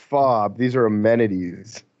fucking fob. These are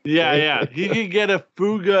amenities. Yeah. He could get a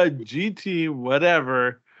Fuga GT,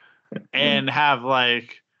 whatever, and have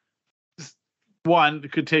like one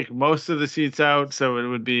could take most of the seats out, so it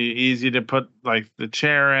would be easy to put like the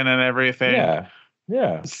chair in and everything.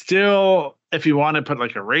 Yeah. Still, if you want to put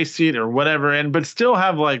like a race seat or whatever in, but still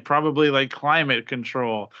have like probably like climate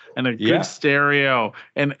control and a good stereo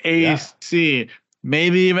and AC.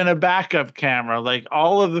 Maybe even a backup camera, like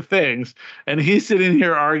all of the things. And he's sitting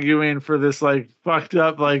here arguing for this like fucked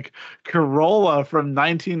up like Corolla from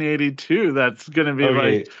 1982 that's going to be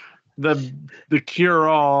like the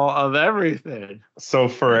cure-all of everything. So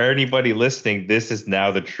for anybody listening, this is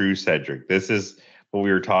now the true Cedric. This is what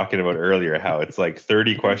we were talking about earlier, how it's like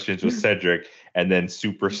 30 questions with Cedric and then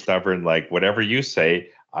super stubborn, like whatever you say,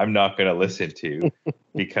 I'm not going to listen to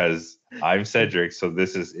because I'm Cedric. So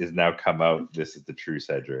this is now come out. This is the true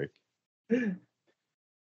Cedric.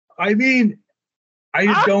 I mean, I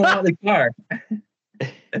just don't want the car.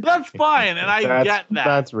 That's fine. And I get that.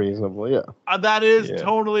 That's reasonable. Yeah. That is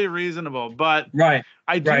totally reasonable. But I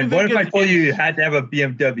do think what if I told you had to have a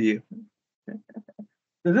BMW?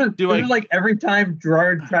 This is like every time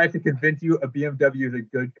Gerard tries to convince you a BMW is a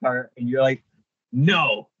good car and you're like,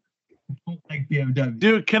 no. I don't like BMW.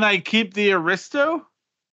 Dude, can I keep the Aristo?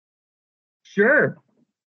 Sure.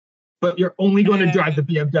 but you're only going to drive the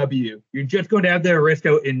BMW. You're just going to have the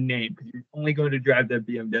Aristo in name because you're only going to drive the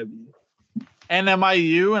BMW. And am I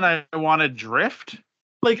you and I want to drift?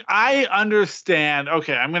 Like, I understand.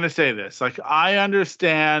 Okay, I'm going to say this. Like, I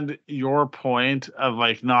understand your point of,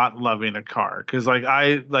 like, not loving a car. Because, like,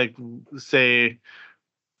 I, like, say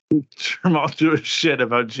tumultuous shit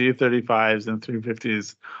about G35s and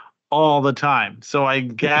 350s all the time. So I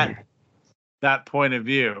get that point of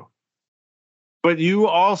view. But you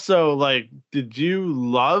also, like, did you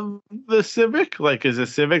love the Civic? Like, is a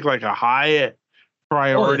Civic, like, a high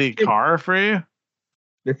priority car for you?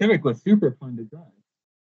 The Civic was super fun to drive.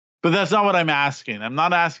 But that's not what I'm asking. I'm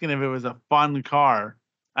not asking if it was a fun car.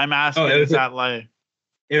 I'm asking is that like...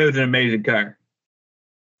 It was an amazing car.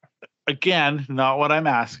 Again, not what I'm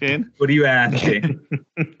asking. What are you asking?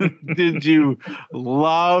 Did you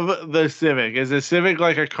love the Civic? Is the Civic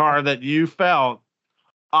like a car that you felt,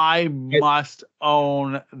 I must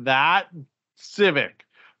own that Civic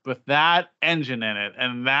with that engine in it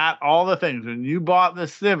and that all the things? When you bought the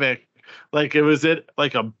Civic, like, was it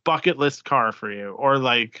like a bucket list car for you, or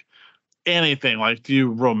like anything? Like, do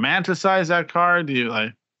you romanticize that car? Do you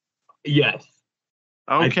like? Yes.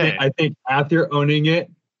 Okay. I think after owning it.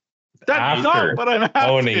 That's not what I'm asking.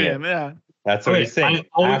 Owning it. Yeah. That's what he's saying.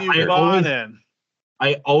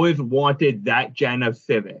 I always wanted that gen of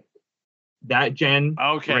Civic. That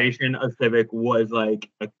generation of Civic was like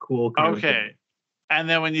a cool car. Okay. And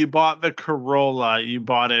then when you bought the Corolla, you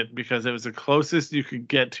bought it because it was the closest you could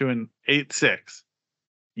get to an 8.6.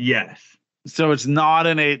 Yes. So it's not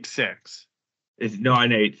an 8.6. It's not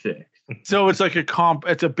an 8.6. So it's like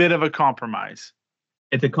it's a bit of a compromise.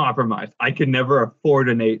 It's a compromise. I could never afford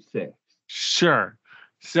an 8.6. Sure.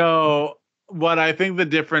 So what I think the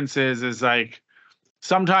difference is like,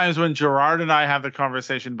 sometimes when Gerard and I have the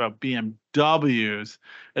conversation about BMWs,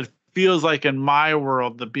 it feels like in my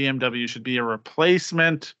world, the BMW should be a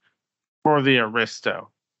replacement for the Aristo.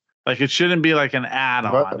 Like, it shouldn't be like an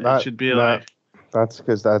add-on. It should be like... That's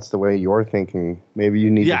because that's the way you're thinking. Maybe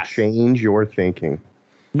you need to change your thinking.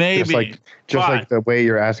 Maybe. Just like the way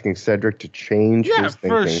you're asking Sedrick to change his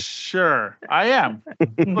thinking. Yeah, for sure. I am.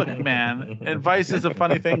 Look, man, advice is a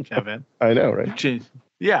funny thing, Kevin. I know, right? Jeez.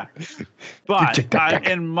 Yeah. But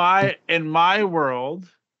in my world,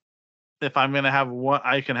 if I'm going to have one,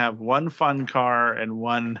 I can have one fun car and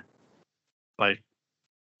one, like,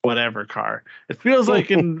 whatever car. It feels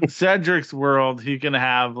like in Cedric's world, he can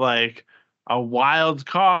have, like, a wild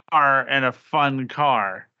car and a fun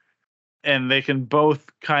car. And they can both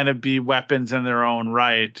kind of be weapons in their own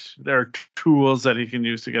right. They're tools that he can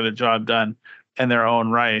use to get a job done in their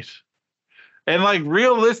own right. And, like,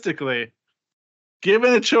 realistically,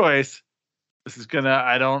 given a choice, this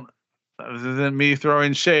isn't me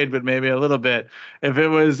throwing shade, but maybe a little bit. If it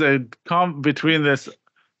was between this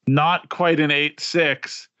not quite an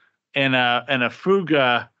 8.6 and a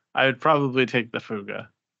Fuga, I would probably take the Fuga.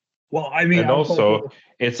 Well, I mean, and also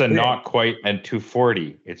it's a not quite a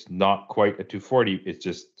 240. It's not quite a 240. It's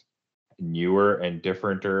just newer and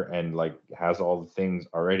differenter and, like, has all the things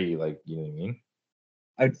already. Like, you know what I mean?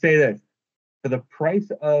 I'd say this: for the price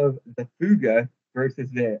of the Fuga versus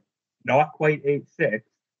the not quite 8.6,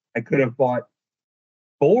 I could have bought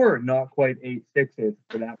 4 not quite 8.6s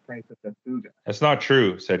for that price of the Fuga. That's not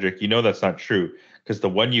true, Cedric. You know that's not true, because the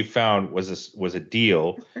one you found was a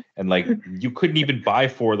deal, and, like, you couldn't even buy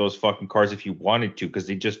 4 of those fucking cars if you wanted to, because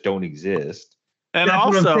they just don't exist. And that's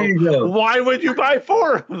also, why would you buy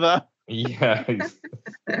 4 of them? Yeah,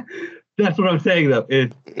 that's what I'm saying, though.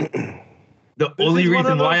 The only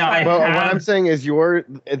reason why what I'm saying is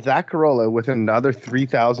that Corolla with another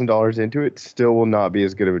 $3,000 into it still will not be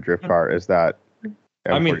as good of a drift car as that.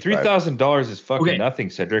 M45. I mean, $3,000 is fucking nothing,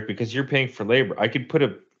 Cedric, because you're paying for labor. I could put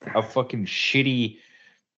a fucking shitty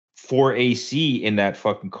 4AC in that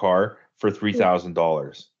fucking car for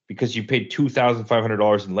 $3,000 because you paid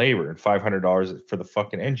 $2,500 in labor and $500 for the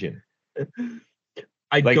fucking engine.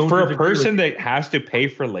 For a person that has to pay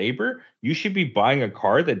for labor, you should be buying a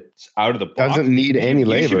car that's out of the box. Doesn't need any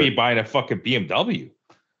labor. You should be buying a fucking BMW.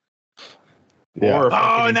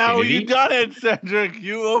 Yeah. Now you done it, Cedric.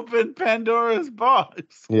 You opened Pandora's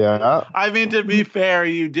box. Yeah. I mean, to be fair,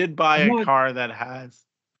 you did buy a car that has.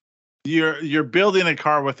 You're building a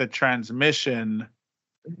car with a transmission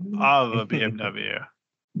of a BMW.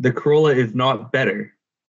 The Corolla is not better.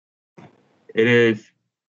 It's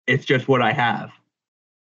just what I have.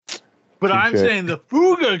 But I'm saying the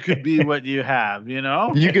Fuga could be what you have, you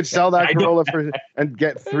know? You could sell that Corolla and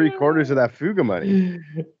get 3/4 of that Fuga money.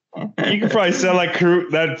 You could probably sell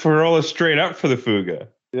that Corolla straight up for the Fuga.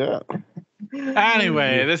 Yeah.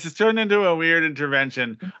 Anyway, this has turned into a weird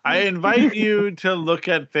intervention. I invite you to look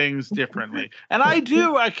at things differently. And I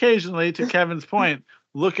do occasionally, to Kevin's point,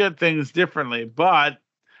 look at things differently, but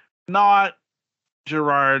not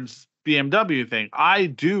Gerard's BMW thing. I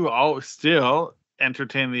do still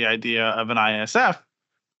entertain the idea of an ISF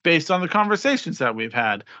based on the conversations that we've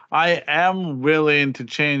had. I am willing to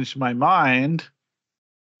change my mind,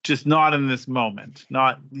 just not in this moment,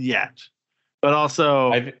 not yet. But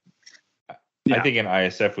also, I think an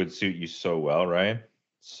ISF would suit you so well, Ryan.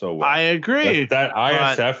 So well. I agree. That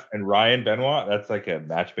ISF and Ryan Benoit, that's like a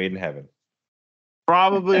match made in heaven.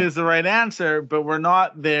 Probably is the right answer, but we're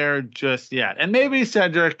not there just yet. And maybe,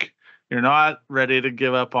 Sedrick, you're not ready to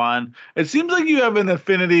give up on. It seems like you have an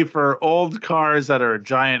affinity for old cars that are a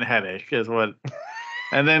giant headache, is what.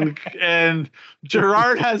 And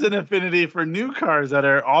Gerard has an affinity for new cars that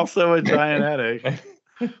are also a giant headache.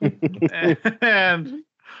 And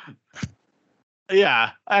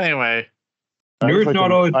yeah, anyway. Newer's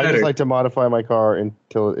not always better. I just like to modify my car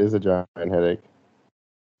until it is a giant headache.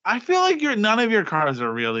 I feel like none of your cars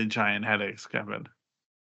are really giant headaches, Kevin.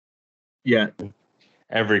 Yeah.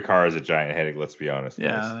 Every car is a giant headache, let's be honest.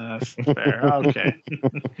 Yeah, that's fair. Okay.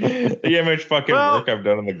 You know how much fucking work I've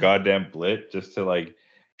done on the goddamn Blit just to like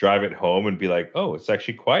drive it home and be like, oh, it's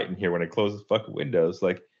actually quiet in here when I close the fucking windows.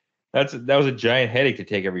 Like that was a giant headache to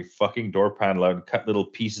take every fucking door panel out and cut little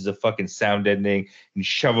pieces of fucking sound deadening and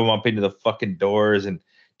shove them up into the fucking doors and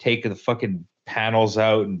take the fucking panels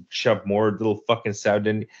out and shove more little fucking sound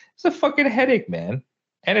in. It's a fucking headache, man.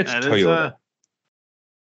 And it's Toyota.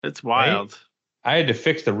 It's wild. Right? I had to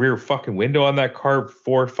fix the rear fucking window on that car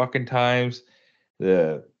 4 fucking times.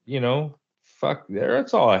 That's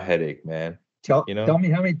all a headache, man. Tell me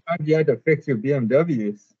how many times you had to fix your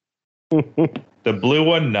BMWs. The blue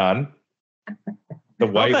one, none. The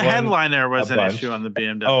white one, headliner was an issue on the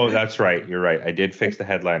BMW. Oh, that's right. You're right. I did fix the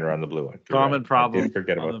headliner on the blue one. Common problem. I did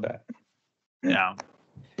forget about that. Yeah.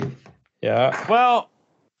 Yeah. Well,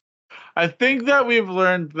 I think that we've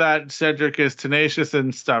learned that Sedrick is tenacious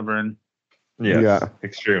and stubborn. Yes, yeah,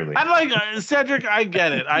 extremely. And like Sedrick, I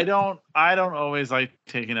get it. I don't always like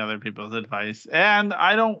taking other people's advice, and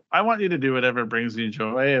I want you to do whatever brings you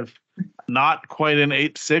joy. If not quite an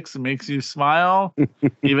 8.6 makes you smile,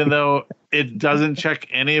 even though it doesn't check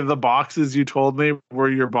any of the boxes you told me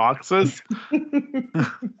were your boxes,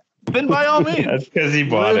 then by all means, that's because he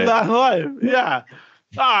bought it. That life, yeah.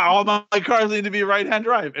 All my cars need to be right-hand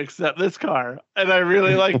drive, except this car. And I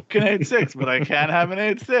really like an 8.6, but I can't have an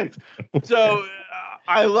 8.6. So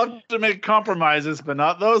I love to make compromises, but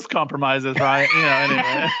not those compromises, right?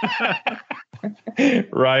 Anyway.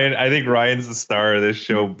 Ryan, I think Ryan's the star of this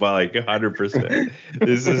show by like 100%.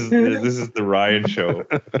 This is the Ryan show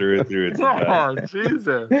through and through. Oh,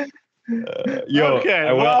 Jesus. Okay.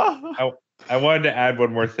 I wanted to add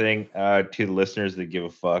one more thing to the listeners that give a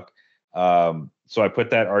fuck. So I put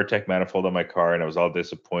that Artec manifold on my car and I was all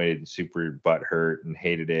disappointed and super butthurt and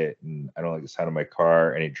hated it. And I don't like the sound of my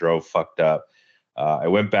car and it drove fucked up. I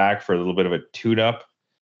went back for a little bit of a tune-up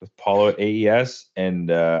with Paulo at AES.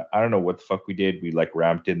 And I don't know what the fuck we did. We like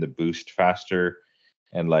ramped in the boost faster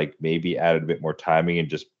and like maybe added a bit more timing and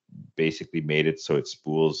just basically made it so it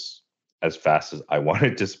spools as fast as I want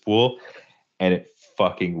it to spool. And it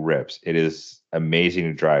fucking rips. It is amazing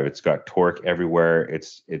to drive. It's got torque everywhere.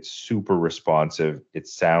 It's super responsive. It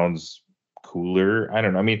sounds cooler. I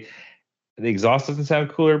don't know. I mean, the exhaust doesn't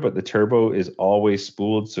sound cooler, but the turbo is always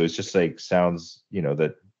spooled. So it's just like sounds,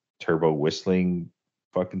 that turbo whistling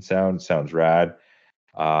fucking sounds rad.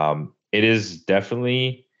 It is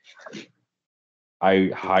definitely,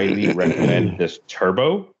 I highly recommend this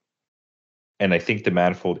turbo. And I think the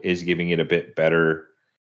manifold is giving it a bit better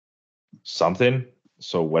something.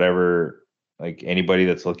 So whatever, like anybody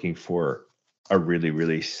that's looking for a really,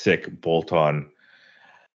 really sick bolt-on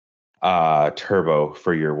turbo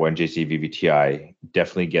for your 1JZ VVTi,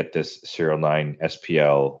 definitely get this SerialNine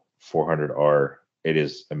SPL 400R. It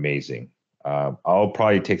is amazing. I'll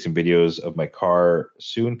probably take some videos of my car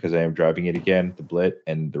soon because I am driving it again, the Blit,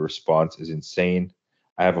 and the response is insane.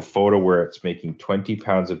 I have a photo where it's making 20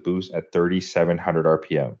 pounds of boost at 3,700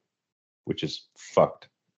 RPM, which is fucked.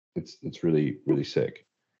 It's really, really sick.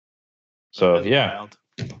 So yeah, wild.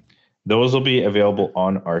 Those will be available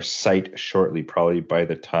on our site shortly, probably by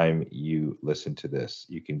the time you listen to this.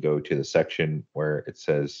 You can go to the section where it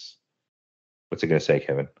says, what's it going to say,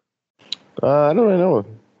 Kevin? I don't really know.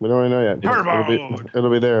 We don't really know yet. It'll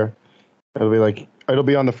be there. It'll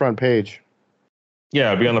be on the front page.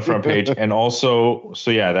 Yeah, it'll be on the front page. And also,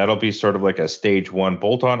 so yeah, that'll be sort of like a stage 1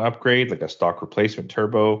 bolt-on upgrade, like a stock replacement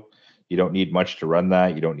turbo. You don't need much to run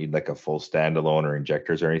that. You don't need like a full standalone or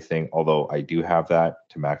injectors or anything, although I do have that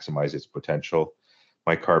to maximize its potential.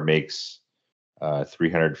 My car makes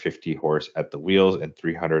 350 horse at the wheels and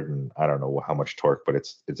 300 and I don't know how much torque, but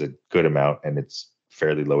it's a good amount and it's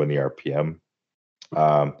fairly low in the RPM.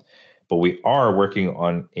 But we are working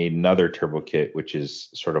on another turbo kit, which is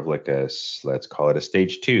sort of like let's call it a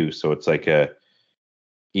stage 2. So it's like a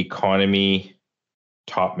economy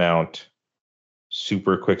top mount,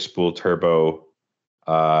 super quick spool turbo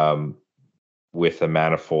with a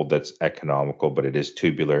manifold that's economical, but it is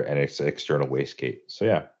tubular and it's an external wastegate. So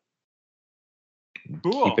yeah,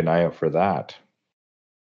 Cool. keep an eye out for that.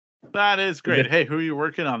 That is great. Hey, who are you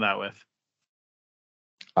working on that with?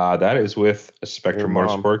 That is with Spectrum Your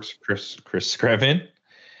mom. Motorsports, Chris Screven.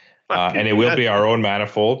 And it will be our own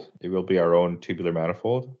manifold. It will be our own tubular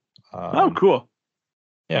manifold. Oh, cool.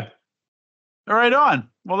 Yeah. All right, on.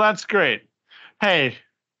 Well, that's great. Hey,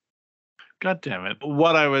 God damn it.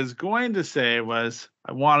 What I was going to say was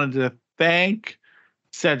I wanted to thank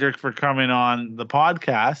Sedrick for coming on the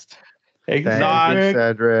podcast. Thank you, Exactly.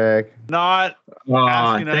 Sedrick. Not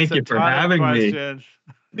asking us Thank a you for ton of having me. questions.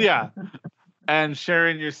 Yeah. And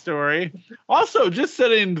sharing your story. Also, just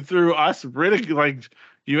sitting through us like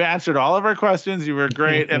you answered all of our questions. You were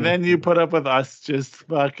great. And then you put up with us just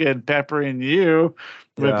fucking peppering you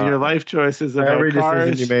with your life choices about Every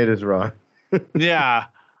cars. decision you made is wrong. Yeah.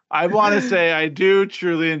 I want to say I do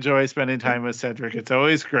truly enjoy spending time with Sedrick. It's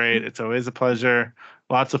always great. It's always a pleasure.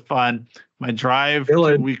 Lots of fun. My drive to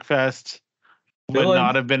Dylan. Weekfest would Dylan.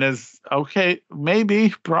 not have been as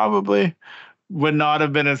maybe, probably would not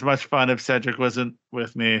have been as much fun if Sedrick wasn't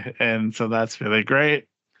with me. And so that's really great.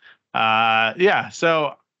 Yeah.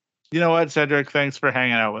 So you know what, Sedrick, thanks for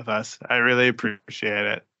hanging out with us. I really appreciate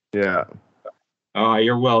it. Yeah. Oh,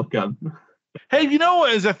 you're welcome. Hey, you know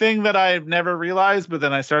what is a thing that I've never realized, but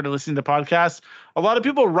then I started listening to podcasts. A lot of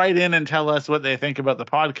people write in and tell us what they think about the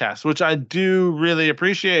podcast, which I do really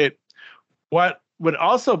appreciate. What would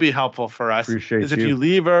also be helpful for us is if you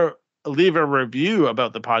leave a review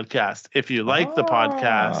about the podcast. If you like the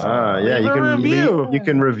podcast, Yeah, leave a review. you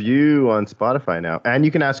can review on Spotify now, and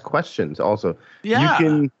you can ask questions also. Yeah.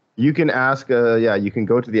 You can ask. You can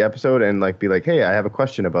go to the episode and like be like, hey, I have a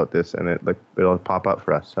question about this, and it'll pop up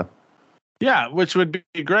for us. So. Yeah, which would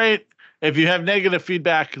be great. If you have negative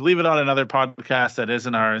feedback, leave it on another podcast that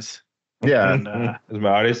isn't ours. Yeah. And, Does my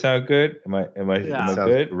audio sound good? Am I Yeah. Sounds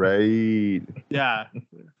good? great. yeah.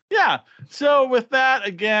 Yeah. So with that,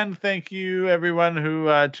 again, thank you everyone who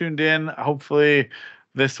tuned in. Hopefully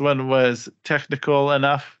this one was technical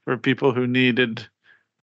enough for people who needed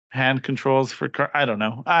hand controls for car. I don't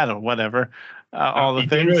know, whatever. All the You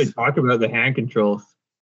things. didn't really talk about the hand controls.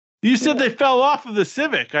 You said they fell off of the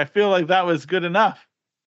Civic. I feel like that was good enough.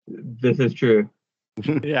 This is true.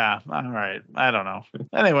 Yeah. All right. I don't know.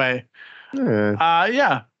 Anyway. Yeah.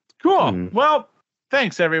 Yeah. Cool. Hmm. Well,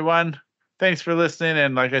 thanks everyone. Thanks for listening.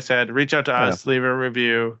 And like I said, reach out to us, leave a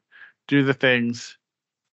review, do the things.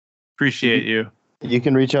 Appreciate you. You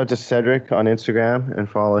can reach out to Sedrick on Instagram and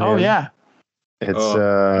follow him. Oh yeah.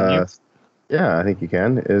 It's yeah, I think you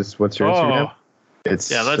can. What's your Instagram?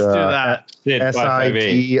 It's let's do that. Sid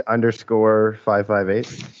 558.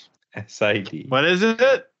 SID_558. SID. What is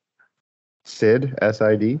it? Sid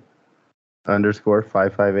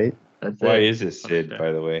SID_558. That's Why it. is it Sid, Okay.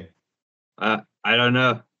 by the way? I don't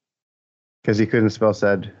know. Because he couldn't spell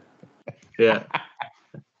said. Yeah.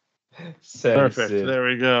 Said Perfect. Sid. There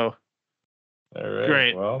we go. All right,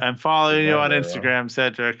 Great. well, I'm following you on very Instagram,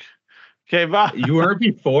 Cedric. Okay, bye. You were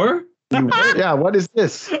before? Yeah, what is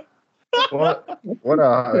this? What a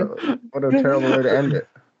terrible way to end it.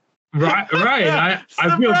 Right.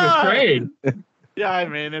 I feel betrayed. Yeah, I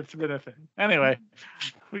mean, it's been a thing. Anyway,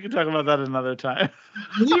 we can talk about that another time.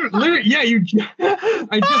 Literally, yeah,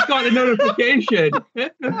 I just got a notification.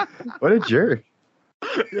 What a jerk.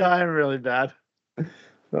 Yeah, I'm really bad.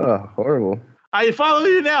 Oh, horrible. I follow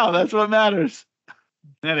you now. That's what matters.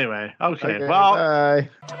 Anyway, okay. Well, bye.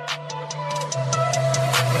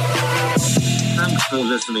 Thanks for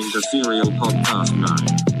listening to Serial Podcast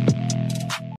 9.